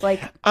 yeah,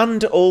 like...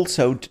 And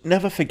also,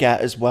 never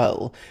forget as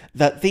well,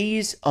 that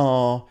these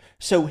are...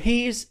 So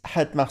he's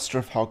headmaster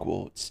of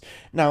Hogwarts.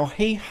 Now,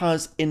 he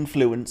has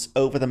influence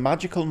over the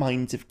magical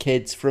minds of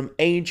kids from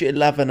age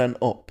 11 and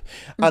up.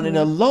 Mm-hmm. And in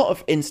a lot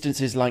of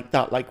instances like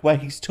that, like where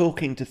he's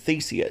talking to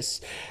Theseus,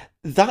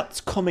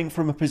 that's coming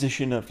from a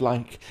position of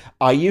like,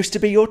 I used to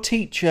be your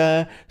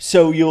teacher,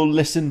 so you'll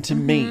listen to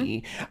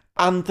me.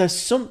 And there's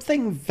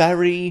something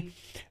very...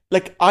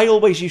 Like, I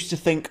always used to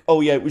think,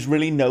 oh yeah, it was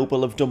really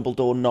noble of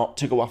Dumbledore not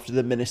to go after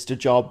the minister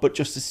job, but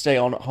just to stay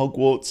on at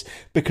Hogwarts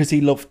because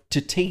he loved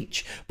to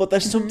teach. But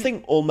there's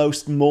something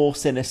almost more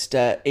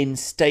sinister in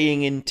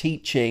staying in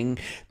teaching,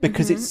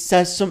 because it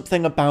says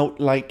something about,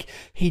 like,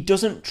 he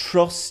doesn't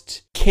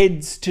trust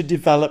kids to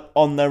develop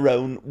on their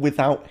own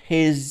without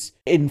his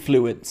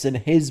influence and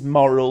his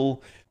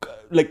moral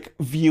like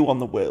view on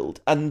the world.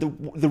 And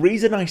the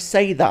reason I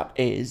say that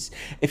is,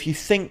 if you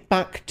think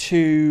back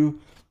to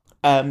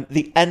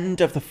the end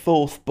of the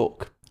fourth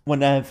book,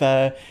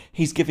 whenever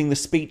he's giving the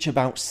speech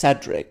about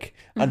Cedric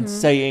and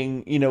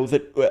saying, you know,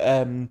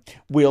 that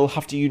we'll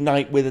have to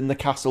unite within the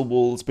castle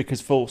walls because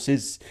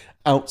forces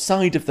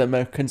outside of them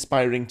are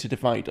conspiring to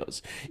divide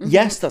us.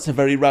 Yes, that's a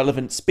very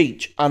relevant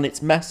speech and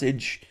its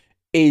message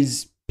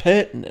is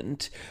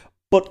pertinent,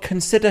 but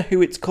consider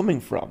who it's coming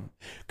from.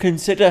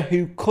 Consider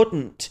who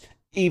couldn't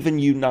even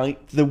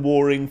unite the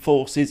warring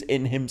forces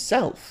in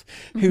himself,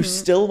 who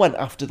still went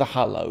after the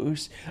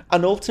Hallows.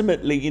 And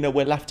ultimately, you know,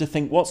 we're left to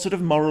think, what sort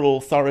of moral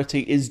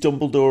authority is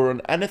Dumbledore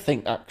on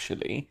anything,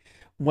 actually,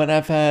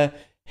 whenever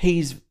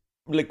he's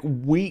like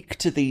weak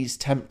to these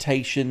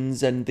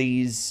temptations and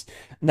these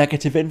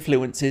negative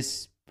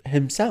influences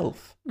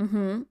himself.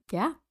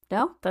 Yeah,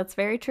 no, that's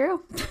very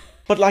true.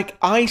 But like,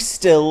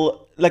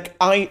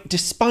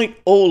 despite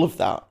all of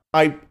that,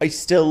 I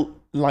still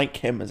like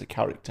him as a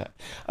character,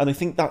 and I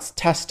think that's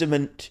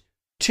testament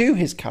to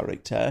his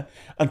character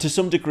and to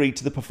some degree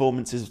to the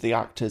performances of the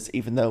actors,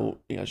 even though,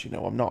 as you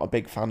know, I'm not a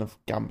big fan of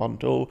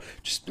Gambon,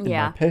 just in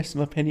my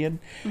personal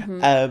opinion.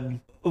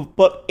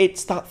 But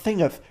it's that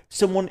thing of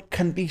someone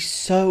can be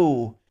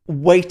so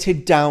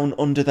weighted down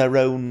under their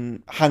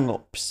own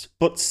hang-ups,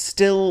 but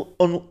still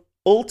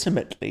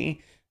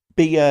ultimately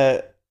be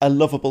a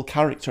lovable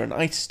character, and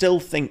I still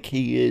think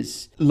he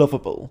is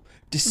lovable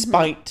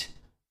despite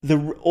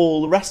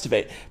all the rest of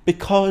it,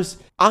 because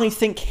I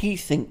think he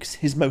thinks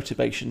his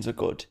motivations are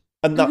good,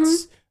 and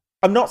that's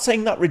I'm not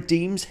saying that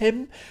redeems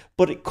him,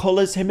 but it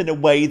colours him in a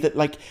way that,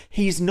 like,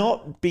 he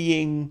doesn't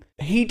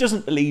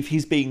believe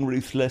he's being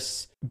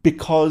ruthless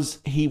because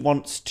he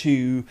wants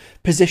to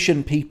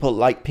position people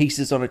like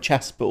pieces on a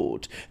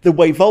chessboard the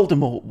way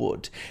Voldemort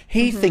would.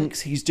 He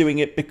thinks he's doing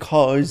it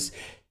because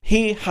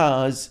he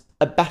has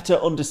a better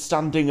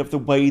understanding of the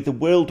way the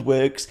world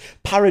works,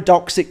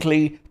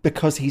 paradoxically,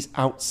 because he's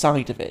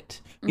outside of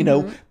it. You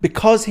know,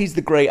 because he's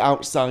the great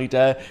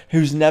outsider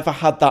who's never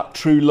had that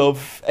true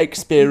love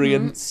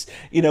experience.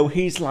 You know,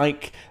 he's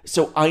like,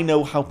 so I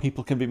know how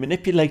people can be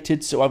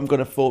manipulated, so I'm going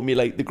to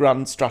formulate the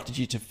grand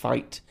strategy to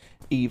fight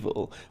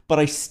evil. But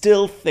I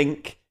still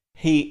think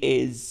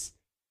there's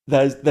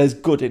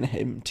good in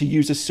him, to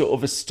use a sort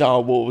of a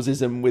Star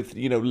Warsism with,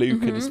 you know,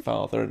 Luke and his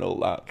father and all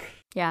that.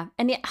 Yeah,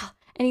 and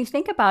And you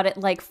think about it,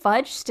 like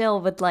Fudge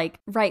still would like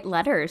write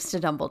letters to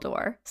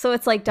Dumbledore. So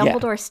it's like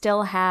Dumbledore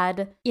still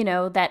had, you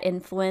know, that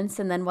influence.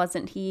 And then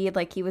wasn't he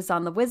like he was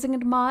on the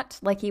Wizengamot?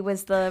 Like he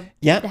was the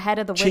head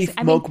of the Chief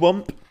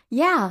Mugwump.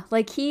 Yeah,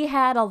 like he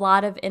had a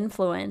lot of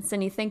influence.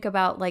 And you think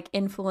about like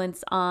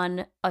influence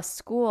on a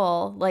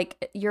school,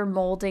 like you're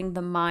molding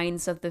the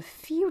minds of the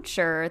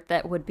future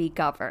that would be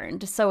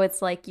governed. So it's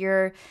like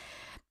you're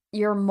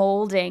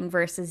molding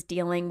versus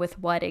dealing with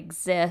what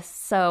exists.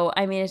 So,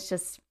 I mean, it's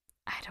just,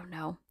 I don't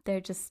know.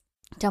 They're just,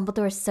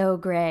 Dumbledore's so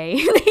gray.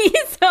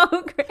 He's so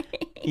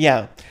gray.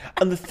 Yeah.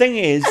 And the thing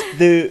is,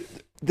 the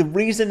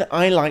reason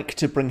I like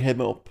to bring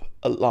him up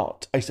a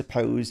lot, I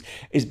suppose,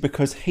 is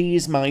because he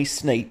is my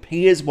Snape.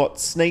 He is what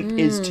Snape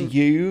is to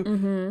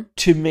you,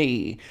 to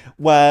me,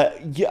 where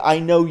I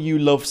know you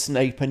love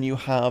Snape and you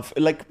have,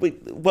 like,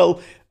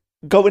 well,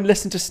 go and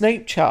listen to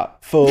Snape Chat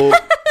for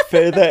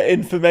further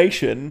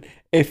information.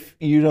 If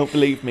you don't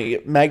believe me,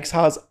 Megs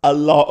has a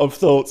lot of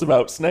thoughts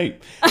about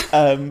Snape.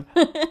 And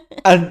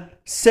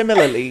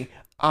similarly,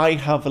 I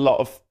have a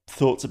lot of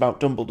thoughts about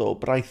Dumbledore,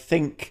 but I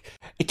think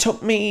it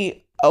took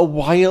me a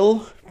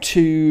while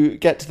to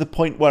get to the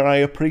point where I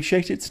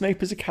appreciated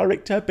Snape as a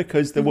character,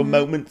 because there were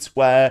moments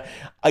where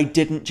I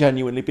didn't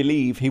genuinely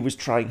believe he was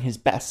trying his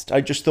best. I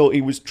just thought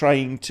he was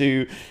trying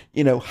to,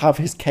 you know, have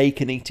his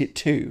cake and eat it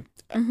too.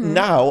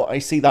 Now I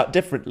see that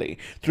differently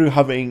through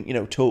having, you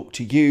know, talked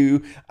to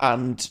you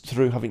and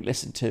through having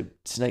listened to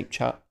Snape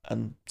Chat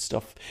and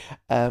stuff.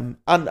 And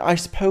I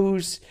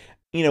suppose,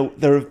 you know,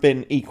 there have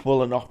been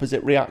equal and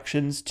opposite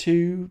reactions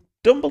to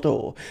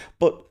Dumbledore.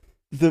 But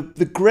the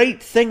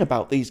great thing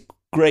about these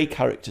grey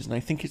characters, and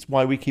I think it's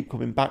why we keep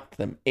coming back to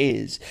them,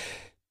 is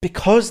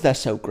because they're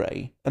so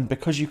grey and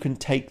because you can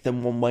take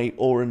them one way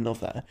or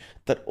another,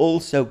 that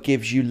also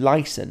gives you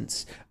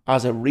license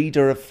as a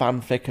reader of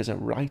fanfic, as a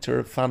writer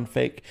of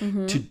fanfic,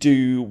 to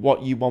do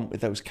what you want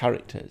with those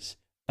characters.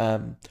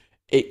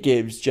 It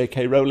gives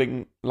J.K.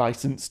 Rowling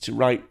license to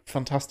write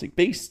Fantastic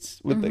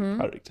Beasts with the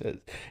characters,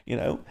 you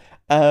know.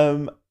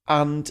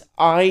 And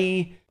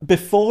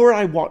before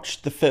I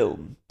watched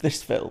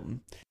this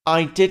film,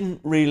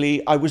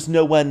 I was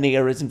nowhere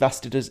near as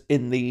invested as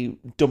in the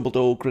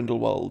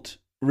Dumbledore-Grindelwald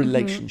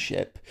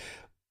relationship.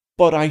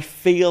 But I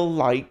feel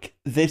like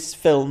this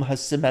film has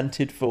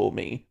cemented for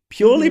me,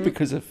 purely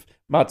because of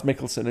Mads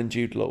Mikkelsen and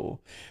Jude Law,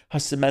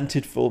 has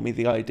cemented for me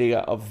the idea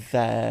of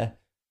their,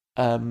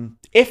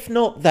 if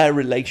not their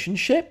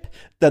relationship,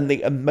 then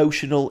the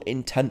emotional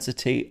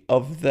intensity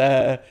of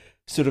their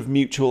sort of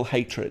mutual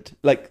hatred,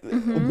 like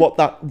what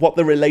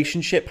the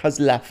relationship has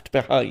left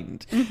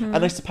behind.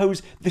 And I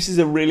suppose this is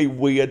a really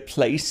weird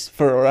place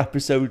for our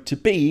episode to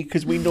be,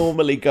 because we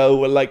normally go,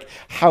 well, like,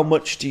 how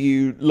much do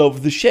you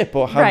love the ship,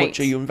 or how much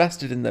are you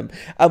invested in them?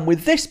 And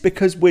with this,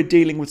 because we're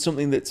dealing with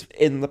something that's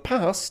in the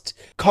past,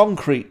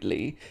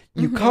 concretely,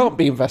 you can't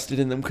be invested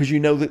in them because you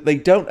know that they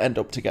don't end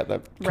up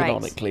together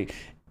canonically.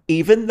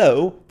 Even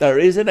though there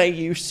is an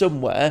AU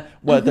somewhere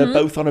where they're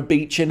both on a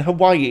beach in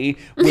Hawaii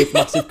with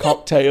massive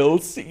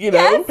cocktails, you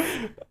know,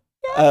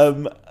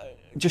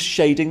 just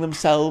shading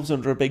themselves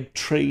under a big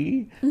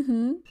tree.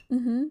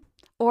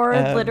 Or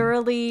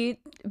literally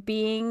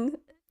being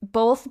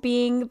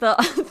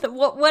the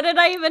what did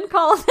I even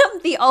call them?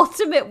 The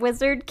ultimate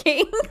wizard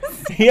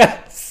kings.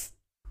 Yes.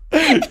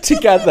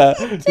 Together.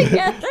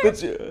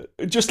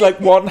 Just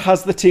like one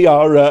has the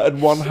tiara and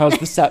one has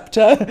the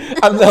scepter,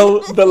 and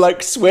they'll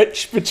like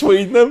switch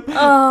between them.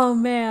 Oh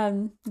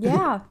man.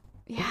 Yeah.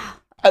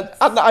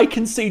 And I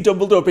can see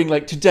Dumbledore being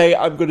like, today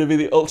I'm going to be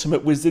the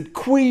ultimate wizard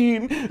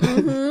queen.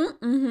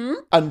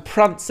 And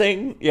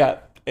prancing. Yeah,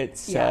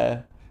 it's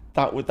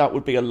that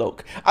would be a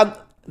look. And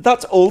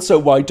that's also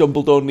why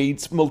Dumbledore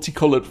needs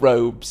multicolored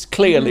robes,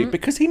 clearly,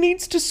 because he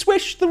needs to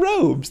swish the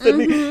robes.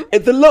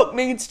 The look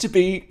needs to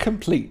be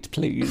complete,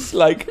 please.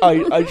 Like,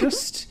 I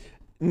just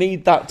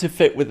need that to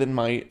fit within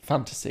my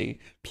fantasy,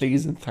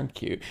 please and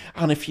thank you.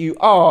 And if you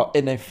are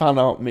in a fan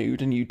art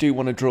mood and you do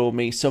want to draw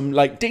me some,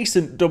 like,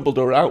 decent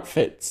Dumbledore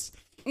outfits,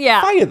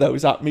 fire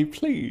those at me,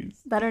 please.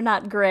 That are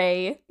not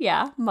grey,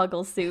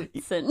 muggle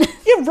suits and...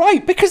 Yeah,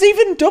 right, because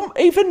even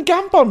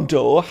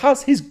Gambondor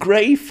has his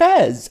grey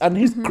fez and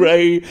his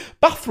grey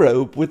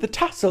bathrobe with the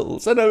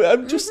tassels, and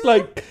I'm just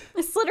like...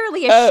 It's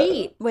literally a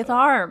sheet with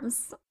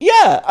arms.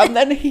 Yeah, and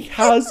then he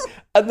has...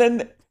 And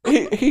then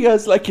he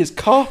has, like, his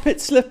carpet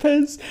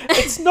slippers.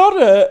 It's not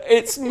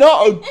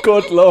a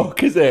good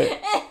look, is it?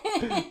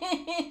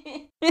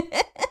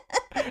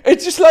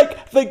 It's just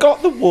like they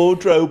got the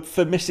wardrobe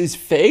for Mrs.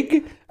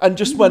 Fig and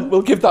just went,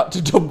 we'll give that to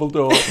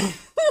Dumbledore.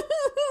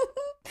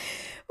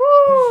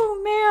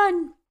 Oh,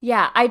 man.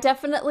 Yeah, I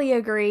definitely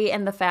agree.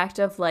 And the fact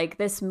of like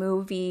this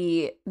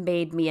movie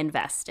made me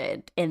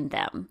invested in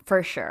them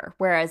for sure.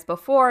 Whereas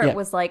before it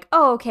was like,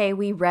 oh, okay,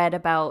 we read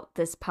about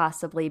this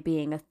possibly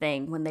being a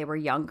thing when they were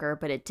younger,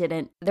 but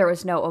there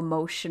was no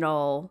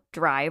emotional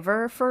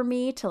driver for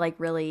me to like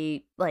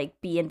really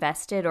like be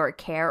invested or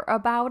care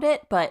about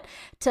it. But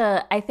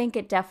I think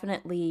it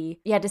definitely,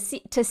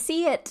 to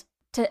see it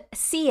to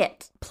see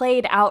it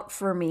played out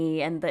for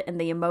me, and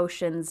the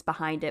emotions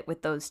behind it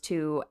with those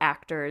two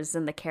actors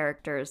and the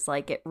characters,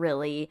 like it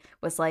really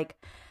was like,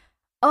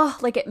 oh,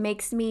 like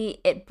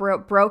it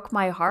broke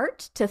my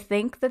heart to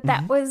think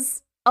that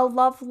was a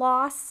love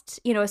lost,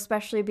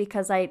 especially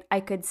because I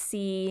could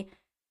see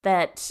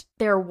that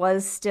there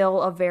was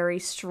still a very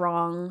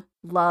strong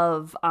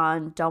love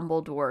on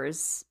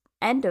Dumbledore's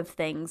end of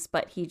things,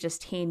 but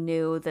he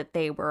knew that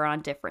they were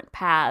on different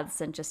paths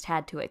and just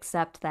had to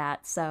accept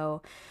that.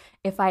 So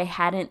if I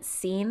hadn't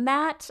seen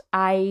that,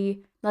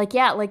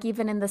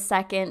 even in the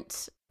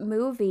second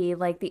movie,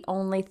 like the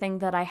only thing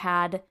that I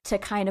had to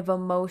kind of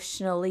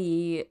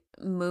emotionally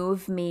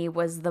move me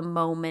was the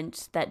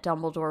moment that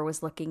Dumbledore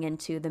was looking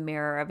into the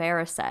Mirror of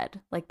Erised.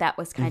 Like that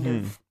was kind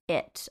of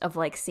it, of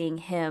like seeing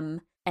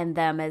him and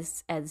them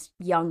as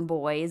young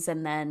boys,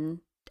 and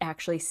then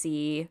actually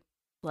see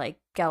like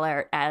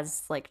Gellert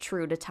as like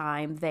true to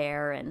time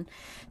there. And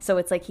so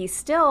it's like he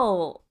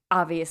still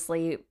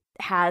obviously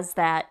has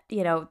that,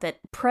 that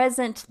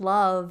present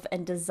love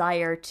and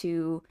desire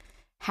to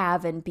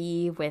have and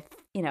be with,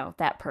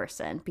 that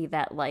person, be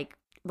that like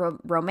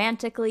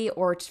romantically,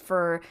 or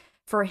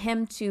for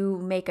him to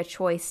make a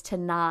choice to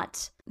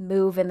not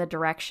move in the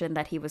direction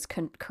that he was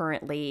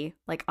currently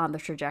like on the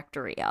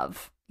trajectory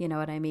of, you know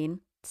what I mean?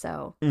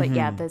 So, but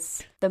yeah,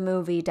 the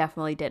movie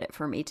definitely did it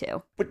for me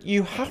too. But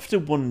you have to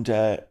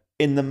wonder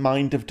in the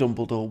mind of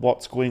Dumbledore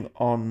what's going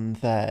on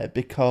there,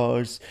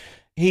 because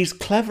he's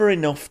clever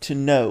enough to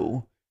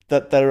know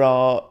that there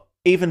are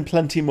even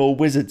plenty more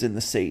wizards in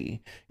the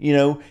sea.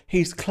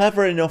 He's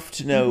clever enough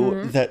to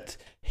know that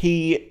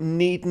he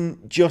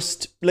needn't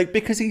just, like,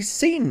 because he's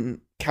seen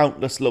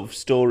countless love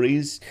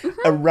stories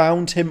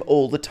around him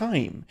all the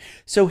time.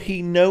 So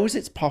he knows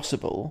it's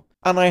possible.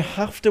 And I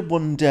have to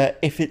wonder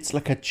if it's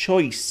like a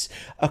choice,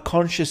 a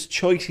conscious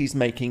choice he's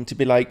making to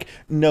be like,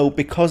 no,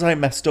 because I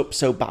messed up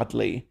so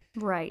badly.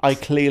 Right.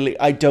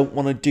 I don't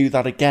want to do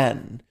that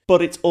again.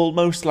 But it's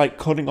almost like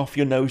cutting off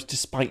your nose to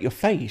spite your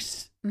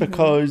face,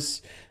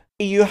 because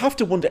you have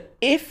to wonder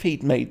if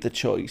he'd made the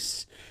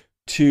choice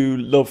to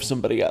love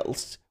somebody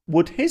else,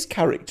 would his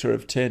character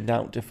have turned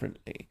out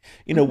differently?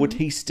 Would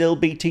he still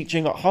be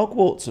teaching at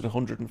Hogwarts at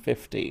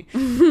 150?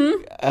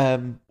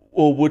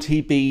 Or would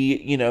he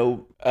be,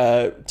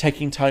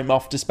 taking time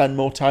off to spend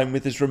more time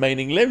with his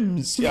remaining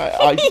limbs? Yeah.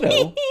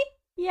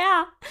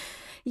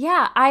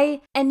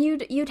 And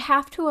you'd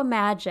have to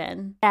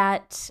imagine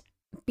that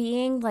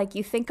being like,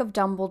 you think of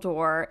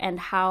Dumbledore and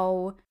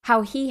how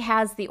he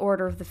has the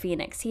Order of the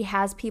Phoenix. He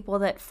has people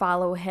that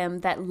follow him,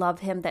 that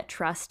love him, that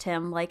trust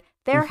him. Like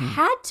there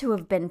had to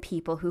have been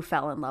people who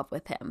fell in love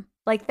with him.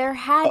 Like there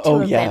had to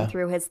have been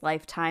through his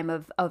lifetime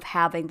of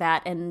having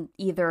that, and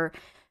either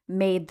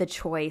made the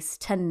choice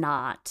to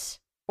not,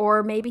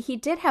 or maybe he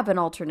did have an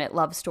alternate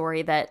love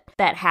story that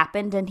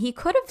happened, and he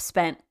could have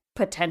spent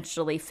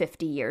potentially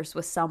 50 years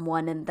with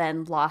someone and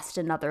then lost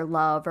another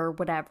love or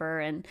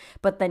whatever.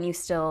 But then you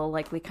still,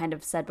 like we kind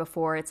of said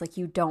before, it's like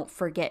you don't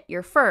forget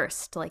your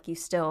first, like you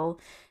still,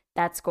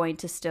 that's going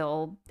to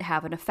still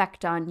have an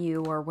effect on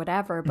you or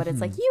whatever. But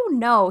it's like,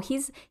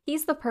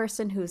 he's the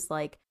person who's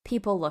like,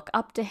 people look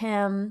up to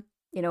him.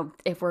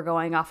 If we're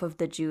going off of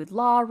the Jude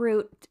Law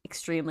route,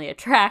 extremely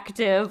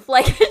attractive.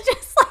 Like, it's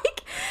just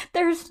like,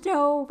 there's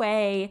no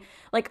way,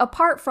 like,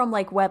 apart from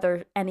like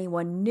whether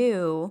anyone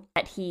knew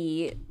that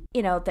he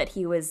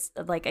was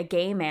like a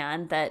gay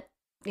man, that,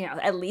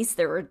 at least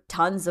there were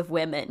tons of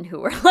women who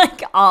were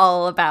like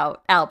all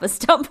about Albus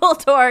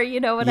Dumbledore, you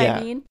know what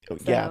I mean?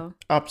 Yeah,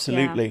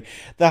 absolutely. Yeah.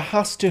 There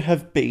has to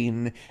have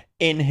been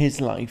in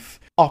his life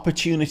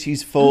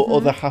opportunities for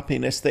other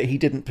happiness that he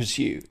didn't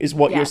pursue, is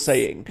what you're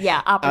saying.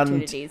 Yeah,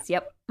 opportunities.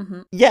 Yep.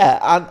 Yeah,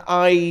 and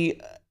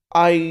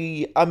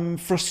I am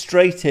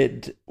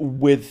frustrated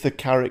with the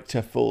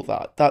character for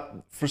that. That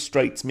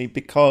frustrates me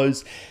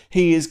because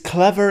he is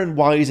clever and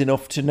wise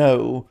enough to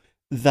know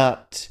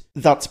that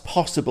that's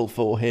possible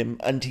for him,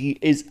 and he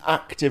is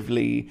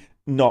actively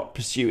not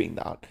pursuing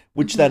that,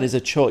 which then is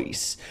a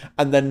choice,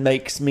 and then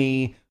makes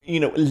me,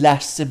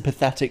 less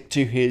sympathetic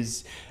to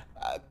his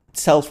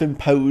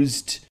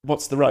self-imposed,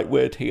 what's the right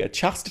word here,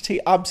 chastity,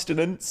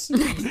 abstinence,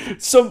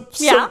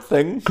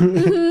 something.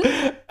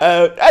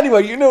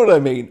 Anyway, you know what I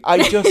mean.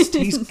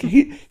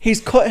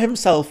 He's cut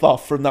himself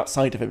off from that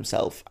side of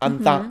himself,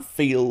 and that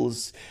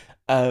feels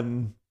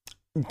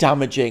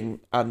damaging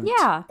and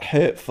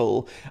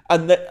hurtful.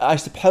 And I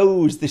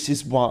suppose this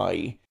is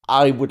why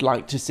I would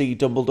like to see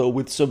Dumbledore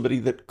with somebody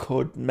that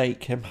could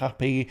make him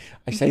happy.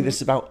 I say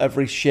this about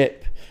every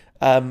ship,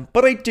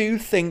 but I do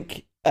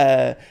think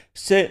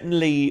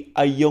certainly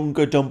a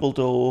younger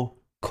Dumbledore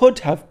could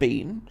have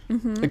been.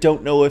 I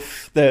don't know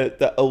if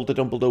the older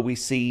Dumbledore we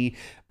see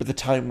by the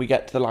time we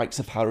get to the likes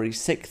of Harry's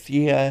 6th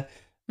year,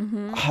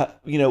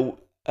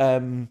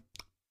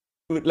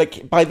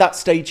 like by that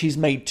stage he's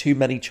made too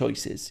many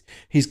choices.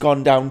 He's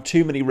gone down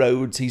too many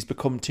roads. He's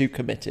become too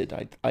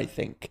committed, I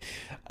think.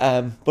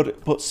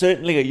 But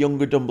certainly a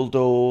younger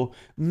Dumbledore,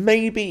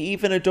 maybe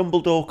even a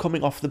Dumbledore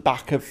coming off the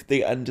back of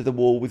the end of the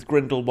war with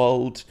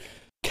Grindelwald,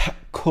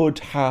 could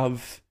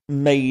have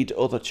made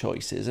other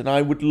choices, and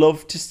I would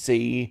love to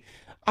see,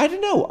 I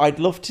don't know, I'd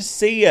love to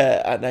see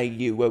an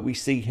AU where we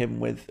see him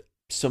with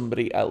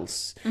somebody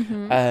else.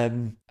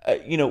 Maybe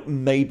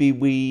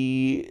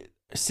we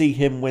see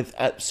him with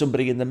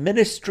somebody in the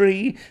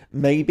Ministry,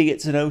 maybe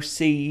it's an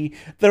OC.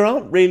 There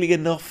aren't really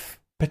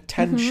enough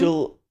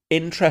potential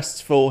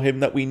interests for him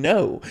that we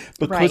know,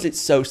 because it's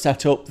so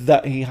set up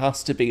that he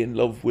has to be in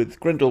love with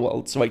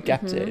Grindelwald, so I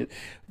get it.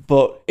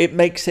 But it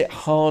makes it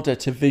harder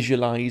to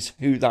visualize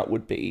who that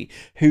would be,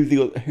 who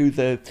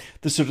the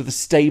sort of the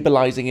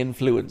stabilizing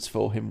influence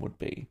for him would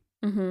be.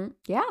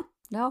 Yeah,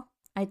 no,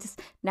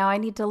 now I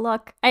need to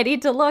look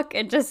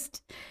and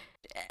just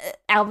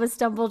Albus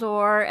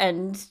Dumbledore,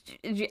 and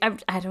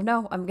I don't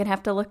know, I'm gonna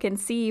have to look and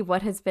see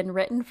what has been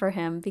written for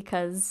him,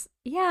 because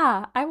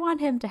I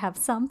want him to have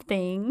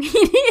something. He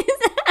needs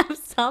to have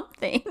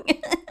something.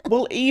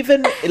 Well,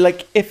 even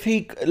like if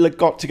he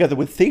got together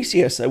with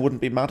Theseus, I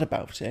wouldn't be mad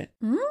about it.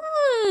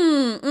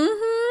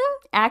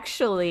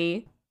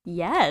 Actually,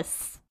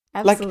 yes.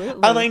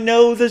 Absolutely. And I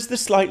know there's the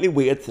slightly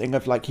weird thing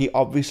of he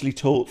obviously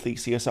taught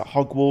Theseus at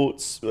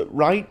Hogwarts,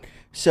 right?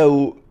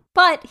 So,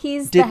 but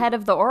he's the head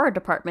of the Auror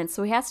department,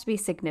 so he has to be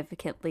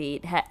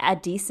significantly a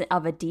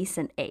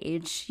decent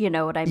age. You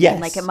know what I mean?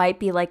 Yes. It might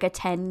be a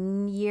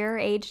 10-year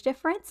age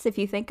difference if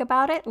you think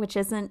about it, which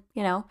isn't,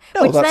 No,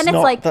 which that's then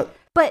it's not,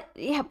 but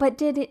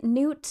did it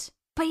Newt?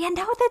 But no,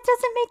 that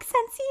doesn't make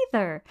sense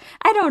either.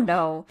 I don't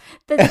know.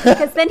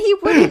 Because then he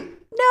wouldn't.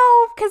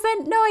 No, because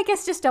then, I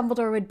guess just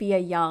Dumbledore would be a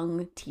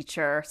young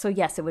teacher. So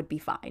yes, it would be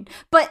fine.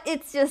 But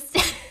it's just,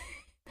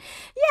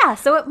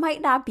 so it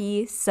might not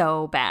be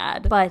so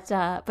bad. But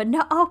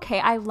no, okay,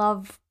 I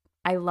love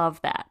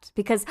that.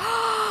 Because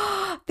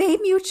they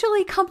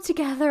mutually come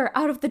together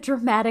out of the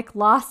dramatic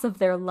loss of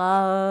their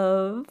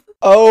love.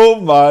 Oh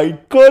my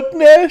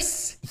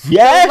goodness!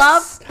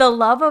 Yes! The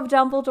love of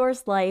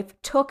Dumbledore's life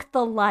took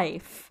the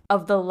life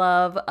of the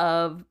love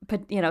of,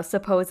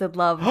 supposed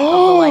love of the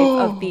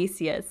life of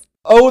Theseus.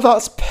 Oh,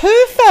 that's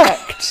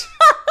perfect!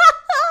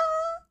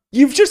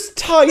 You've just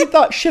tied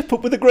that ship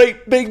up with a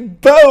great big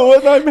bow,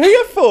 and I'm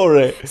here for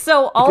it.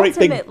 So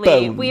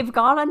ultimately, we've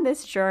gone on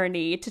this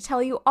journey to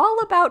tell you all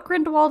about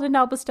Grindelwald and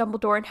Albus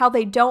Dumbledore and how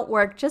they don't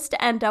work, just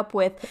to end up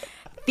with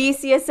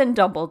Theseus and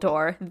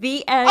Dumbledore.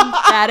 The end.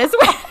 That is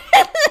where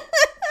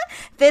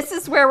this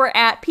is where we're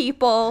at,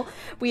 people.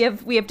 We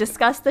have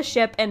discussed the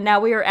ship, and now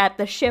we are at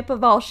the ship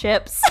of all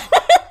ships.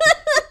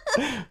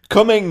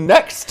 Coming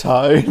next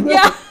time.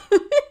 Yeah.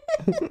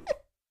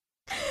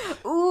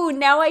 Ooh,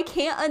 now I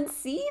can't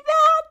unsee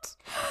that.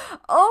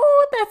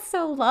 Oh, that's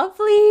so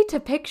lovely to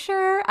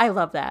picture. I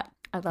love that.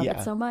 I love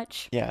it so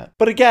much. Yeah.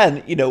 But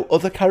again,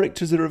 other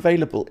characters are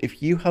available.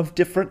 If you have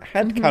different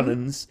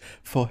headcanons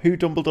for who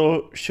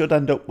Dumbledore should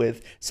end up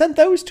with, send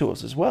those to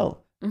us as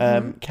well.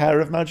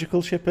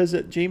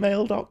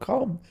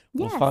 careofmagicalshippers@gmail.com.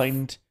 We'll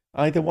find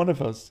either one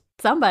of us.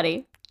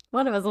 Somebody.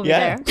 One of us will be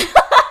there.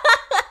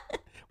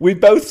 We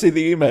both see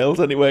the emails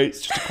anyway.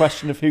 It's just a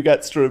question of who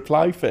gets to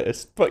reply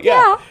first. But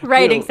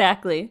right,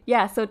 exactly.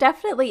 Yeah, so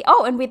definitely.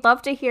 Oh, and we'd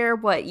love to hear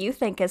what you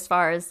think as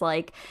far as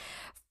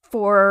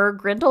for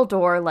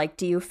Grindeldor,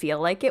 do you feel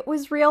like it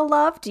was real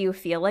love? Do you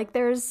feel like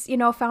there's,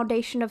 a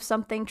foundation of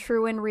something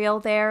true and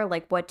real there?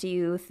 What do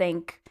you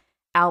think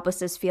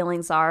Albus's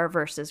feelings are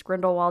versus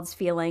Grindelwald's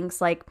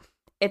feelings?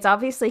 It's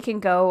obviously can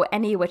go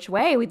any which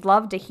way. We'd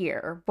love to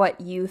hear what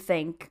you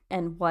think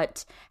and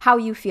how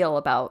you feel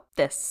about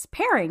this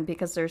pairing,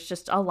 because there's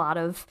just a lot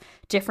of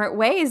different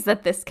ways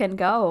that this can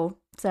go.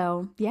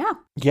 So, yeah.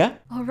 Yeah.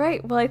 All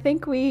right. Well, I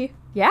think we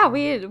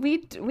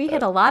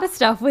hit a lot of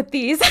stuff with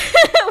these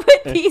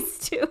these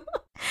two.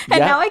 And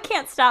now I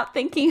can't stop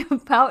thinking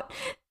about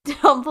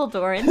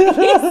Dumbledore and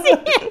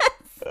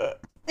Theseus.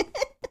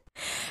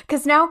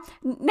 Because now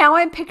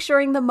I'm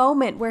picturing the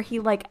moment where he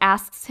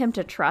asks him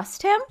to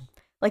trust him.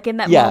 In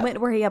that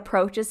moment where he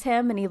approaches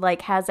him and he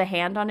has a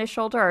hand on his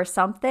shoulder or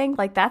something,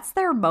 that's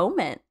their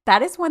moment.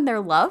 That is when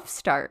their love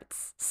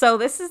starts. So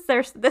this is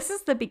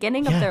the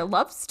beginning of their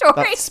love story.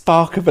 That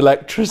spark of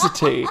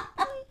electricity.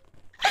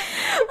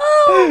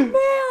 Oh man.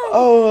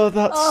 Oh,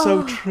 that's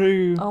so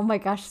true. Oh my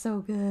gosh, so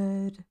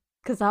good.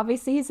 Because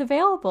obviously he's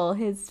available.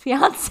 His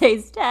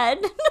fiance's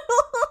dead.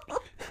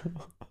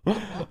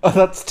 Oh,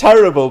 that's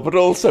terrible, but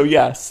also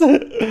yes.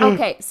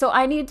 Okay, so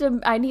I need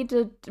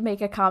to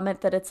make a comment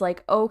that it's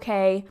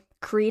okay,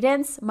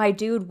 Credence, my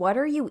dude, what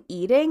are you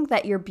eating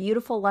that your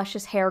beautiful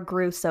luscious hair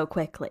grew so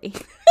quickly?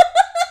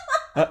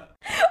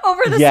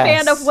 Over the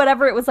span of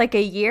whatever it was,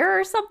 a year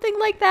or something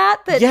like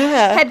that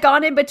had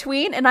gone in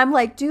between, and I'm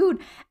dude,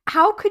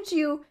 how could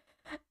you?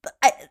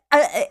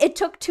 It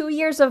took 2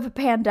 years of a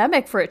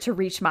pandemic for it to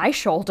reach my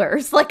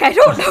shoulders. I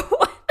don't know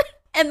what.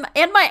 And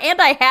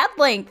I had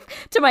length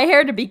to my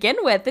hair to begin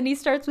with, and he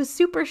starts with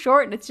super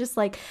short, and it's just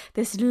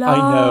this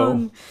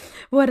long,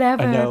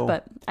 whatever. I know.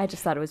 But I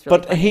just thought it was really.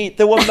 But funny.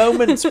 There were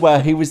moments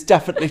where he was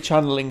definitely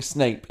channeling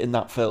Snape in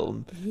that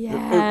film.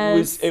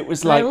 Yes, it was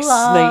Snape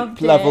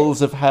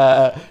levels of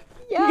hair.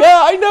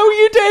 Yeah, I know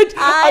you did.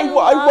 I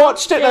loved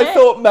watched it and I it.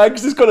 thought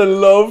Megs is going to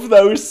love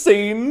those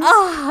scenes.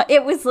 Oh,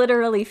 it was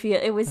literally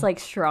it was like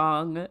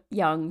strong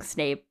young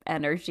Snape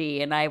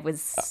energy, and I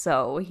was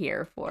so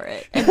here for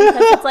it. And because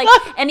it's like,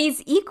 and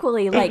he's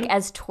equally like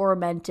as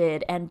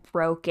tormented and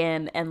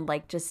broken and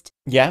like just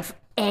Yeah.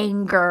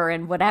 anger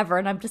and whatever,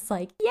 and I'm just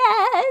like,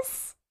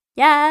 yes.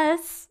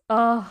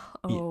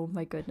 Oh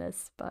my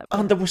goodness. But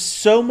And there was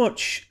so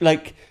much,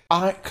 like,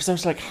 because I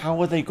was like,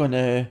 how are they going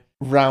to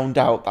round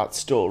out that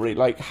story?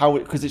 Like,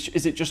 because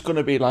is it just going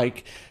to be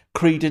like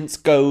Credence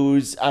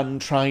goes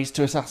and tries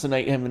to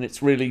assassinate him and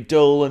it's really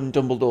dull and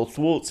Dumbledore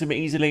thwarts him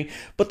easily?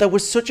 But there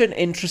was such an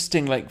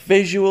interesting, like,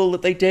 visual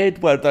that they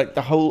did where, like,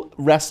 the whole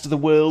rest of the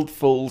world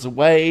falls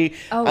away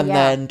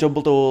then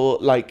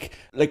Dumbledore, like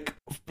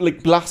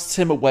blasts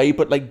him away,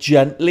 but, like,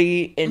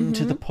 gently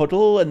into the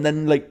puddle, and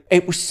then, like,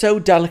 it was so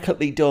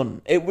delicately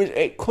done.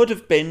 It could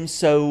have been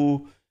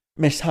so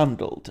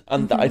mishandled,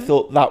 and I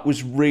thought that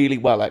was really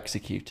well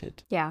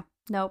executed. Yeah.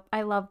 Nope.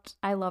 I loved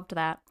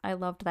that. I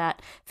loved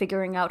that.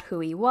 Figuring out who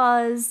he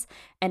was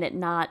and it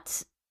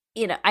not,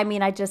 I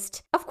mean,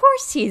 of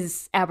course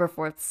he's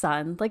Aberforth's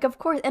son. Like, of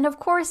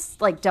course,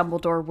 like,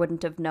 Dumbledore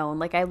wouldn't have known.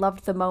 Like, I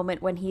loved the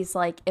moment when he's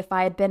like, if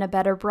I had been a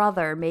better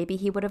brother, maybe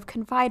he would have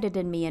confided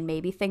in me and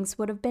maybe things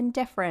would have been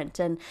different.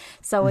 And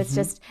so it's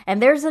just,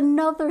 and there's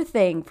another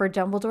thing for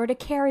Dumbledore to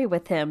carry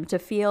with him, to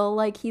feel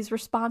like he's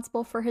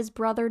responsible for his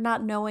brother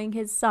not knowing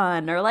his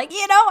son, or like,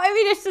 I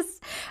mean, it's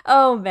just,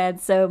 oh man,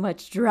 so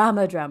much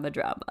drama.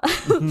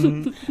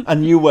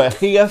 And you were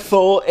here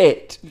for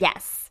it.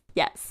 Yes,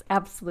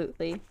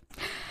 absolutely.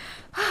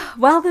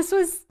 Well, this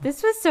was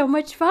so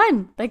much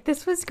fun. Like,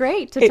 this was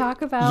great to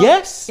talk about.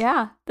 Yes.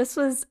 Yeah, this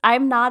was,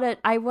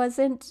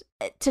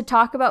 to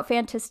talk about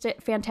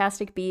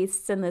Fantastic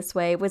Beasts in this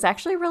way was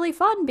actually really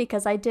fun,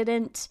 because I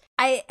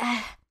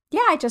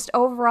just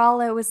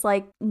overall, I was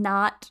like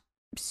not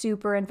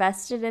super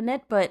invested in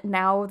it. But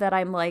now that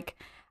I'm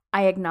like,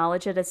 I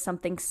acknowledge it as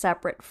something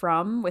separate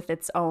from, with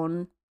its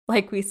own,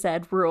 like we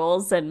said,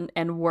 rules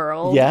and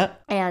world. Yeah.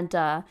 And,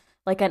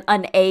 like an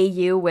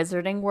AU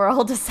wizarding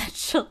world,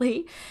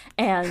 essentially.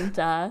 And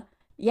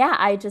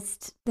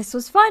this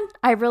was fun.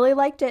 I really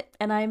liked it.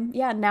 And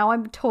now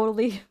I'm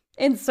totally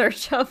in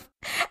search of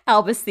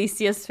Albus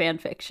Theseus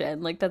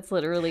fanfiction. Like, that's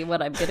literally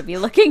what I'm going to be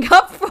looking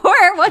up for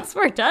once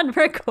we're done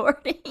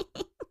recording.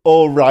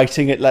 Or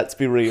writing it, let's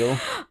be real.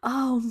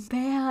 Oh,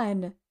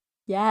 man.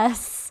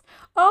 Yes.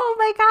 Oh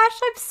my gosh,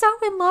 I'm so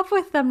in love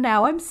with them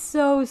now. I'm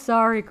so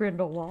sorry,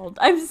 Grindelwald.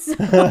 I'm so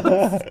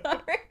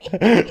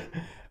sorry.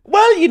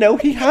 Well,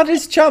 he had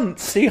his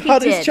chance. He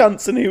had his did.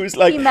 chance, and he was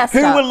like, messed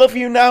who up. will love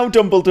you now,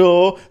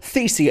 Dumbledore?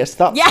 Theseus,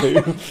 that's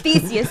who.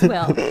 Theseus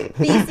will.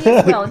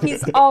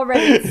 He's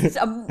already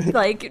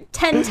like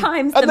 10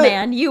 times the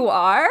man you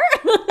are.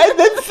 And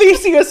then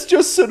Theseus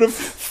just sort of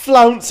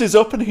flounces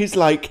up and he's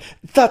like,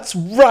 that's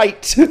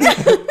right.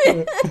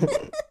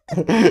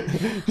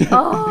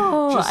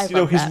 Oh, just, I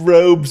love his that.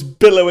 robes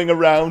billowing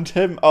around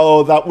him.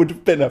 Oh, that would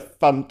have been a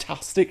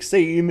fantastic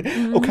scene.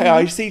 Okay,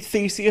 I see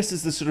Theseus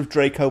as the sort of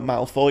Draco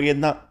Malfoy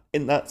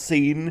in that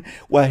scene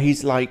where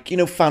he's like,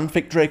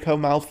 fanfic Draco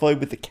Malfoy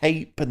with the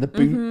cape and the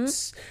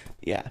boots.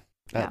 Yeah,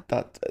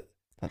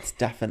 that's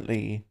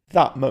definitely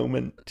that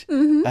moment.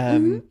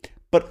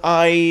 But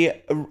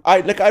I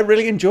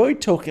really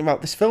enjoyed talking about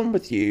this film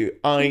with you.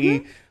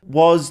 I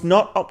was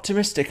not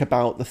optimistic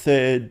about the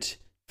third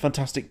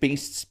Fantastic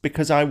Beasts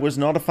because I was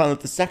not a fan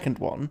of the second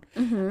one.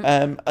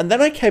 And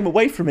then I came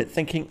away from it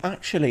thinking,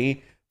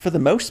 actually, for the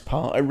most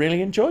part, I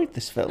really enjoyed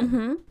this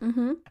film.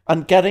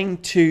 And getting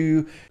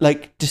to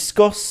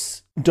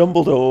discuss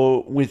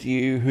Dumbledore with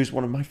you, who's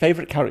one of my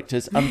favourite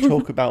characters, and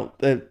talk about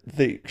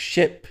the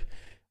ship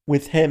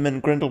with him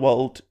and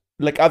Grindelwald.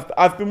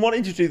 I've been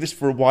wanting to do this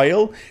for a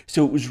while,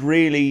 so it was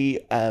really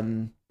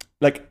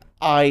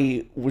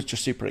I was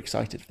just super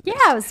excited for this.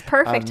 Yeah, it was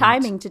perfect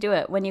timing to do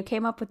it. When you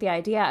came up with the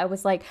idea, I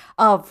was like,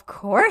 of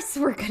course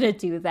we're going to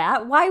do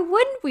that. Why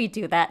wouldn't we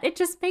do that? It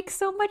just makes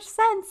so much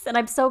sense. And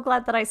I'm so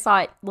glad that I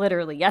saw it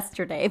literally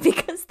yesterday,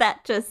 because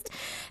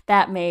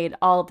that made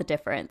all the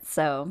difference.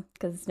 So,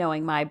 because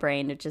knowing my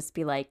brain, it'd just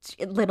be like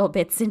little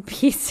bits and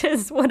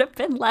pieces would have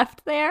been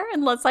left there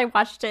unless I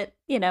watched it,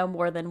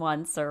 more than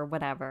once or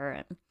whatever.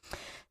 And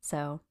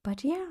so,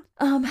 but yeah.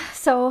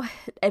 So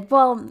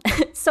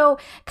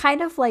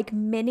kind of like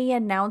mini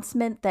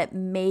announcement that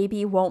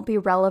maybe won't be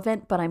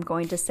relevant, but I'm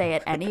going to say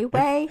it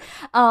anyway.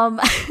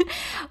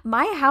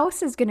 My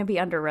house is going to be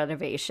under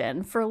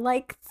renovation for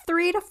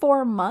 3 to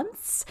 4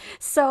 months.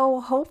 So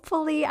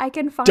hopefully I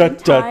can find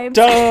times.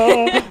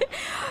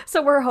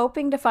 So we're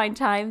hoping to find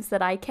times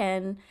that I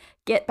can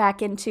get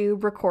back into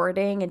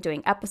recording and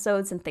doing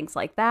episodes and things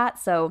like that.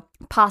 So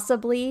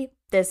possibly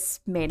this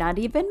may not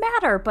even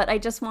matter, but I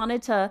just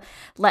wanted to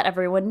let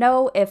everyone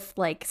know if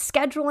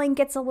scheduling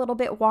gets a little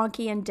bit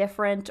wonky and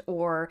different,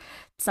 or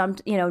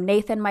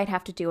Nathan might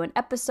have to do an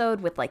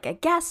episode with a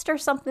guest or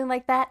something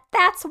like that.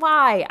 That's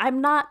why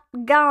I'm not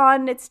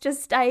gone. It's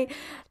just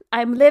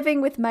I'm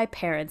living with my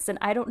parents, and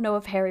I don't know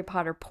if Harry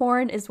Potter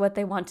porn is what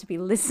they want to be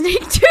listening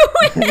to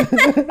in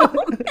that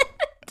moment.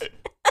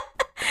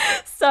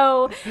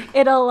 So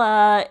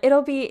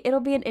it'll be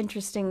an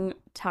interesting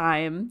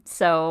time.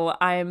 So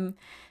I'm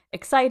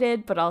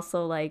excited, but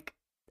also like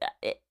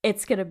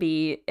it's gonna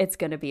be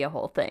a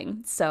whole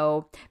thing.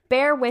 So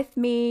bear with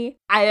me.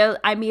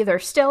 I'm either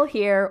still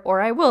here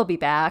or I will be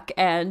back,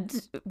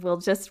 and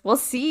we'll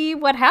see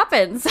what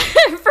happens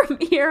from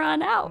here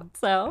on out.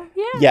 So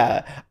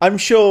yeah, I'm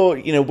sure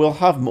we'll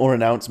have more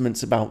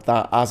announcements about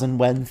that as and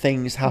when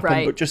things happen.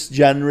 Right. But just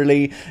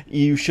generally,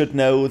 you should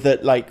know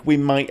that like we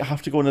might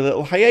have to go on a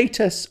little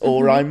hiatus,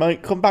 or I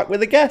might come back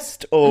with a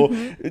guest, or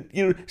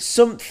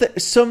some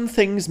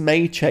things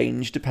may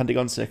change depending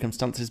on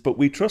circumstances. But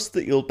we trust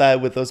that you'll bear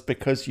with us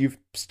because you've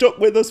stuck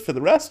with us for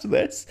the rest of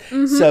this.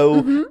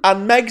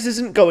 And Megs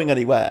isn't going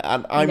anywhere,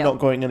 and I'm not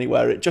going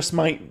anywhere. It just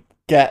might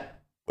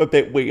get a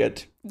bit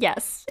weird.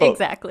 Yes,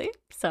 exactly.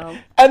 So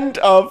end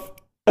of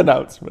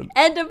announcement.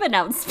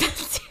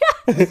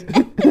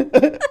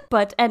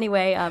 But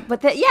anyway,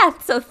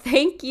 so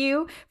thank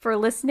you for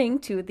listening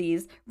to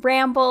these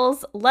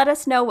rambles. Let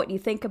us know what you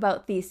think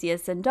about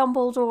Theseus and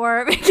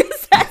Dumbledore,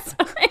 because that's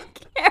what I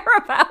care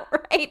about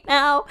right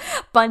now.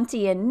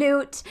 Bunty and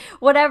Newt,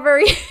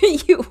 whatever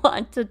you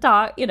want to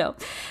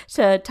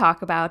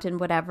talk about and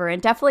whatever.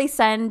 And definitely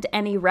send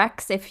any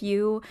recs if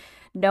you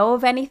know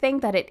of anything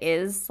that it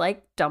is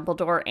like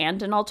Dumbledore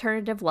and an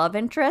alternative love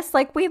interest.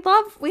 Like we'd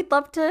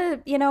love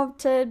to,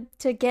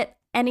 to get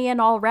any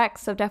and all recs.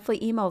 So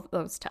definitely email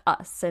those to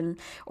us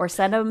or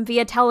send them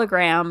via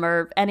Telegram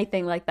or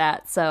anything like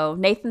that. So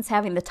Nathan's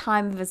having the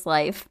time of his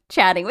life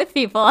chatting with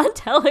people on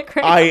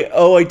Telegram.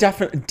 I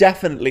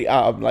definitely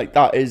am. Like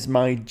that is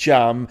my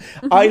jam.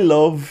 I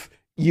love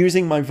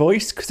using my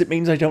voice because it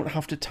means I don't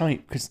have to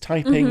type, because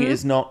typing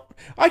is not,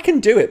 I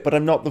can do it, but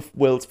I'm not the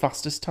world's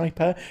fastest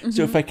typer.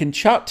 So if I can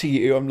chat to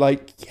you, I'm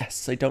like,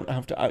 yes, I don't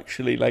have to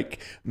actually like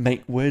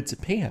make words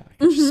appear. I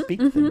can just speak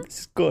them. This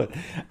is good.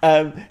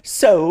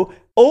 So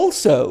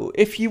also,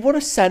 if you want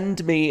to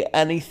send me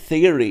any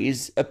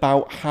theories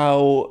about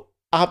how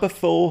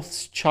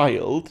Aberforth's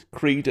child,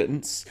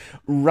 Credence,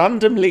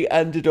 randomly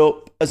ended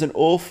up as an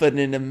orphan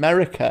in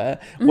America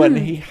when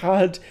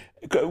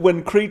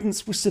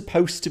Credence was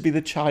supposed to be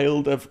the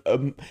child of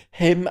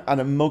him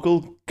and a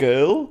Muggle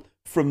girl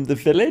from the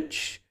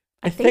village.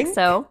 I think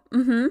so.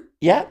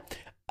 Yeah.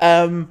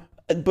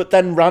 But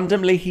then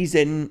randomly he's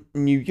in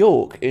New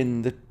York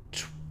in the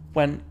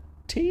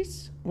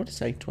 20s. What did I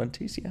say?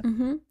 20s, yeah.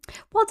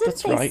 Well, didn't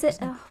That's they right, say...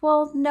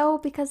 well, no,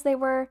 because they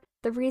were...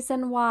 The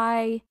reason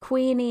why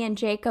Queenie and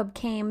Jacob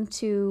came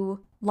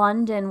to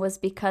London was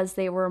because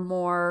they were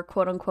more,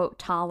 quote-unquote,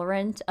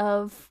 tolerant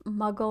of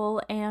Muggle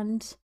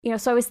and...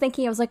 so I was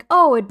thinking, I was like,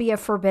 oh, it'd be a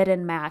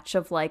forbidden match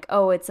of like,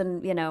 oh, it's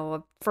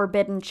a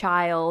forbidden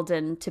child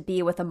and to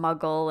be with a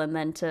Muggle and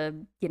then to,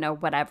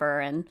 whatever.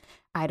 And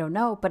I don't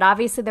know. But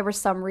obviously there was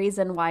some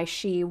reason why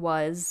she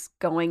was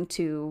going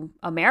to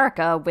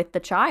America with the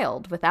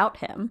child without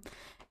him.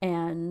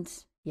 And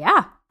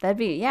yeah,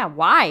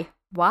 why?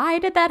 Why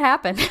did that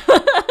happen?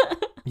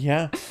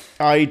 Yeah,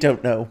 I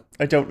don't know.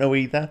 I don't know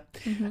either.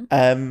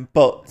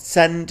 But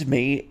send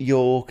me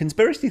your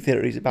conspiracy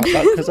theories about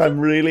that, because I'm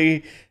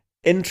really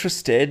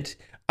interested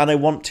and I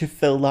want to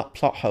fill that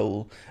plot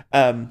hole.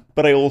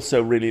 But I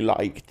also really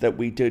liked that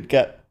we did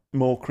get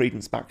more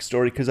Credence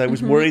backstory, because I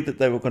was worried that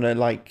they were going to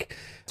like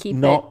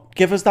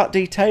give us that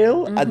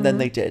detail, and then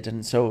they did,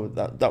 and so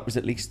that was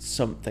at least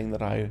something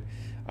that I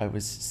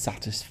was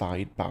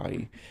satisfied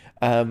by.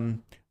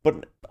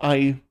 But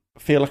I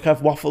feel like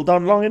I've waffled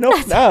on long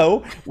enough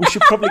now. We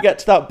should probably get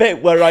to that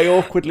bit where I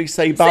awkwardly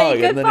say bye,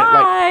 and then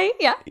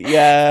it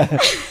yeah.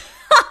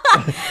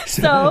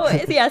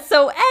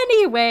 So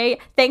anyway,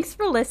 thanks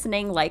for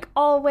listening like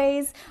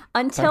always.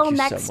 Until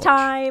next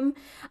time.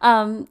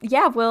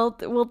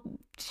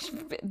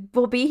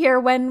 We'll be here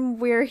when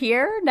we're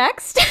here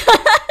next.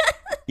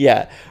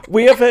 Yeah,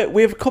 we have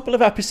a couple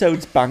of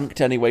episodes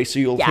banked anyway, so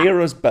you'll hear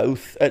us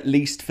both at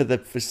least for the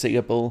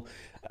foreseeable.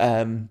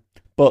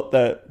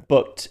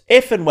 But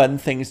if and when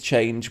things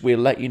change, we'll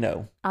let you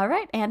know. All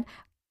right, and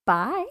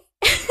bye.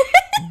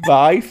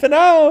 Bye for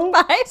now.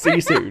 Bye. See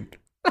you soon.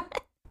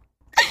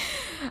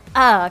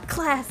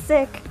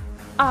 Classic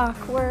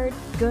awkward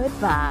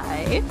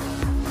goodbye.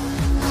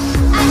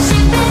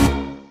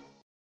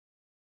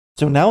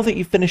 So now that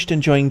you've finished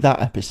enjoying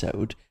that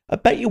episode, I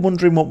bet you're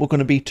wondering what we're going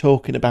to be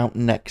talking about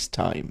next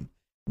time.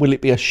 Will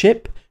it be a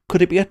ship?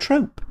 Could it be a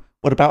trope?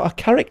 What about a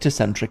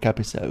character-centric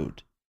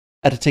episode?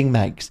 Editing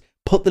Megs,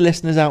 put the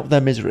listeners out of their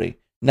misery.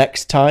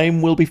 Next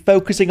time, we'll be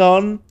focusing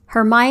on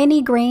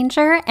Hermione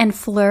Granger and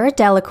Fleur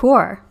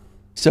Delacour.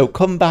 So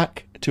come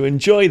back to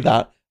enjoy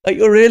that at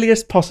your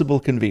earliest possible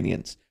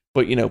convenience.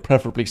 But,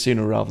 preferably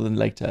sooner rather than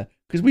later,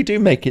 because we do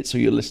make it so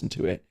you'll listen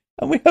to it.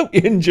 And we hope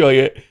you enjoy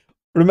it.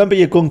 Remember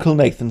your Gunkle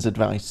Nathan's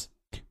advice.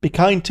 Be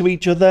kind to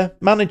each other,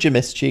 manage your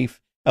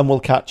mischief, and we'll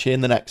catch you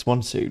in the next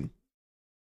one soon.